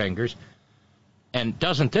chicken fingers. And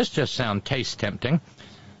doesn't this just sound taste tempting?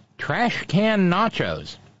 Trash can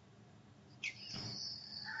nachos.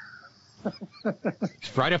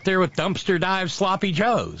 It's right up there with dumpster dive sloppy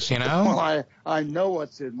joes, you know? Well, I know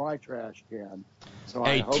what's in my trash can. So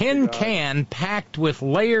a tin can packed with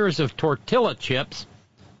layers of tortilla chips.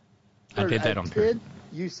 I did that on purpose.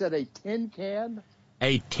 You said a tin can?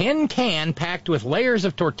 A tin can packed with layers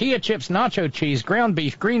of tortilla chips, nacho cheese, ground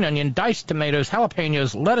beef, green onion, diced tomatoes,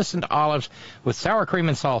 jalapenos, lettuce, and olives with sour cream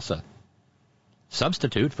and salsa.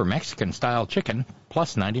 Substitute for Mexican-style chicken,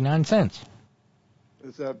 plus 99 cents.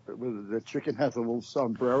 Is that the chicken has a little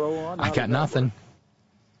sombrero on? I got nothing.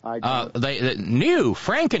 The new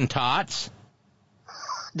Frankentots.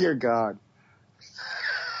 Dear God.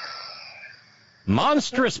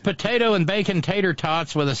 Monstrous potato and bacon tater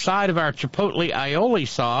tots with a side of our chipotle aioli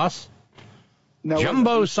sauce.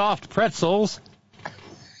 Jumbo soft pretzels.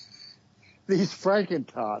 These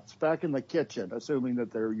Frankentots back in the kitchen, assuming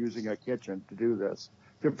that they're using a kitchen to do this,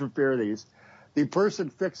 to prepare these. The person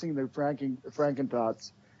fixing the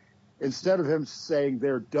Frankentots, instead of him saying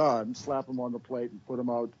they're done, slap them on the plate and put them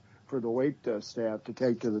out for the wait staff to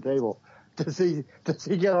take to the table, does he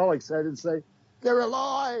get all excited and say, "They're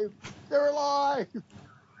alive! They're alive!"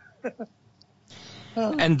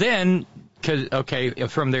 And then,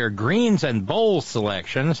 from their greens and bowl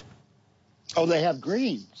selections. Oh, they have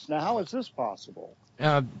greens. Now, how is this possible?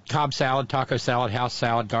 Cobb salad, taco salad, house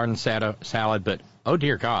salad, garden salad, but, oh,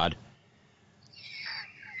 dear God.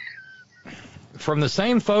 From the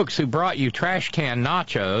same folks who brought you trash can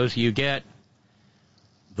nachos, you get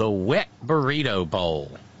the wet burrito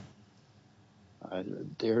bowl. I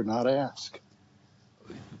dare not ask.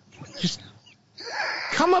 Just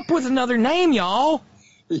come up with another name, y'all.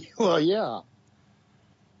 Well, yeah.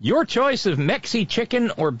 Your choice of Mexi chicken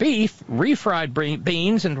or beef, refried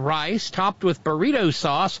beans and rice, topped with burrito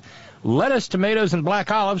sauce, lettuce, tomatoes, and black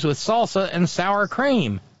olives with salsa and sour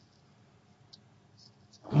cream.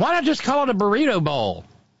 Why not just call it a burrito bowl?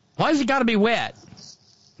 Why has it got to be wet?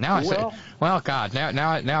 Now I say, well, God,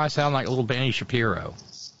 now I sound like little Benny Shapiro.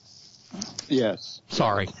 Yes.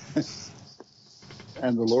 Sorry.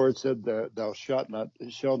 And the Lord said, "Thou shalt not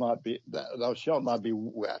be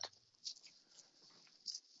wet."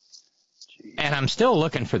 Jeez. And I'm still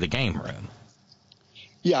looking for the game room.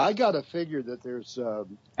 Yeah, I got to figure that there's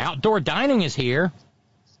outdoor dining is here.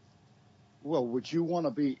 Well, would you want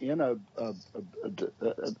to be in a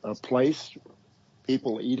place,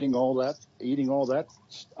 people eating all that?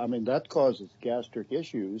 I mean, that causes gastric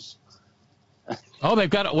issues. Oh, they've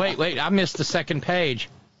got it. Wait, I missed the second page.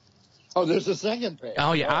 Oh, there's a second page.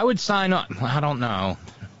 Oh, yeah, I would sign up. I don't know.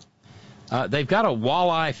 They've got a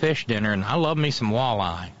walleye fish dinner, and I love me some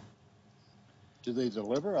walleye. Do they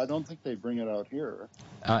deliver? I don't think they bring it out here.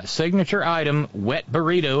 Signature item, wet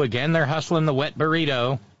burrito. Again, they're hustling the wet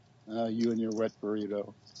burrito. You and your wet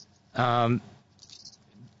burrito. But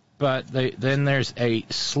then there's a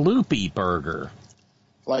Sloopy burger.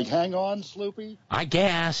 Like hang on, Sloopy? I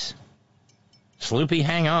guess. Sloopy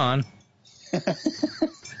hang on.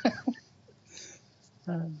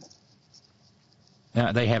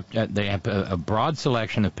 They have a broad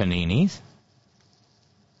selection of paninis.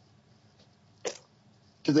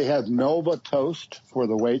 Do they have Melba toast for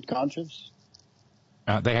the weight conscious?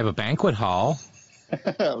 They have a banquet hall.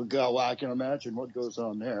 Oh, God, well, I can imagine what goes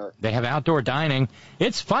on there. They have outdoor dining.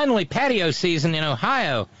 It's finally patio season in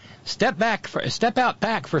Ohio. Step out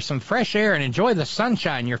back for some fresh air and enjoy the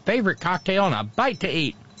sunshine, your favorite cocktail, and a bite to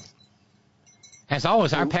eat. As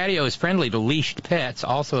always, our patio is friendly to leashed pets,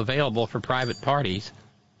 also available for private parties.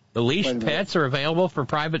 The leashed pets are available for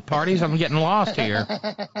private parties? I'm getting lost here.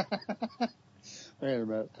 Wait a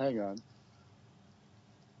minute. Hang on.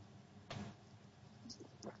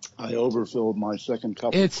 I overfilled my second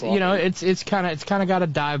cup of coffee. It's kind of got a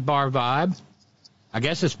dive bar vibe. I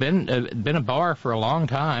guess it's been a bar for a long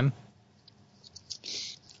time.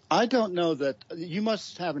 I don't know that you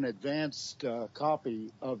must have an advanced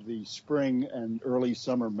copy of the spring and early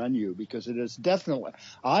summer menu, because it is definitely.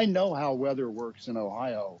 I know how weather works in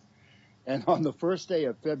Ohio, and on the first day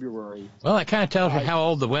of February. Well, it kind of tells you how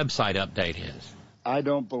old the website update is. I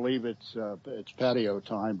don't believe it's patio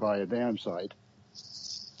time by a damn sight.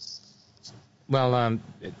 Well,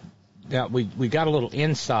 we got a little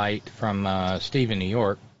insight from Steve in New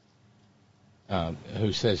York,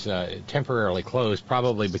 who says temporarily closed,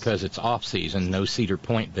 probably because it's off season, no Cedar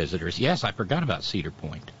Point visitors. Yes, I forgot about Cedar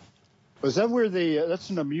Point. Was that where that's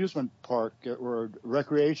an amusement park or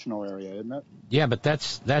recreational area, isn't it? Yeah, but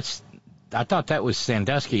I thought that was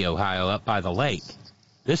Sandusky, Ohio, up by the lake.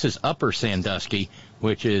 This is Upper Sandusky,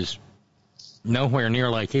 which is nowhere near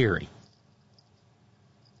Lake Erie.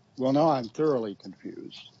 Well, now I'm thoroughly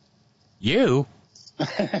confused. You?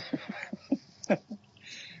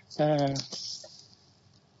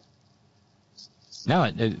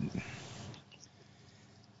 No,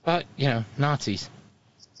 but Nazis.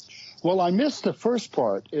 Well, I missed the first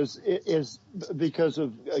part. Is because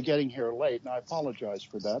of getting here late, and I apologize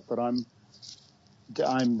for that. But I'm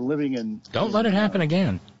living in. Don't let it happen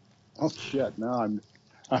again. Oh shit! Now I'm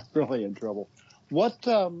really in trouble. What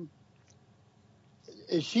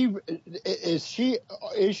is she? Is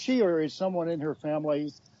she or is someone in her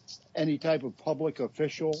family any type of public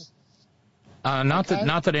official? Not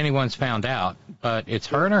that anyone's found out, but it's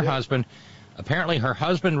her and her husband. Apparently, her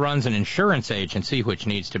husband runs an insurance agency, which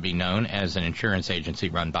needs to be known as an insurance agency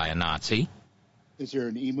run by a Nazi. Is there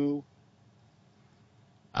an emu?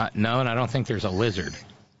 No, and I don't think there's a lizard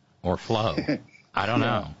or Flo. I don't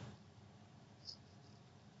know.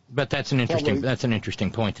 But that's an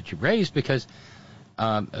interesting point that you raised, because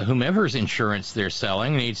whomever's insurance they're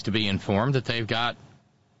selling needs to be informed that they've got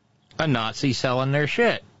a Nazi selling their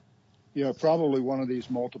shit. Yeah, probably one of these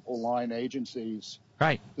multiple line agencies.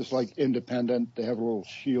 Right. Just like Independent, they have a little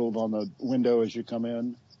shield on the window as you come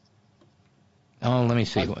in. Oh, let me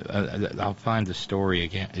see. I'll find the story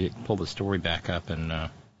again. Pull the story back up and.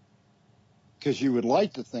 Because you would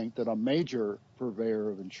like to think that a major purveyor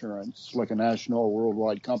of insurance, like a national or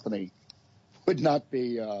worldwide company, would not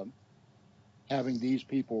be having these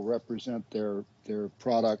people represent their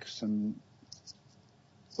products. And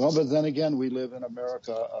well, but then again, we live in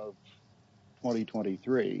America of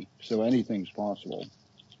 2023, so anything's possible.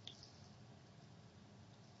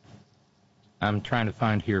 I'm trying to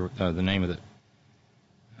find here the name of the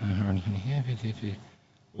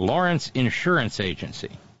Lawrence Insurance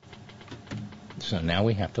Agency. So now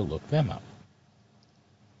we have to look them up.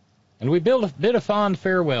 And we bid a fond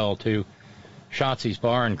farewell to Shotzi's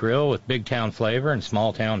Bar and Grill with big town flavor and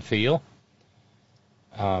small town feel.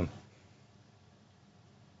 I'm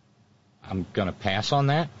going to pass on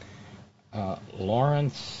that.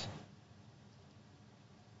 Lawrence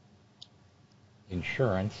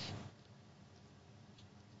Insurance,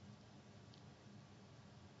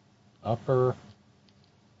 Upper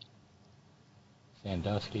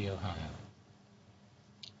Sandusky, Ohio.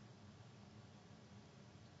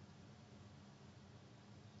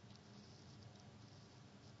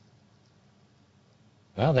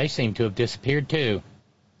 Well, they seem to have disappeared too.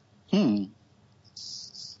 Do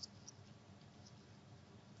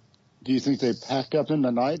you think they packed up in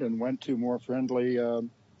the night and went to more friendly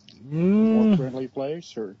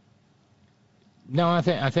place, or? No, I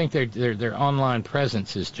think their online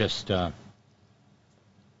presence is just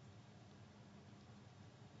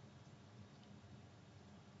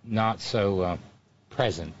not so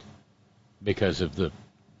present because of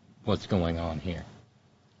what's going on here.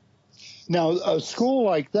 Now, a school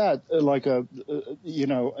like that, like an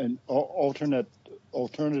alternate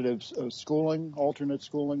alternate schooling.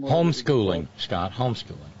 Homeschooling, Scott,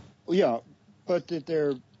 homeschooling. Yeah, but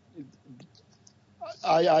that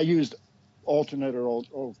I used alternate or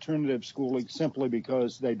alternative schooling simply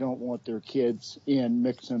because they don't want their kids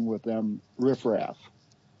mixing with them riffraff.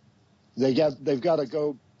 They've got to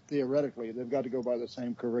go, theoretically, they've got to go by the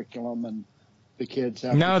same curriculum, and the kids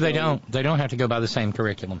have No, they don't. They don't have to go by the same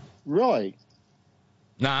curriculum. Really?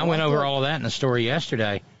 No, I went over all of that in the story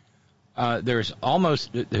yesterday. There's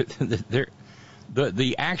almost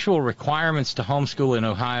the actual requirements to homeschool in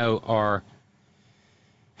Ohio are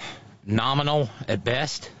nominal at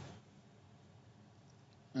best.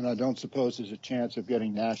 And I don't suppose there's a chance of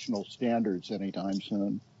getting national standards anytime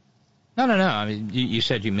soon. No. I mean, you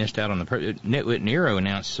said you missed out on the Nitwit Nero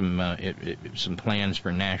announced some plans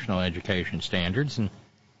for national education standards,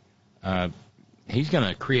 and he's going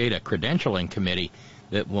to create a credentialing committee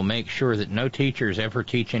that will make sure that no teachers ever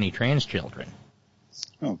teach any trans children.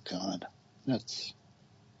 Oh God, that's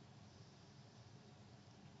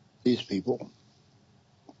these people.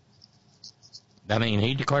 I mean,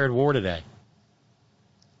 he declared war today.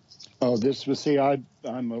 Oh,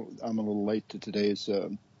 I'm a little late to today's.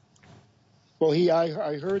 Well,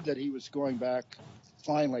 I heard that he was going back,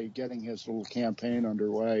 finally getting his little campaign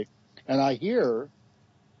underway, and I hear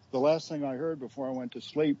the last thing I heard before I went to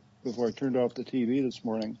sleep, before I turned off the TV this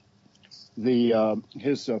morning,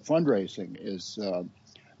 his fundraising is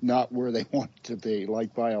not where they want it to be,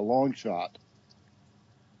 like by a long shot.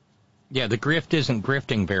 Yeah, the grift isn't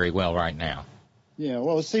grifting very well right now. Yeah,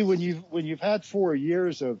 well, see, when you've had 4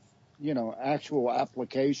 years of actual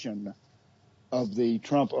application of the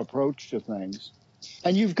Trump approach to things,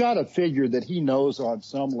 and you've got to figure that he knows on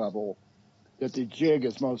some level that the jig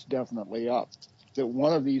is most definitely up. That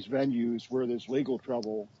one of these venues where there's legal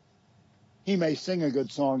trouble, he may sing a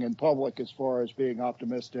good song in public as far as being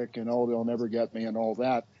optimistic and, oh, they'll never get me and all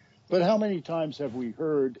that. But how many times have we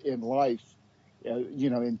heard in life,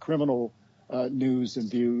 in criminal news and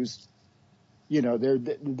views,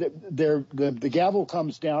 the gavel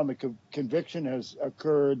comes down, the conviction has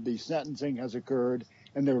occurred, the sentencing has occurred,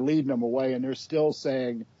 and they're leading them away, and they're still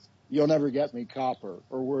saying, "You'll never get me, copper,"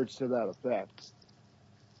 or words to that effect.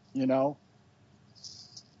 Yeah.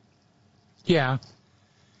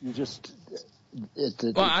 You just.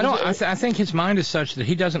 I think his mind is such that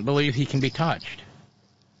he doesn't believe he can be touched.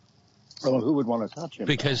 Well, who would want to touch him?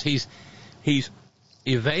 Because he's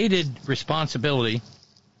evaded responsibility,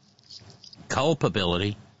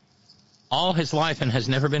 culpability, all his life and has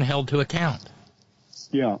never been held to account.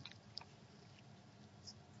 Yeah.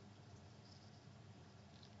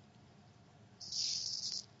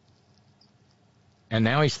 And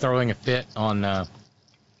now he's throwing a fit on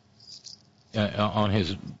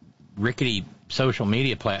his rickety social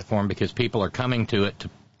media platform because people are coming to it to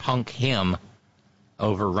punk him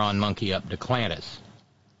over Ron Monkey Up DeClantis.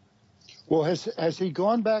 Well, has he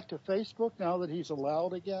gone back to Facebook now that he's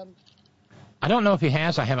allowed again? I don't know if he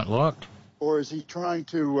has. I haven't looked. Or is he trying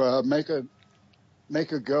to make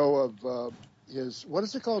a go of his, what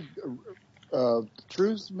is it called?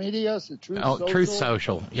 Truth Media? Is it Truth Social? Truth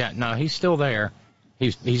Social. Yeah, no, he's still there.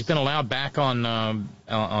 He's been allowed back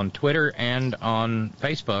on Twitter and on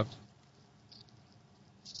Facebook.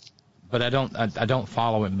 But I don't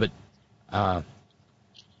follow him. But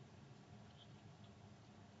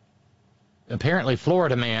apparently,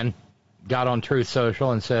 Florida man got on Truth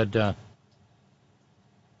Social and said that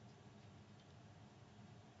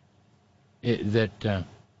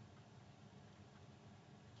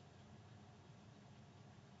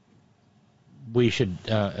we should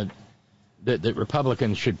that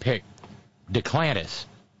Republicans should pick DeClantis,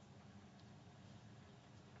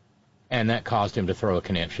 and that caused him to throw a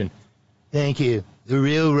conniption. Thank you. The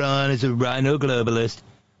real Ron is a rhino globalist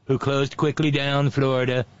who closed quickly down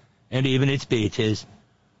Florida and even its beaches,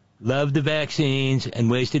 loved the vaccines, and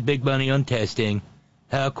wasted big money on testing.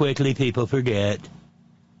 How quickly people forget.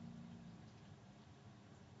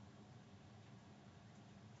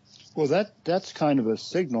 Well, that's kind of a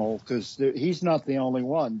signal, because he's not the only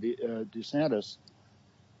one. DeSantis,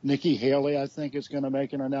 Nikki Haley, I think, is going to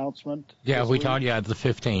make an announcement. Yeah, we told you the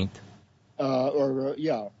 15th.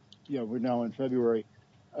 We're now in February.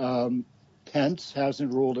 Pence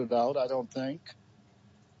hasn't ruled it out, I don't think.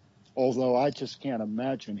 Although I just can't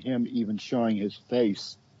imagine him even showing his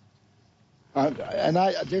face.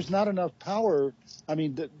 There's not enough power. I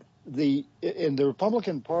mean, in the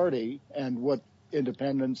Republican Party, and what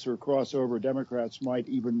independents or crossover Democrats might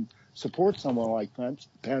even support someone like Pence.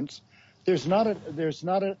 He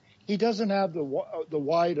doesn't have the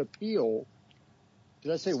wide appeal.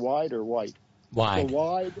 Did I say wide or white? Wide. The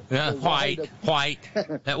wide. Yeah, white.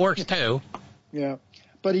 That works too. Yeah,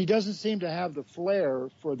 but he doesn't seem to have the flair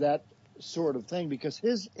for that sort of thing because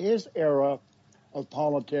his era of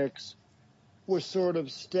politics was sort of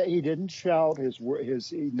he didn't shout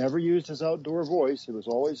he never used his outdoor voice. It was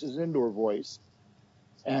always his indoor voice,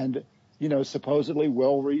 and supposedly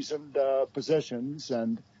well-reasoned positions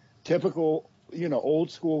and typical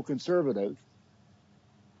old school conservative.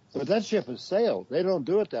 But that ship has sailed. They don't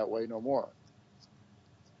do it that way no more.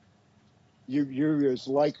 You're as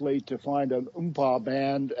likely to find an Oompa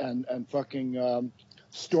band and fucking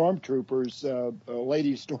stormtroopers,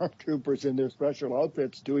 lady stormtroopers in their special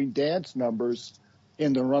outfits doing dance numbers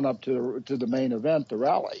in the run up to the main event, the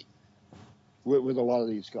rally, with a lot of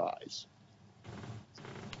these guys.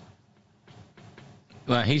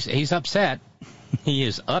 Well, he's upset. He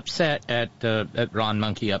is upset at Ron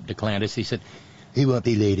Monkey Up DeClantis. He said he won't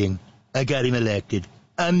be leading. I got him elected.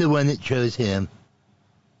 I'm the one that chose him.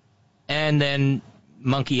 And then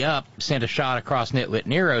Monkey Up sent a shot across Nitwit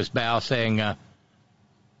Nero's bow saying,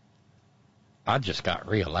 I just got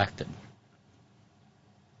reelected.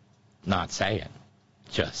 Not saying.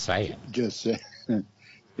 Just saying. Just saying.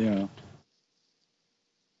 Yeah.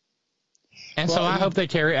 And so I hope they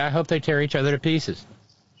tear each other to pieces.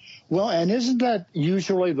 Well, and isn't that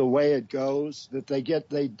usually the way it goes, that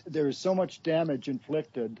there is so much damage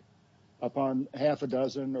inflicted upon half a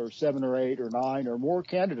dozen or 7 or 8 or 9 or more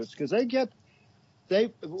candidates, because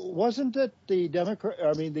wasn't it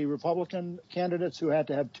the Republican candidates who had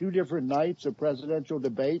to have 2 different nights of presidential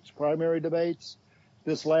debates, primary debates,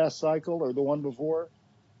 this last cycle or the one before?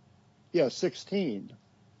 Yeah, 16.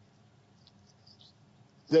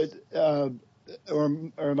 That or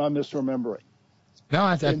am I misremembering?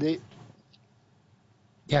 No,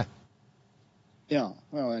 yeah. Yeah.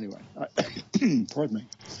 Well, anyway, pardon me.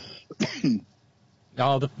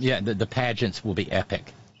 The pageants will be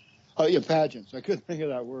epic. Oh yeah, pageants. I couldn't think of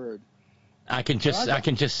that word. I can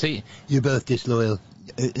just see. You're both disloyal,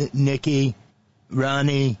 Nikki,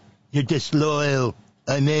 Ronnie. You're disloyal.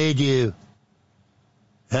 I made you.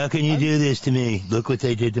 How can you do this to me? Look what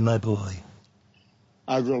they did to my boy.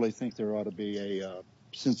 I really think there ought to be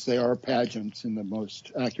since they are pageants in the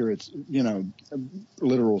most accurate,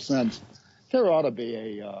 literal sense, there ought to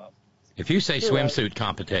be if you say swimsuit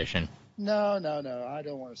competition. No, I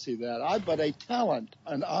don't want to see that. But a talent,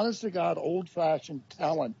 an honest-to-God, old-fashioned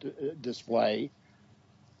talent display,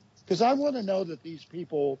 because I want to know that these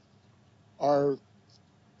people are,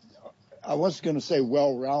 I was going to say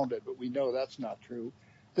well-rounded, but we know that's not true.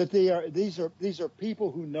 That these are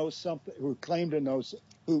people who know something, who claim to know,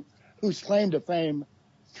 whose claim to fame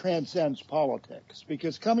transcends politics.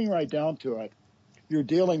 Because coming right down to it, you're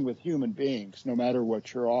dealing with human beings, no matter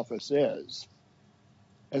what your office is.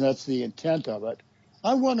 And that's the intent of it.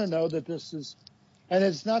 I want to know that this is, and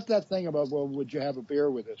it's not that thing about, well, would you have a beer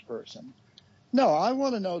with this person? No, I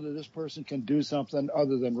want to know that this person can do something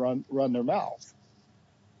other than run their mouth.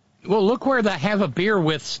 Well, look where the have a beer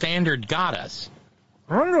with standard got us.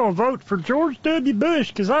 I'm going to vote for George W. Bush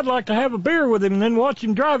because I'd like to have a beer with him and then watch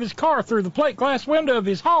him drive his car through the plate glass window of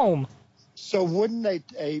his home. So wouldn't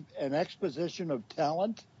an exposition of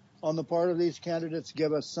talent on the part of these candidates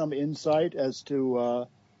give us some insight as to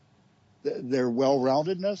their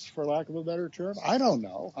well-roundedness, for lack of a better term? I don't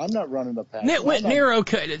know. I'm not running the pageant.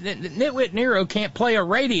 Nitwit Nero can't play a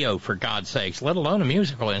radio, for God's sakes, let alone a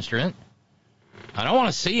musical instrument. I don't want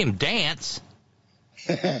to see him dance.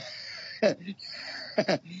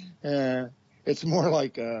 It's more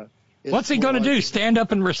like what's he going to do? Stand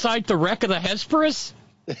up and recite the wreck of the Hesperus?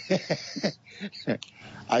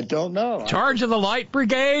 I don't know. Charge of the Light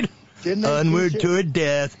Brigade? Onward toward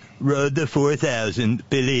death rode the 4,000.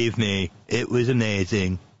 Believe me, it was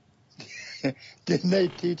amazing. Didn't they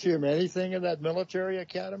teach him anything in that military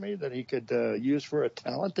academy that he could use for a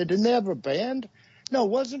talent? Didn't they have a band? No,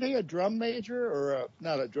 wasn't he a drum major or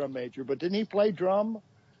not a drum major? But didn't he play drum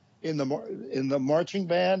in the marching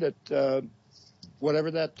band at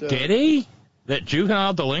whatever that? Did he? That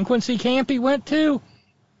juvenile delinquency camp he went to?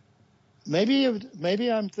 Maybe I'm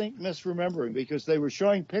misremembering because they were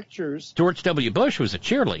showing pictures. George W. Bush was a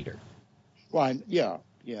cheerleader. Well, yeah.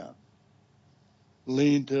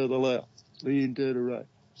 Lean to the left, lean to the right,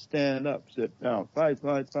 stand up, sit down, fight.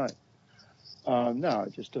 No,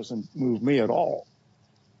 it just doesn't move me at all.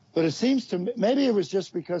 But it seems to me, maybe it was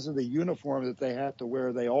just because of the uniform that they had to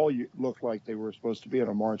wear. They all looked like they were supposed to be in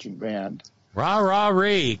a marching band. Rah, rah,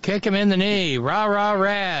 ree. Kick him in the knee. Rah, rah,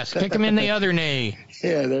 ras. Kick him in the other knee.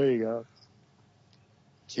 Yeah, there you go.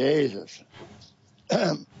 Jesus.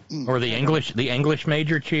 Or the English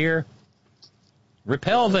major cheer.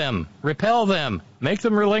 Repel them. Make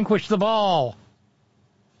them relinquish the ball.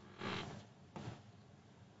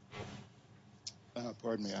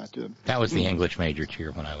 Pardon me, I had to. That was the English major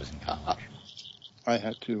cheer when I was in college. I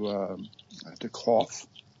had to cough.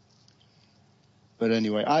 But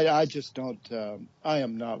anyway, I just don't. I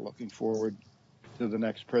am not looking forward to the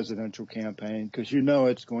next presidential campaign because you know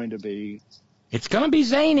it's going to be. It's going to be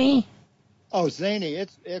zany. Oh, zany!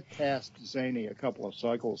 It passed zany a couple of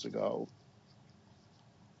cycles ago.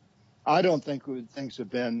 I don't think things have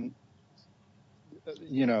been.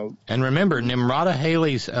 And remember, Nimrata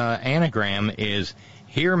Haley's anagram is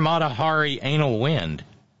 "Hear Mata Hari Anal Wind."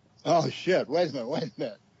 Oh, shit. Wait a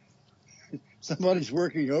minute. Somebody's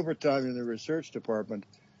working overtime in the research department.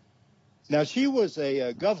 Now, she was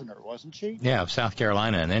a governor, wasn't she? Yeah, of South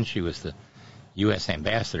Carolina, and then she was the U.S.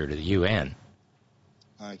 ambassador to the UN.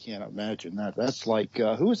 I can't imagine that. That's like,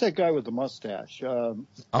 who was that guy with the mustache?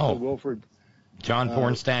 Wilford. John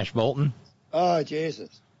Pornstache Bolton? Oh,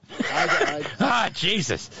 Jesus.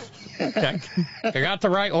 Jesus. I got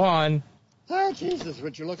the right one. Oh, Jesus,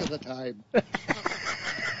 would you look at the time?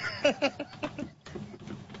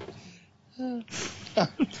 I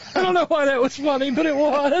don't know why that was funny, but it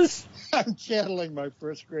was. I'm channeling my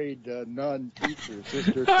first grade nun teacher,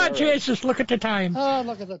 Sister Ah, Sarah. Jesus, look at the time. Oh,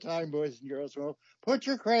 look at the time, boys and girls. Well, put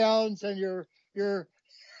your crayons and your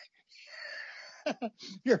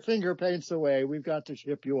finger paints away. We've got to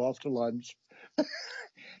ship you off to lunch.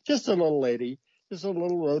 Just a little lady, just a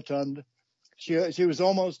little rotund. She was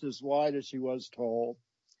almost as wide as she was tall,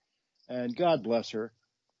 and God bless her.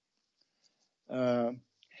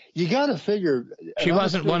 You got to figure she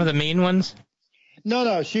wasn't one of the mean ones.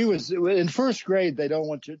 No, she was in first grade. They don't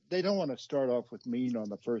want to start off with mean on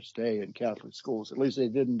the first day in Catholic schools. At least they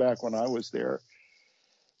didn't back when I was there.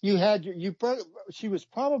 She was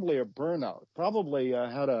probably a burnout. Probably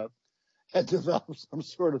had developed some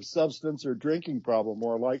sort of substance or drinking problem,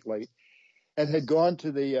 more likely, and had gone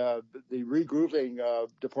to the regrouping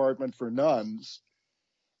department for nuns.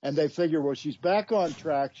 And they figure, well, she's back on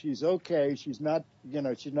track. She's okay. She's not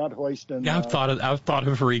hoisting. Yeah, I've thought of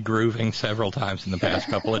regrooving several times in the past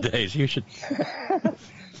couple of days. You should.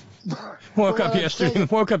 Woke up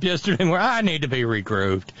yesterday where I need to be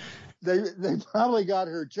regrooved. They probably got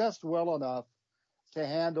her just well enough to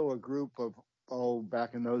handle a group of,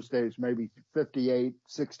 back in those days, maybe 58,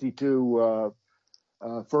 62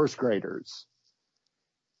 first graders.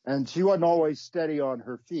 And she wasn't always steady on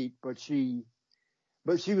her feet, but she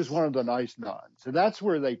was one of the nice nuns. And that's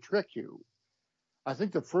where they trick you. I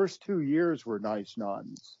think the first 2 years were nice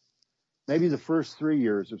nuns, maybe the first 3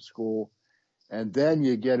 years of school. And then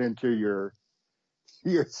you get into your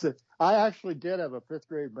I actually did have a fifth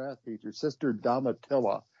grade math teacher, Sister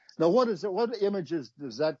Domitilla. Now, what images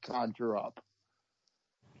does that conjure up?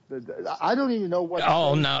 I don't even know what.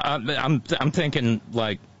 Oh, no, I'm thinking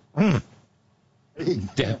like,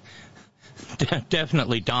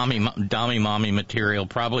 definitely Dommy mommy material,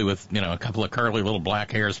 probably with, a couple of curly little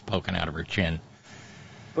black hairs poking out of her chin.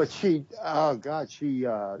 But she was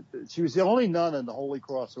the only nun in the Holy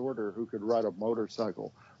Cross Order who could ride a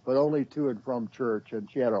motorcycle, but only to and from church. And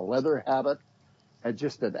she had a leather habit and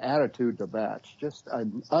just an attitude to match. Just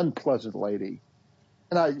an unpleasant lady.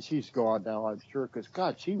 And she's gone now, I'm sure, because,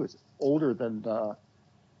 God, she was older than,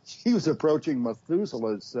 she was approaching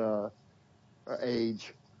Methuselah's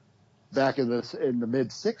age back in the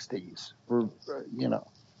mid-60s,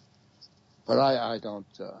 But I don't,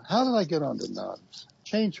 how did I get on to nuns?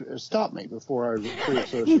 Stop me before I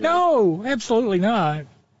pre-associate. No, absolutely not.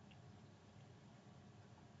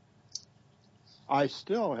 I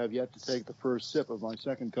still have yet to take the first sip of my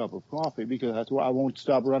second cup of coffee because that's why I won't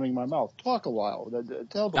stop running my mouth. Talk a while.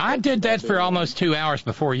 I did that for almost 2 hours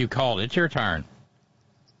before you called. It's your turn.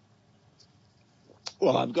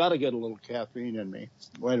 Well, I've got to get a little caffeine in me.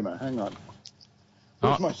 Wait a minute. Hang on.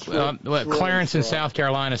 Clarence in South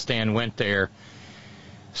Carolina, Stan, went there.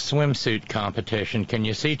 Swimsuit competition. Can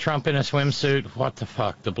you see Trump in a swimsuit? What the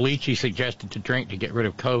fuck? The bleach he suggested to drink to get rid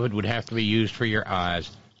of COVID would have to be used for your eyes.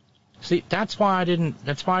 See, that's why I didn't.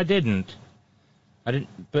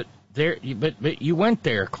 But you went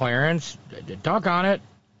there, Clarence. Doggone it.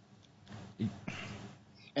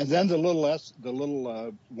 And then the little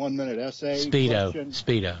 1 minute essay.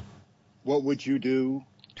 Speedo. What would you do?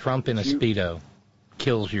 Trump in a Speedo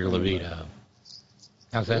kills your libido.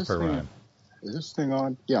 How's that for a rhyme? Is this thing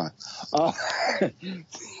on? Yeah.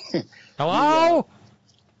 Hello?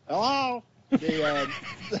 Hello?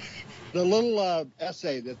 The little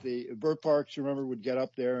essay that the Burt Parks, remember, would get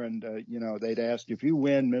up there and, they'd ask, if you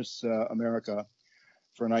win Miss America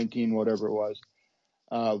for 19, whatever it was,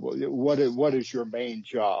 what is your main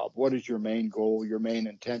job? What is your main goal, your main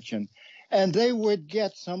intention? And they would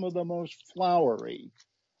get some of the most flowery,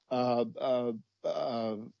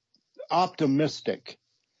 optimistic.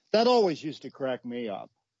 That always used to crack me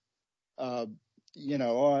up. And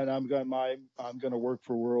I'm going to work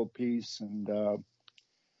for world peace and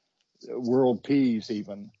world peace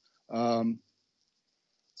even.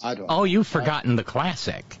 I don't know. Oh, you've forgotten the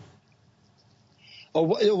classic.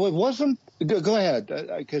 Oh, it wasn't. Go ahead,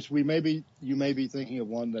 because you may be thinking of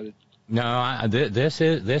one that. No, this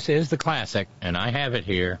is the classic, and I have it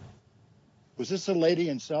here. Was this a lady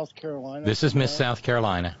in South Carolina? This is Miss South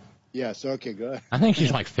Carolina. Yes. Okay. Good. I think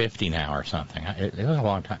she's like 50 now or something. It was a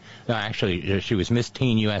long time. No, actually, she was Miss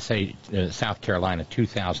Teen USA South Carolina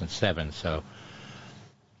 2007. So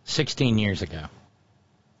 16 years ago.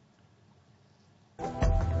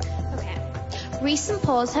 Recent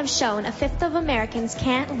polls have shown a fifth of Americans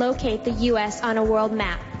can't locate the U.S. on a world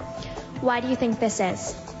map. Why do you think this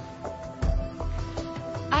is?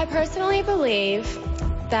 I personally believe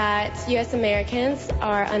that U.S. Americans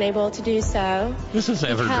are unable to do so. This is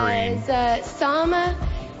evergreen. Because some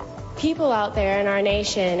people out there in our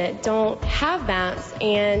nation don't have maps,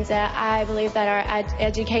 and I believe that our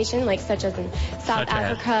education, like such as in South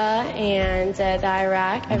Africa and the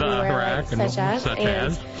Iraq, everywhere such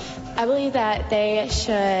as. I believe that they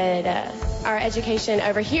should, our education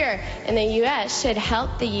over here in the U.S. should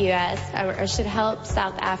help the U.S. Or should help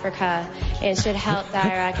South Africa and should help the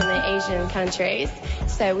Iraq and the Asian countries.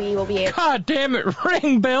 So we will be able. God damn it!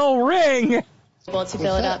 Ring, bell, ring. Able to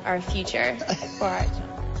build up our future for our.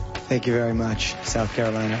 Thank you very much, South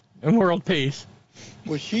Carolina. And world peace.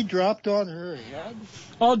 Was she dropped on her head?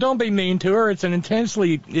 Oh, don't be mean to her. It's an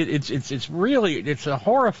intensely, it's a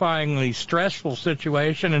horrifyingly stressful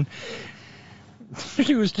situation, and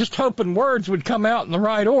she was just hoping words would come out in the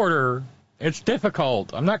right order. It's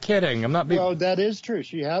difficult. I'm not kidding. I'm not being. Well, that is true.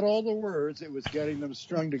 She had all the words. It was getting them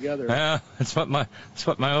strung together. Yeah, that's what my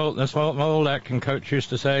old acting coach used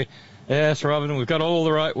to say. Yes, Robin, we've got all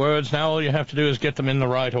the right words. Now all you have to do is get them in the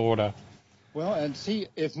right order. Well, and see,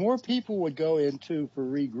 if more people would go into for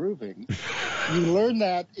regrouping, you learn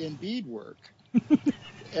that in beadwork.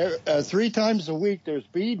 3 times a week there's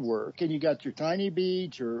beadwork, and you got your tiny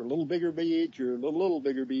beads, your little bigger beads, your little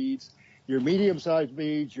bigger beads, your medium-sized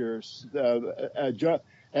beads, your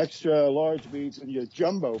extra large beads, and your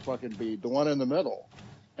jumbo fucking bead, the one in the middle.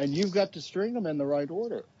 And you've got to string them in the right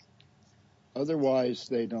order. Otherwise,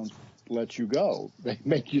 they don't let you go. They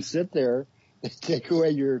make you sit there. They take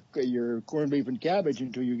away your corned beef and cabbage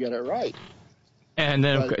until you get it right. And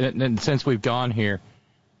then since we've gone here,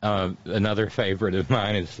 another favorite of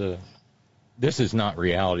mine is this is not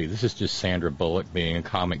reality. This is just Sandra Bullock being a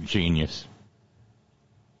comic genius.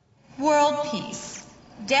 World peace.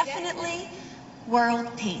 Definitely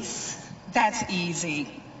world peace. That's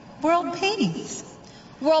easy. World peace.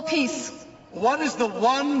 World peace. What is the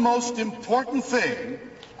one most important thing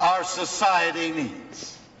our society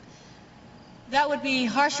needs? That would be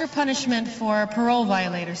harsher punishment for parole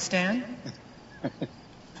violators, Stan.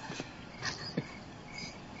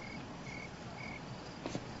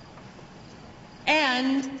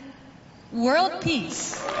 And world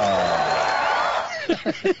peace.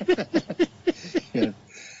 Yeah.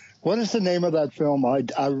 What is the name of that film? I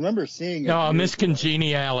remember seeing it. Oh, Miss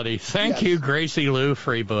Congeniality. Thank you, Gracie Lou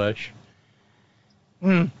Freebush.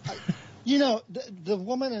 You know, the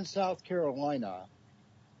woman in South Carolina,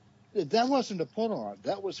 that wasn't a put-on.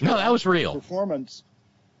 That was that was real performance.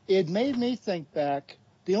 It made me think back.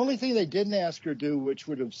 The only thing they didn't ask her to do, which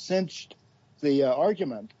would have cinched the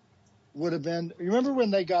argument, would have been, you remember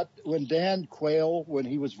when Dan Quayle, when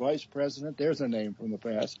he was vice president, there's a name from the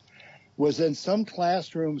past, was in some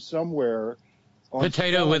classroom somewhere.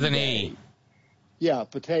 Potato with an E. Yeah,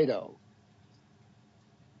 potato.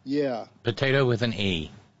 Yeah. Potato with an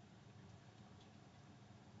E.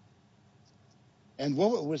 And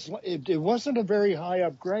what it wasn't a very high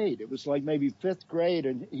up grade. It was like maybe 5th grade,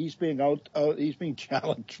 and he's being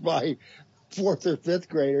challenged by 4th or 5th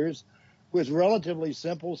graders with relatively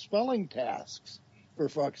simple spelling tasks. For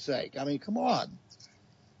fuck's sake! I mean, come on.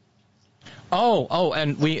 Oh,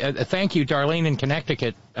 and we thank you, Darlene in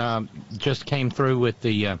Connecticut. Just came through with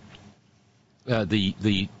the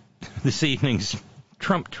this evening's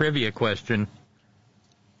Trump trivia question.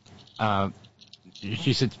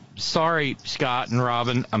 She said, "Sorry, Scott and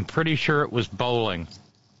Robin, I'm pretty sure it was bowling."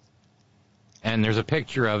 And there's a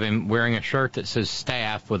picture of him wearing a shirt that says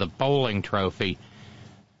staff with a bowling trophy.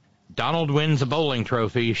 Donald wins a bowling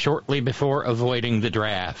trophy shortly before avoiding the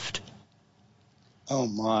draft. Oh,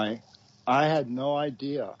 my. I had no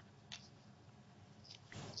idea.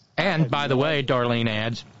 And, by the way, Darlene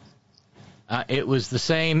adds, it was the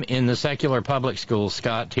same in the secular public schools,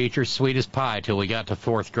 Scott. Teachers sweet as pie till we got to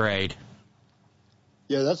 4th grade.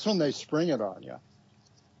 Yeah, that's when they spring it on you.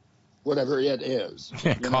 whatever it is.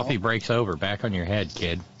 Coffee breaks over. Back on your head,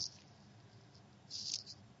 kid.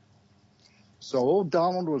 So old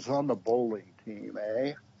Donald was on the bowling team,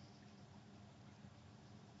 eh?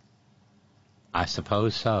 I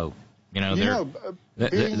suppose so. There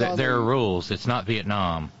are rules. It's not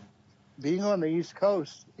Vietnam. Being on the East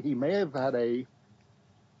Coast, he may have had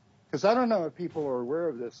because I don't know if people are aware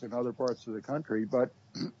of this in other parts of the country, but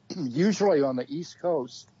usually on the East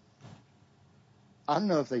Coast, I don't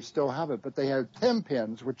know if they still have it, but they have 10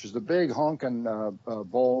 pins, which is the big honking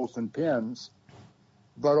balls and pins.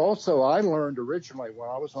 But also I learned originally when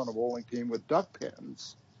I was on a bowling team with duck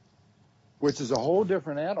pins, which is a whole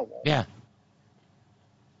different animal. Yeah.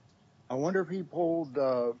 I wonder if he pulled...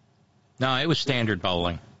 No, it was standard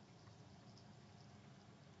bowling.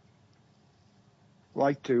 Would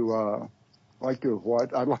like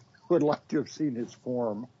to have seen his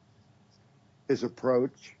form, his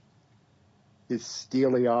approach, his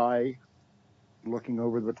steely eye looking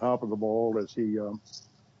over the top of the ball as he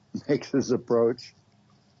makes his approach.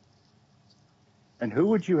 And who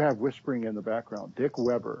would you have whispering in the background? Dick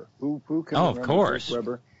Weber. Who can remember of course. Dick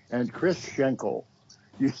Weber? And Chris Schenkel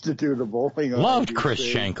used to do the bowling. Loved Chris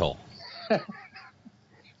Schenkel.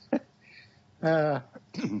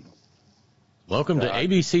 Welcome to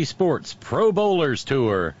ABC Sports Pro Bowlers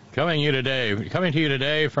Tour, coming to you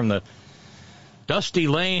today from the dusty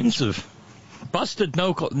lanes of Busted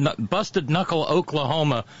Knuckle,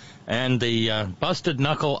 Oklahoma, and the Busted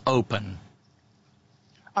Knuckle Open.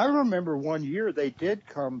 I remember one year they did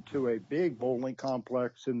come to a big bowling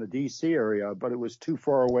complex in the D.C. area, but it was too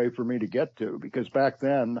far away for me to get to because back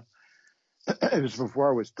then it was before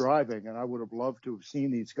I was driving, and I would have loved to have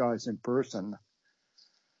seen these guys in person.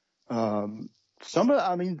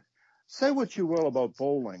 Say what you will about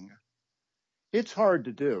bowling, it's hard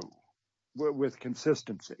to do with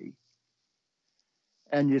consistency.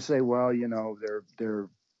 And you say, well, they're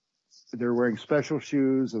wearing special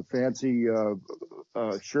shoes, a fancy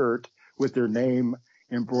shirt with their name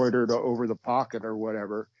embroidered over the pocket or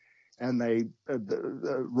whatever, and they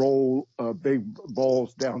roll big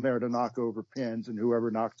balls down there to knock over pins, and whoever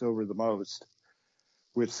knocks over the most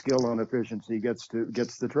with skill and efficiency gets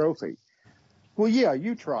the trophy. Well, yeah,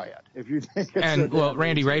 you try it if you think it's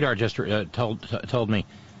Randy Radar just told me,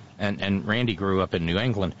 and Randy grew up in New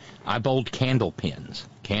England. I bowled candle pins.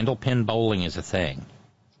 Candle pin bowling is a thing.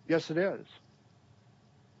 Yes, it is.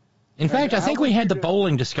 In fact, I think we had the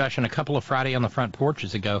bowling discussion a couple of Friday on the Front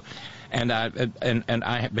Porches ago, and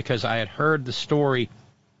I because I had heard the story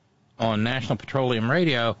on National Petroleum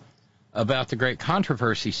Radio about the great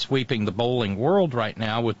controversy sweeping the bowling world right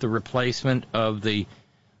now with the replacement of the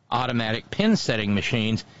automatic pin setting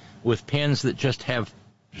machines with pins that just have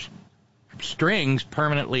strings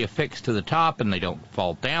permanently affixed to the top and they don't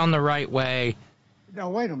fall down the right way. Now,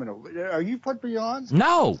 wait a minute. Are you put me on?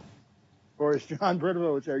 No. Or as John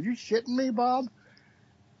Bridwell would say, are you shitting me, Bob?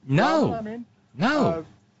 No. Bob, No.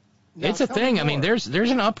 It's a thing. I mean, there's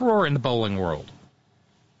an uproar in the bowling world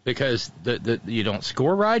because you don't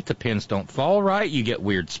score right, the pins don't fall right, you get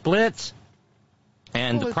weird splits,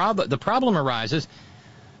 and the problem arises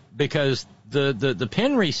because the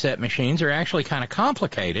pin reset machines are actually kind of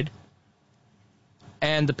complicated,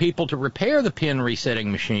 and the people to repair the pin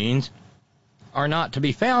resetting machines are not to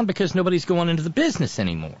be found because nobody's going into the business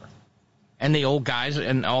anymore. And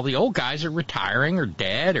all the old guys are retiring or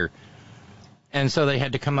dead, and so they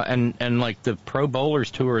had to come up and like the Pro Bowlers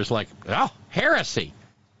Tour is like, oh, heresy.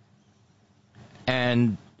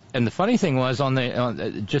 And the funny thing was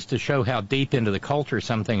just to show how deep into the culture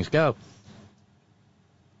some things go,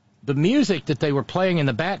 the music that they were playing in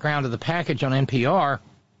the background of the package on NPR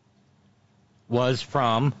was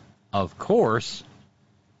from, of course,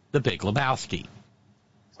 The Big Lebowski.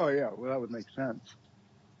 Oh, yeah. Well, that would make sense.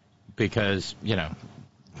 Because,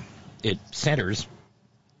 it centers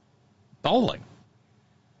bowling.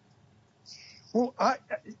 Well,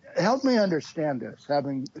 help me understand this,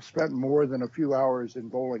 having spent more than a few hours in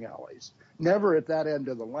bowling alleys. Never at that end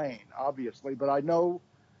of the lane, obviously, but I know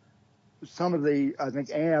some of I think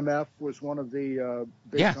AMF was one of the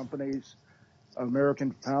big companies,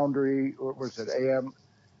 American Foundry, or was it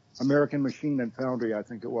American Machine and Foundry, I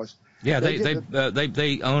think it was. Yeah,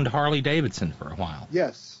 they owned Harley Davidson for a while.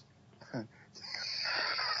 Yes.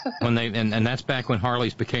 When and that's back when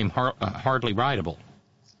Harleys became hardly rideable.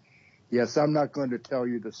 Yes, I'm not going to tell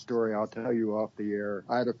you the story. I'll tell you off the air.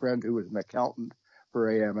 I had a friend who was an accountant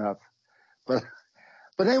for AMF, but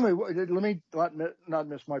anyway, let me not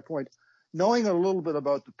miss my point. Knowing a little bit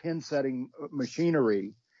about the pin setting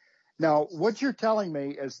machinery, now what you're telling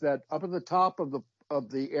me is that up at the top of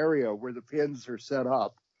the area where the pins are set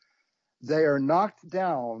up, they are knocked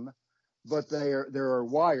down but there are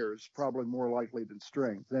wires, probably more likely than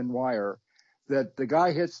string, than wire, that the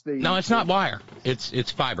guy hits the... No, it's not wire.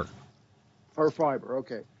 It's fiber. Or fiber,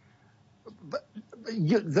 okay. But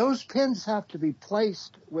those pins have to be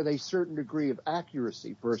placed with a certain degree of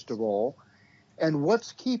accuracy, first of all. And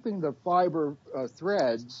what's keeping the fiber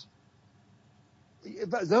threads...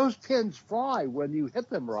 Those pins fly when you hit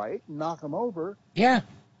them right, knock them over. Yeah.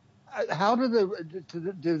 How do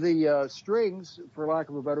the strings, for lack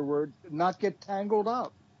of a better word, not get tangled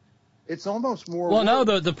up? It's almost more... Well, no,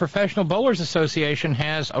 the Professional Bowlers Association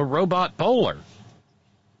has a robot bowler.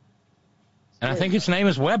 And I think his name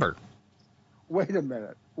is Weber. Wait a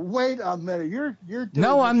minute. You're doing...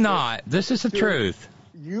 No, I'm not. This is the truth.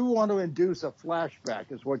 You want to induce a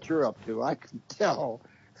flashback is what you're up to. I can tell.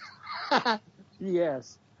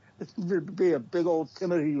 Yes. There'd be a big old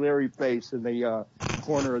Timothy Leary face in the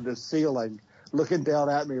corner of the ceiling looking down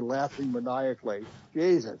at me, laughing maniacally.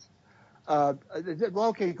 Jesus.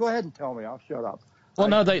 Okay, go ahead and tell me. I'll shut up. Well,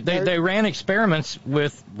 no, they ran experiments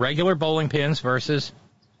with regular bowling pins versus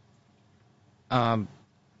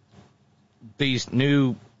these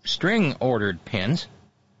new string-ordered pins.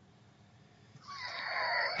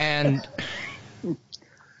 And...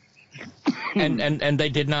 And they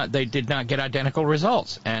did not get identical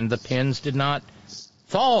results, and the pins did not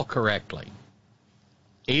fall correctly,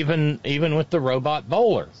 even with the robot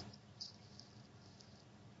bowler.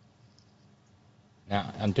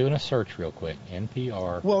 Now I'm doing a search real quick.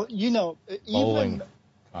 NPR. Well, bowling even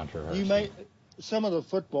controversy. Some of the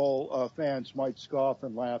football fans might scoff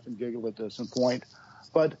and laugh and giggle at this and point,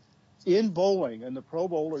 but in bowling and the Pro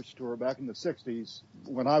Bowlers Tour back in the '60s,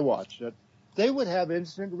 when I watched it, they would have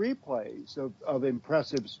instant replays of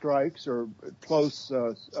impressive strikes or close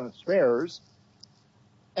spares,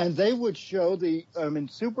 and they would show in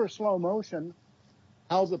super slow motion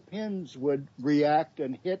how the pins would react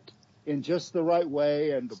and hit in just the right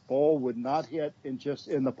way, and the ball would not hit in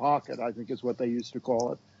the pocket, I think is what they used to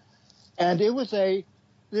call it. And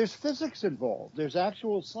there's physics involved. There's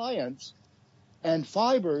actual science, and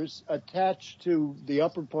fibers attached to the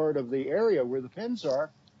upper part of the area where the pins are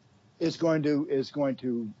is going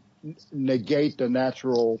to negate the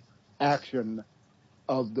natural action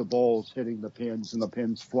of the balls hitting the pins and the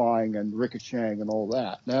pins flying and ricocheting and all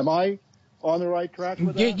that. Now, am I on the right track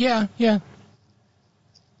with that? Yeah.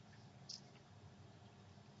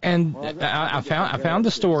 And I found the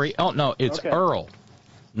story. Oh no, it's Earl.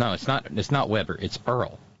 No, it's not Weber. It's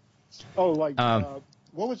Earl. Oh,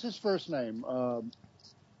 what was his first name?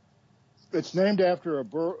 It's named after a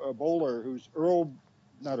bowler who's Earl.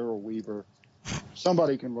 Not Earl Weaver.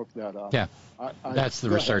 Somebody can look that up. Yeah, that's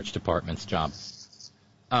the research department's job.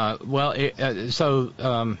 Over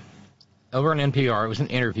on NPR, it was an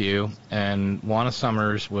interview, and Juana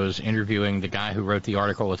Summers was interviewing the guy who wrote the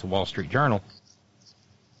article with the Wall Street Journal.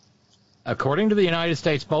 According to the United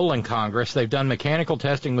States Bowling Congress, they've done mechanical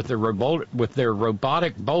testing with their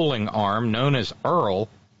robotic bowling arm known as Earl,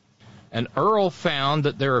 and Earl found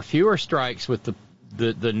that there are fewer strikes with the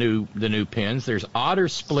new pins. There's odder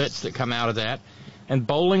splits that come out of that, and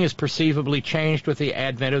bowling is perceivably changed with the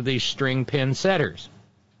advent of these string pin setters.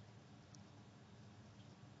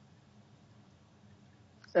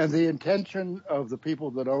 And the intention of the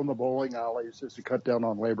people that own the bowling alleys is to cut down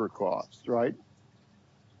on labor costs, right?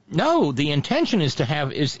 No, the intention is to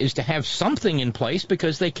have something in place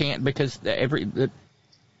because the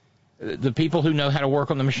people who know how to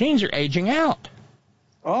work on the machines are aging out.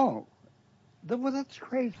 Oh. Well, that's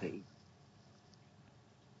crazy.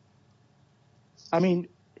 I mean,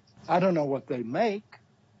 I don't know what they make,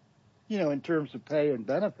 in terms of pay and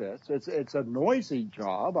benefits. It's a noisy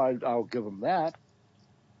job. I'll give them that.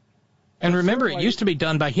 And remember, it used to be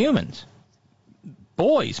done by humans,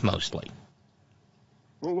 boys mostly.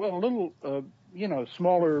 Well, a little,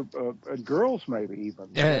 smaller girls maybe even.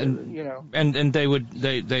 And they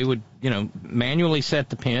would manually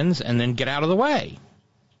set the pins and then get out of the way.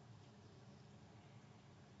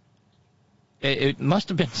 It must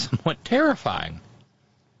have been somewhat terrifying,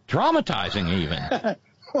 traumatizing even.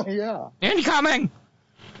 Oh, yeah. Incoming!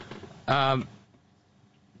 And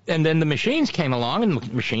then the machines came along, and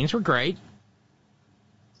the machines were great,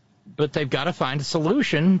 but they've got to find a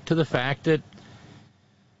solution to the fact that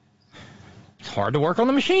it's hard to work on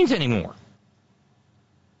the machines anymore.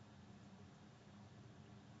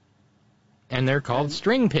 And they're called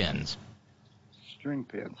string pins. String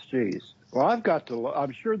pins, geez. Well,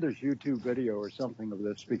 I'm sure there's YouTube video or something of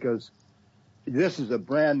this, because this is a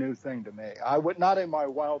brand new thing to me. Not in my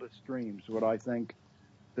wildest dreams would I think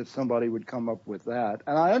that somebody would come up with that.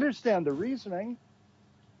 And I understand the reasoning.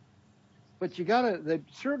 But you got to,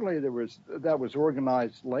 certainly that was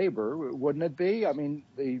organized labor, wouldn't it be? I mean,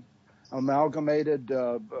 the Amalgamated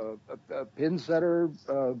Pin Setter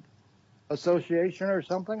Association or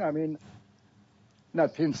something? I mean,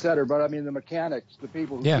 not pin setter, but I mean the mechanics, the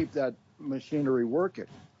people who keep that machinery working.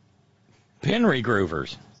 Pin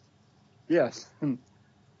regroovers. Yes.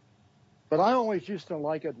 But I always used to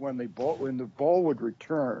like it when the ball would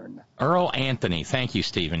return. Earl Anthony. Thank you,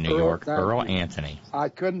 Steve, in New York. Earl Anthony. I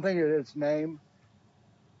couldn't think of his name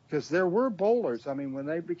because there were bowlers. I mean, when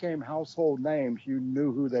they became household names, you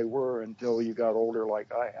knew who they were until you got older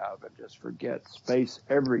like I have and just forget, space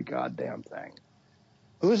every goddamn thing.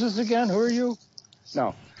 Who is this again? Who are you?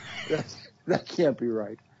 No, that can't be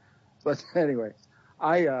right. But anyway, now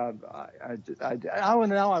I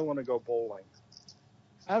want to go bowling.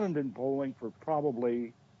 I haven't been bowling for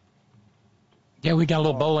probably... Yeah, we got a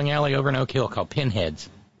little bowling alley over in Oak Hill called Pinheads.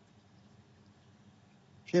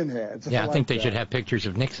 Pinheads. Yeah, I think they should have pictures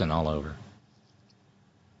of Nixon all over.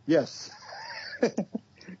 Yes. That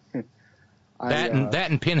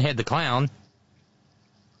and Pinhead the Clown.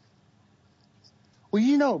 Well,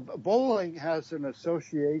 you know, bowling has an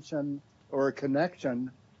association or a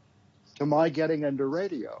connection to my getting into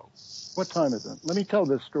radio. What time is it? Let me tell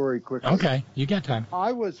this story quickly. Okay, you got time.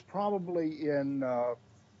 I was probably in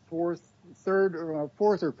fourth or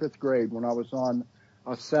fifth grade when I was on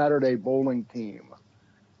a Saturday bowling team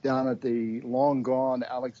down at the long gone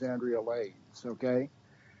Alexandria Lanes, okay?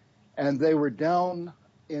 And they were down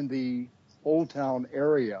in the Old Town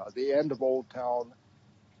area, the end of Old Town,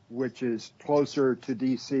 which is closer to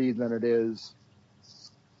D.C. than it is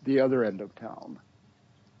the other end of town.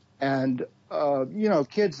 And,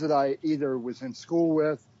 kids that I either was in school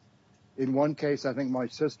with. In one case, I think my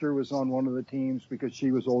sister was on one of the teams because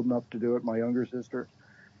she was old enough to do it, my younger sister.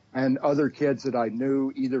 And other kids that I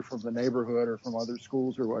knew either from the neighborhood or from other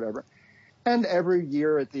schools or whatever. And every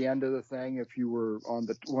year at the end of the thing, if you were on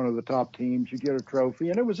one of the top teams, you get a trophy,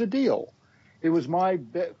 and it was a deal. It was my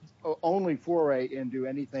only foray into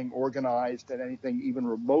anything organized and anything even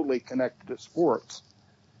remotely connected to sports.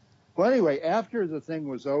 Well, anyway, after the thing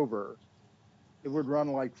was over, it would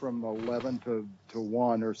run like from 11 to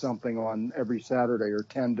 1 or something on every Saturday, or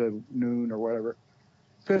 10 to noon or whatever,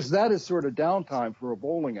 because that is sort of downtime for a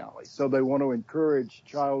bowling alley. So they want to encourage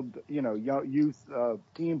youth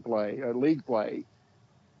team play, league play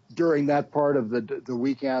during that part of the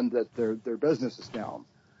weekend that their business is down.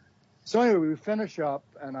 So anyway, we finish up,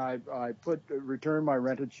 and I return my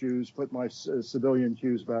rented shoes, put my civilian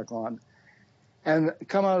shoes back on, and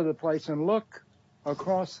come out of the place and look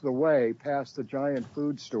across the way past the giant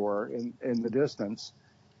food store in the distance,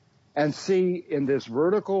 and see in this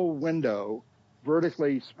vertical window,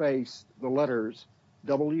 vertically spaced, the letters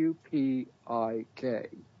WPIK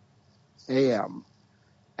AM.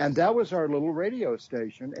 And that was our little radio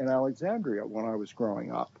station in Alexandria when I was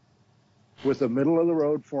growing up, with a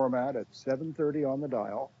middle-of-the-road format at 7:30 on the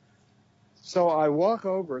dial. So I walk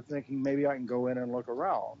over thinking maybe I can go in and look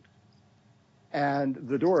around. And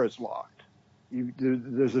the door is locked.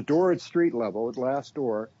 There's a door at street level, at last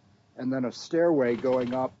door, and then a stairway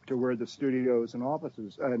going up to where the studios and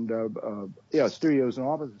offices are.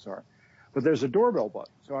 But there's a doorbell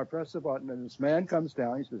button. So I press the button, and this man comes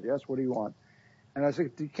down. He says, "Yes, what do you want?" And I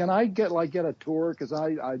said, "Can I get a tour? Because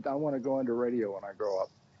I want to go into radio when I grow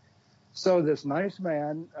up." So this nice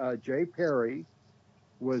man, Jay Perry,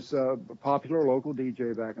 was a popular local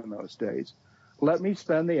DJ back in those days, let me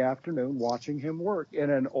spend the afternoon watching him work in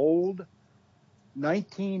an old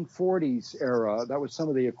 1940s era. That was some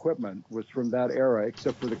of the equipment was from that era,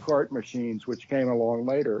 except for the cart machines, which came along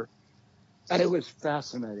later. And it was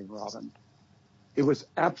fascinating, Robin. It was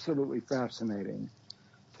absolutely fascinating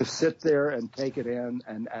to sit there and take it in.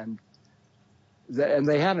 And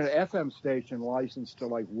they had an FM station licensed to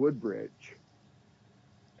like Woodbridge.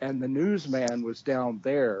 And the newsman was down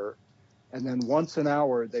there. And then once an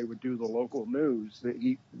hour, they would do the local news.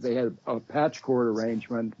 They had a patch cord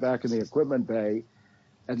arrangement back in the equipment bay,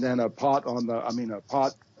 and then a place on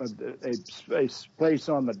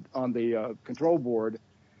the control board,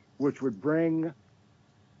 which would bring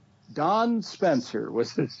Don Spencer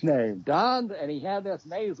was his name. Don, and he had this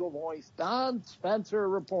nasal voice. Don Spencer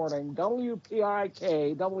reporting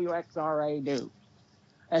WPIK WXRA News,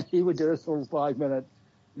 and he would do this little 5-minute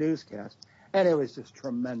newscast, and it was just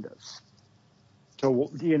tremendous. And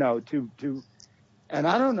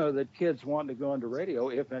I don't know that kids wanting to go into radio,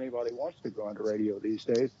 if anybody wants to go into radio these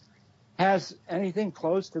days, has anything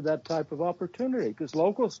close to that type of opportunity, because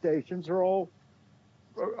local stations are all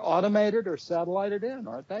automated or satellited in,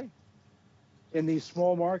 aren't they? In these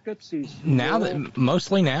small markets,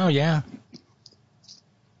 mostly now, yeah.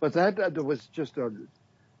 But that was just a,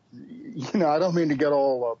 I don't mean to get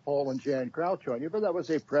all Paul and Jan Crouch on you, but that was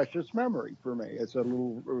a precious memory for me as a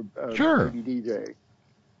little Sure. baby DJ.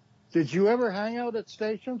 Did you ever hang out at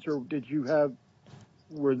stations, or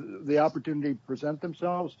were the opportunity present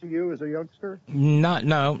themselves to you as a youngster? Not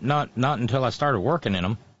until I started working in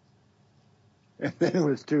them. And then it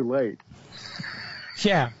was too late.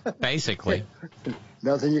 Yeah, basically.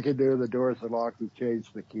 Nothing you can do. The doors are locked. We've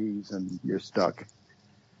changed the keys, and you're stuck.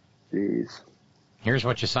 Jeez. Here's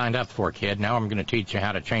what you signed up for, kid. Now I'm going to teach you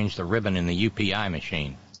how to change the ribbon in the UPI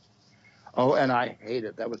machine. Oh, and I hate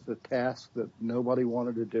it. That was the task that nobody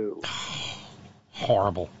wanted to do.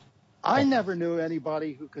 Horrible. I never knew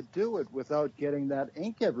anybody who could do it without getting that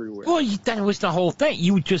ink everywhere. Well, that was the whole thing.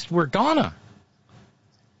 You just were gonna.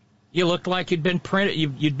 You looked like you'd been printed.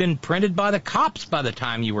 You'd been printed by the cops by the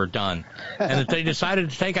time you were done, and that they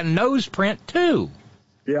decided to take a nose print too.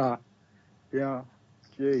 Yeah.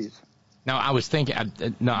 Jeez. No, I was thinking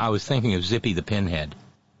of Zippy the Pinhead.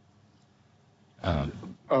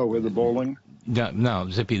 With the bowling? No,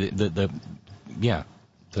 Zippy the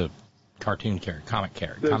cartoon character, comic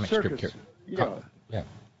strip character. Yeah.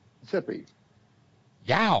 Zippy.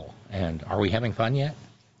 Yow! And are we having fun yet?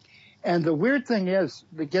 And the weird thing is,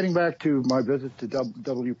 getting back to my visit to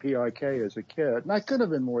WPIK as a kid, and I could have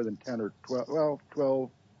been more than 10 or 12,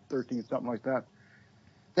 13, something like that.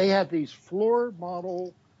 They had these floor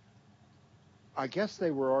model, I guess they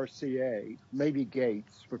were RCA, maybe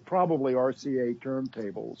Gates, but probably RCA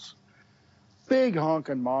turntables. Big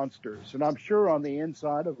honking monsters. And I'm sure on the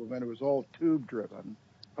inside of them, and it was all tube driven,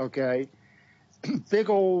 okay? Big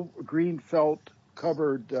old green felt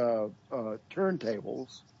covered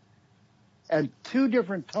turntables. And 2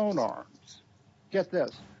 different tone arms. Get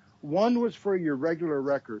this. One was for your regular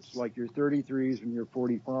records, like your 33s and your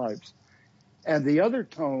 45s. And the other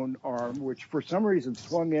tone arm, which for some reason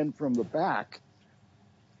swung in from the back,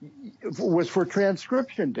 was for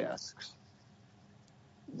transcription discs.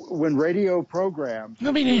 When radio programs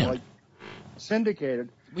like syndicated.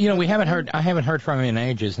 I haven't heard from him in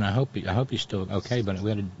ages, and I hope he's still okay. But we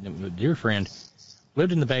had a dear friend,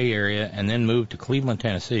 lived in the Bay Area, and then moved to Cleveland,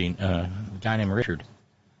 Tennessee. A guy named Richard,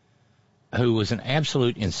 who was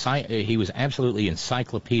he was absolutely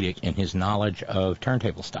encyclopedic in his knowledge of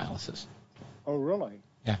turntable styluses. Oh, really?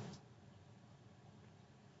 Yeah.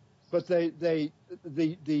 But a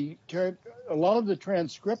lot of the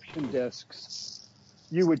transcription discs,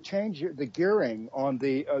 you would change the gearing on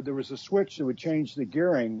there was a switch that would change the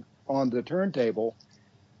gearing on the turntable,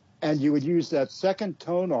 and you would use that second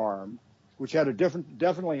tone arm, which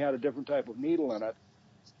definitely had a different type of needle in it.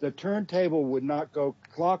 The turntable would not go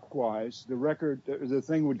clockwise. The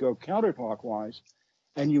thing would go counterclockwise,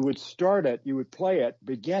 and you would play it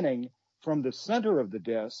beginning from the center of the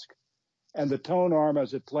disc, and the tone arm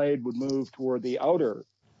as it played would move toward the outer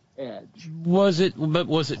edge. Was it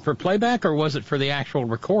for playback, or was it for the actual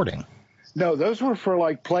recording? No, those were for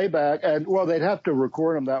like playback, and well, they'd have to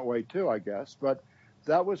record them that way too, I guess, but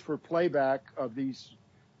that was for playback of these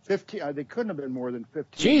 15, they couldn't have been more than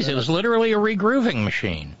 15 Jeez, minutes. It was literally a regrooving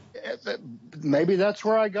machine. Maybe that's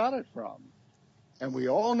where I got it from. And we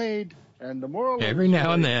all need, and the moral every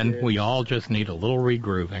now and then, we all just need a little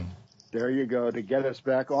regrooving. There you go, to get us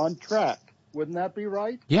back on track. Wouldn't that be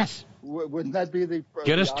right? Yes. Wouldn't that be the...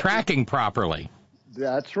 Get us tracking properly.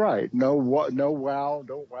 That's right. No wow,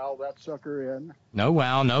 don't wow that sucker in. No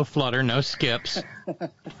wow, no flutter, no skips,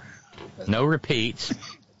 no repeats.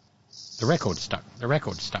 The record's stuck. The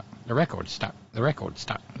record's stuck. The record's stuck. The record's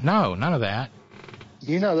stuck. No, none of that.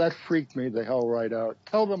 That freaked me the hell right out.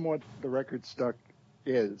 Tell them what the record stuck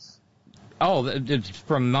is. Oh, it's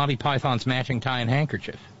from Monty Python's Matching Tie and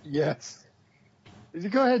Handkerchief. Yes.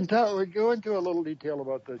 Go ahead and go into a little detail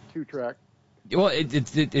about the 2-track. Well,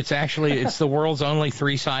 it's actually the world's only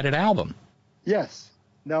 3-sided album. Yes.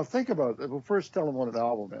 Now think about it. Well, first tell them what an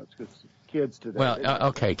album is, because kids today. Well,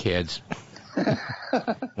 okay, kids.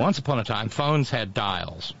 Once upon a time, phones had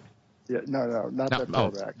dials. Yeah, not that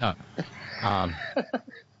far back. No.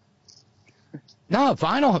 No,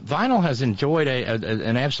 vinyl has enjoyed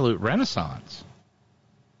an absolute renaissance.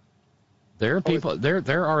 There are people.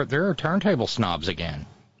 There are turntable snobs again.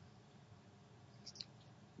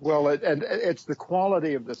 Well, and it's the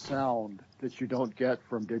quality of the sound that you don't get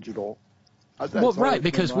from digital. Well, right,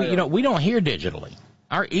 because we don't hear digitally.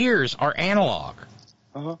 Our ears are analog.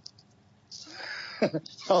 Uh-huh.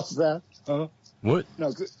 How's that? Uh-huh. What?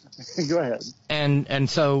 No, go ahead. And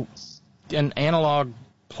so, an analog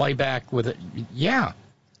playback with it, yeah.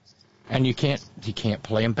 And you can't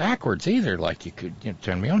play them backwards either, like you could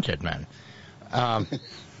turn me on, Ted Man.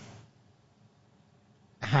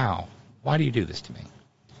 How? Why do you do this to me?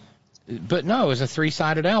 But no, it was a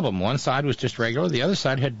 3-sided album. One side was just regular. The other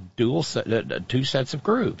side had 2 sets of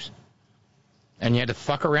grooves. And you had to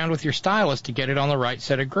fuck around with your stylus to get it on the right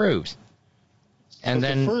set of grooves. And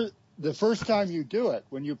then the first time you do it,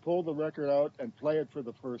 when you pull the record out and play it for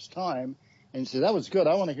the first time, and you say, that was good,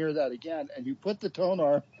 I want to hear that again, and you put the tone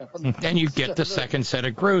arm down. Then you get the second set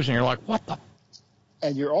of grooves, and you're like, what the?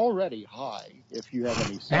 And you're already high, if you have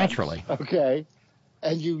any sense. Naturally. Okay.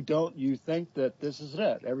 And you think that this is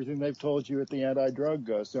it. Everything they've told you at the anti-drug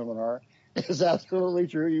seminar is absolutely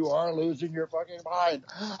true. You are losing your fucking mind.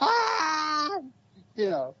 You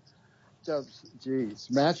know, just, geez.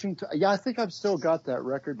 Yeah, I think I've still got that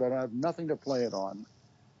record, but I have nothing to play it on.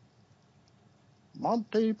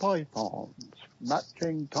 Monty Python's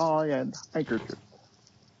Matching Tie and Handkerchief.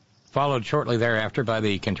 Followed shortly thereafter by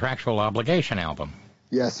the Contractual Obligation album.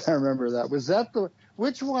 Yes, I remember that. Was that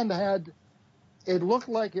which one had... It looked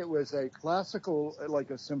like it was a classical, like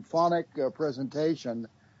a symphonic presentation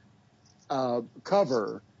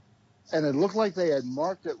cover, and it looked like they had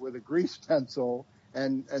marked it with a grease pencil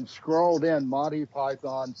and scrawled in Monty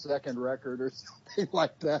Python second record or something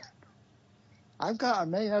like that. I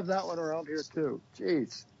may have that one around here too.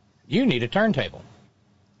 Jeez. You need a turntable.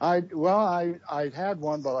 I had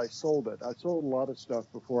one, but I sold it. I sold a lot of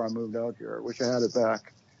stuff before I moved out here. I wish I had it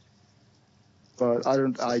back. But I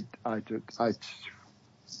don't.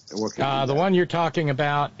 The one you're talking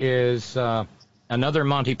about is another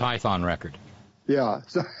Monty Python record. Yeah.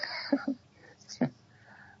 So,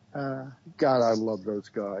 God, I love those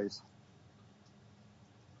guys.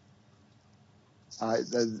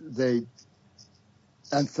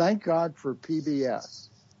 And thank God for PBS.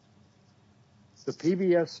 The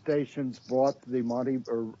PBS stations bought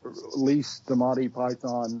leased the Monty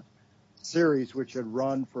Python series, which had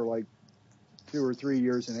run for like 2 or 3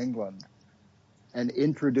 years in England, and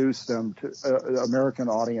introduced them to American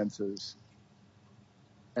audiences.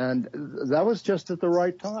 And that was just at the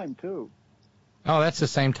right time, too. Oh, that's the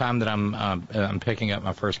same time that I'm picking up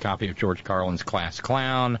my first copy of George Carlin's Class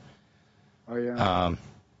Clown. Oh, yeah.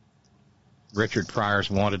 Richard Pryor's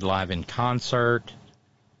Wanted Live in Concert,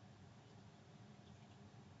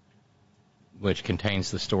 which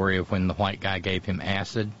contains the story of when the white guy gave him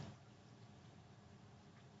acid.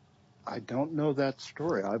 I don't know that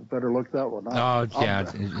story. I better look that one up. Oh,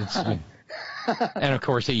 yeah. And, of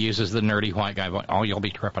course, he uses the nerdy white guy. Oh, you'll be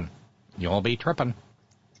tripping. You'll be tripping.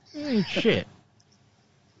 Shit.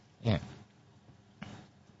 Yeah.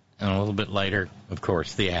 And a little bit later, of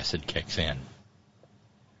course, the acid kicks in.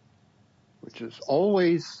 Which is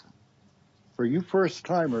always, for you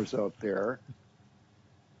first-timers out there,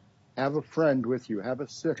 have a friend with you. Have a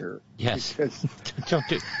sitter. Yes.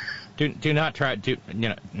 Do not try to,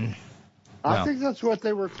 I think that's what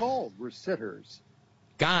they were called, were sitters.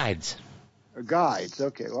 Guides. Guides,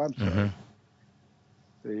 okay. Well, I'm sorry.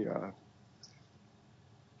 Mm-hmm.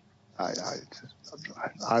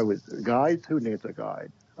 I was, guides? Who needs a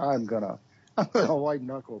guide? I'm gonna white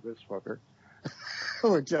knuckle this fucker.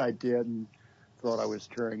 Which I did, and thought I was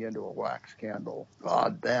turning into a wax candle.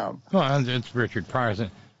 God damn. Well, it's Richard Pryor.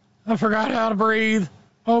 I forgot how to breathe.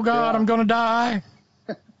 Oh, God, yeah. I'm gonna die.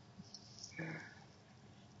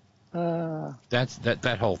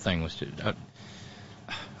 That whole thing was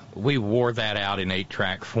we wore that out in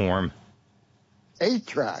 8-track form.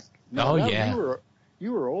 8-track? No, yeah.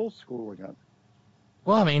 You were old school again.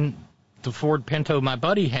 Well, I mean, the Ford Pinto my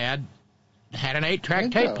buddy had an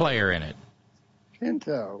 8-track tape player in it.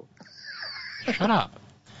 Pinto. Shut up.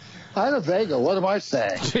 I had a Vega. What am I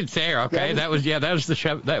saying? It's there, okay. That was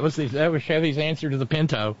Chevy's answer to the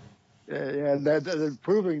Pinto. Yeah, that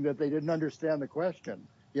proving that they didn't understand the question.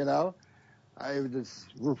 You know,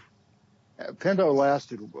 Pinto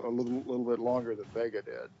lasted a little bit longer than Vega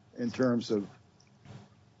did in terms of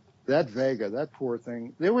that Vega, that poor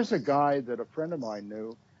thing. There was a guy that a friend of mine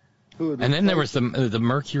knew who. And then there was the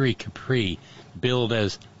Mercury Capri, billed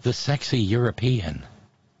as the sexy European.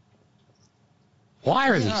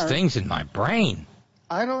 Why are these things in my brain?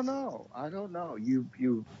 I don't know.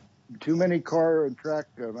 You too many car and track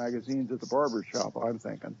magazines at the barber shop, I'm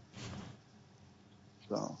thinking.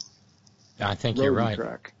 So. I think you're right.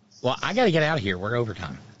 Track. Well, I got to get out of here. We're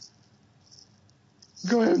overtime.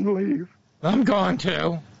 Go ahead and leave. I'm going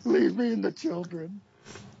to. Leave me and the children.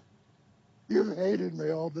 You've hated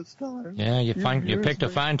me all this time. Yeah, you picked a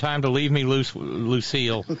fine time to leave me,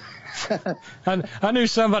 Lucille. I knew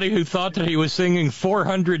somebody who thought that he was singing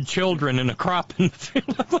 400 children in a crop in the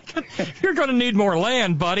field. You're going to need more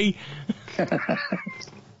land, buddy.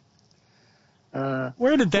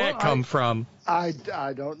 Where did that come from? I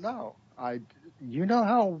don't know. You know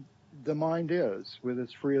how the mind is with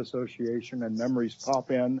its free association and memories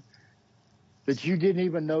pop in that you didn't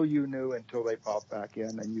even know you knew until they pop back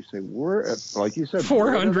in, and you say, "We're like you said,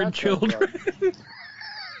 400 children."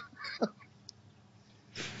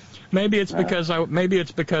 Maybe it's because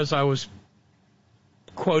I was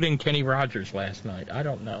quoting Kenny Rogers last night. I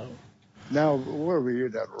don't know. Now, where were you?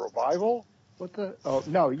 That revival? What the? Oh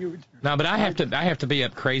no, you. No, but I have to be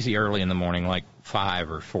up crazy early in the morning, like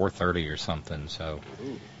 5 or 4:30 or something. So,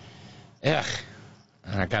 ugh,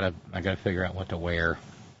 and I gotta figure out what to wear.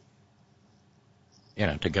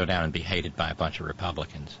 To go down and be hated by a bunch of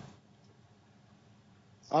Republicans.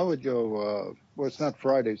 I would go. Well, it's not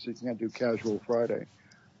Friday, so you can't do Casual Friday.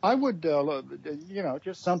 I would,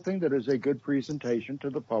 just something that is a good presentation to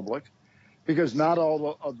the public, because not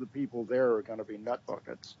all of the people there are going to be nut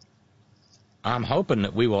buckets. I'm hoping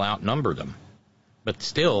that we will outnumber them, but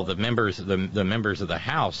still, the members of the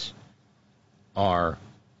House are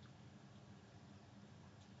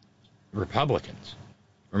Republicans.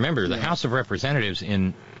 Remember, the House of Representatives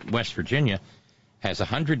in West Virginia has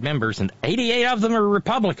 100 members, and 88 of them are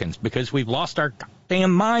Republicans because we've lost our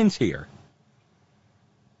damn minds here.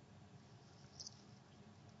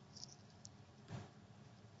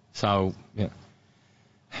 So, yeah.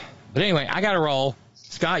 But anyway, I got to roll.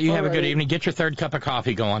 Scott, you have a good evening. Get your third cup of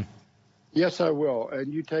coffee going. Yes, I will.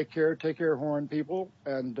 And you take care. Take care, Horn people,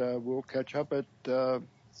 and we'll catch up at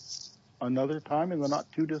another time in the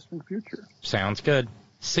not-too-distant future. Sounds good.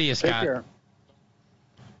 See you, Scott. Take care.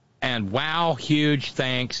 And wow, huge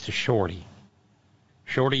thanks to Shorty.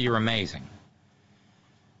 Shorty, you're amazing.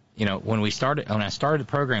 When I started the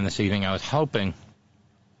program this evening, I was hoping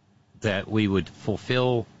that we would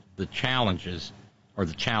fulfill the challenges, or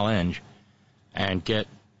the challenge, and get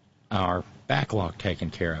our backlog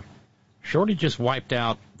taken care of. Shorty just wiped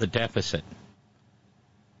out the deficit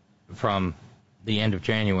from the end of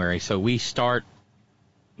January, so we start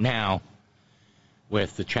now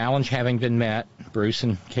with the challenge having been met, Bruce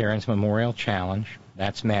and Karen's Memorial Challenge,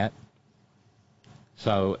 that's met.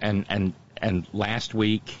 So, and last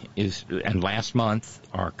week and last month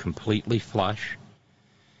are completely flush.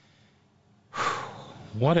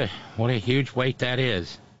 What a huge weight that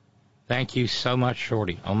is. Thank you so much,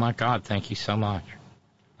 Shorty. Oh my God, thank you so much.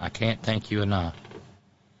 I can't thank you enough.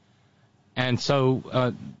 And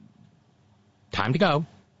so, time to go.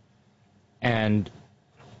 And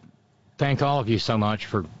thank all of you so much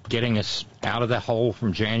for getting us out of the hole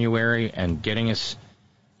from January and getting us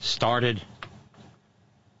started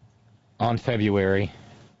on February,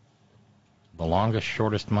 the longest,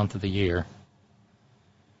 shortest month of the year.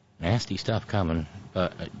 Nasty stuff coming,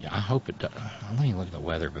 but I hope it does. Let me look at the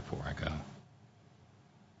weather before I go.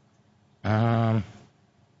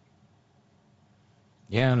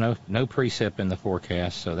 Yeah, no precip in the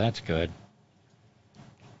forecast, so that's good.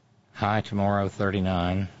 High tomorrow,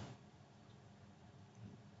 39.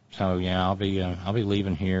 So yeah, I'll be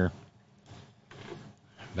leaving here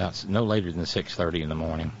about no later than 6:30 in the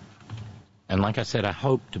morning. And like I said, I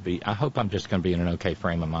hope I'm just going to be in an okay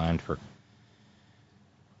frame of mind for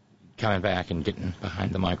coming back and getting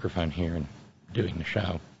behind the microphone here and doing the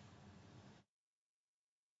show.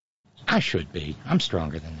 I should be. I'm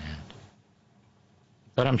stronger than that.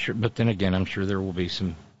 But then again, I'm sure there will be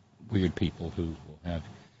some weird people who will have,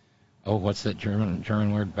 what's that German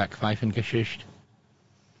word? Backpfeifengeschichte?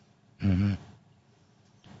 Mm-hmm.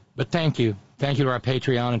 But thank you. Thank you to our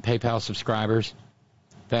Patreon and PayPal subscribers.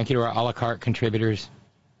 Thank you to our a la carte contributors.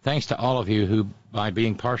 Thanks to all of you who, by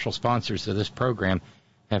being partial sponsors of this program,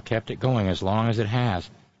 have kept it going as long as it has,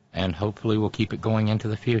 and hopefully will keep it going into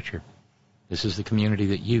the future. This is the community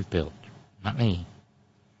that you've built, not me.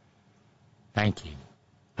 Thank you.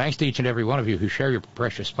 Thanks to each and every one of you who share your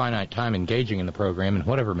precious finite time engaging in the program in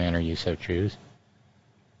whatever manner you so choose.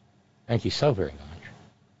 Thank you so very much.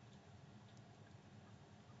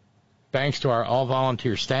 Thanks to our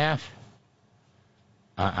all-volunteer staff.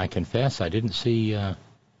 I confess I didn't see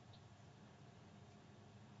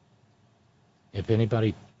if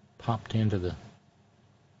anybody popped into the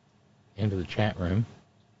chat room.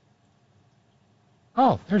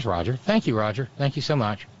 Oh, there's Roger. Thank you, Roger. Thank you so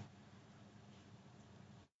much.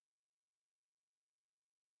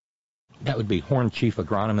 That would be Horn Chief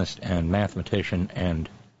Agronomist and Mathematician and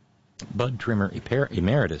Bud Trimmer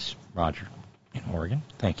Emeritus, Roger, in Oregon.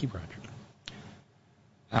 Thank you, Roger.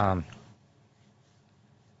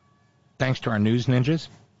 Thanks to our news ninjas.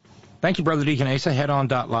 Thank you, Brother Deacon Asa. Head on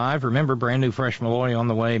 .live. Remember, brand new fresh Malloy on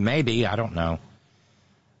the way. Maybe. I don't know.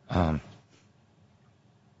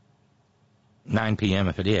 9 p.m.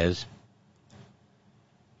 if it is.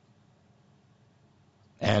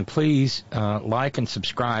 And please like and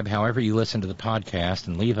subscribe however you listen to the podcast,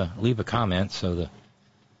 and leave a comment so the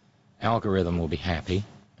algorithm will be happy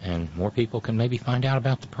and more people can maybe find out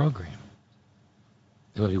about the program.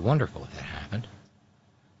 It would be wonderful if that happened.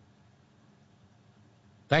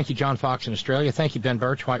 Thank you, John Fox in Australia. Thank you, Ben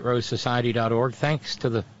Birch, WhiteRoseSociety.org. Thanks to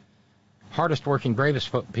the hardest working, bravest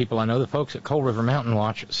people I know, the folks at Coal River Mountain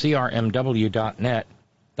Watch, CRMW.net.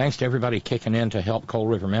 Thanks to everybody kicking in to help Coal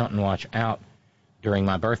River Mountain Watch out during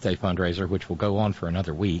my birthday fundraiser, which will go on for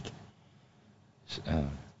another week.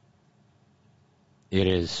 It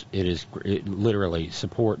is literally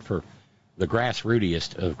support for the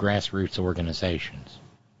grassrootiest of grassroots organizations.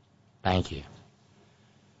 Thank you.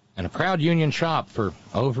 And a proud union shop for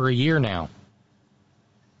over a year now.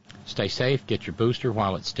 Stay safe, get your booster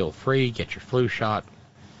while it's still free, get your flu shot,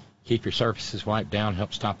 keep your surfaces wiped down,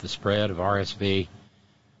 help stop the spread of RSV.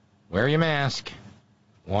 Wear your mask,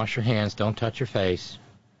 wash your hands, don't touch your face.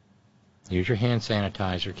 Use your hand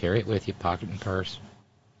sanitizer, carry it with you, pocket and purse.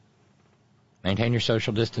 Maintain your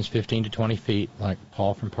social distance 15 to 20 feet, like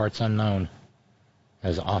Paul from Parts Unknown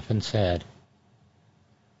has often said.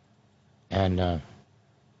 And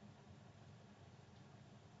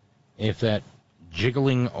if that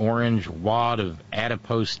jiggling orange wad of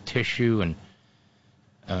adipose tissue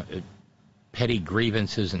and petty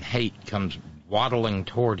grievances and hate comes waddling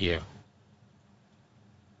toward you,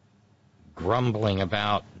 grumbling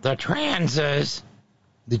about the transes.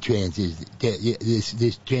 The transes,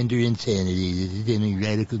 this gender insanity, this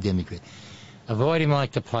radical Democrat. Avoid him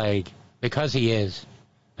like the plague, because he is.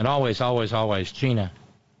 And always, always, always, Gina,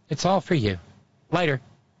 it's all for you. Later.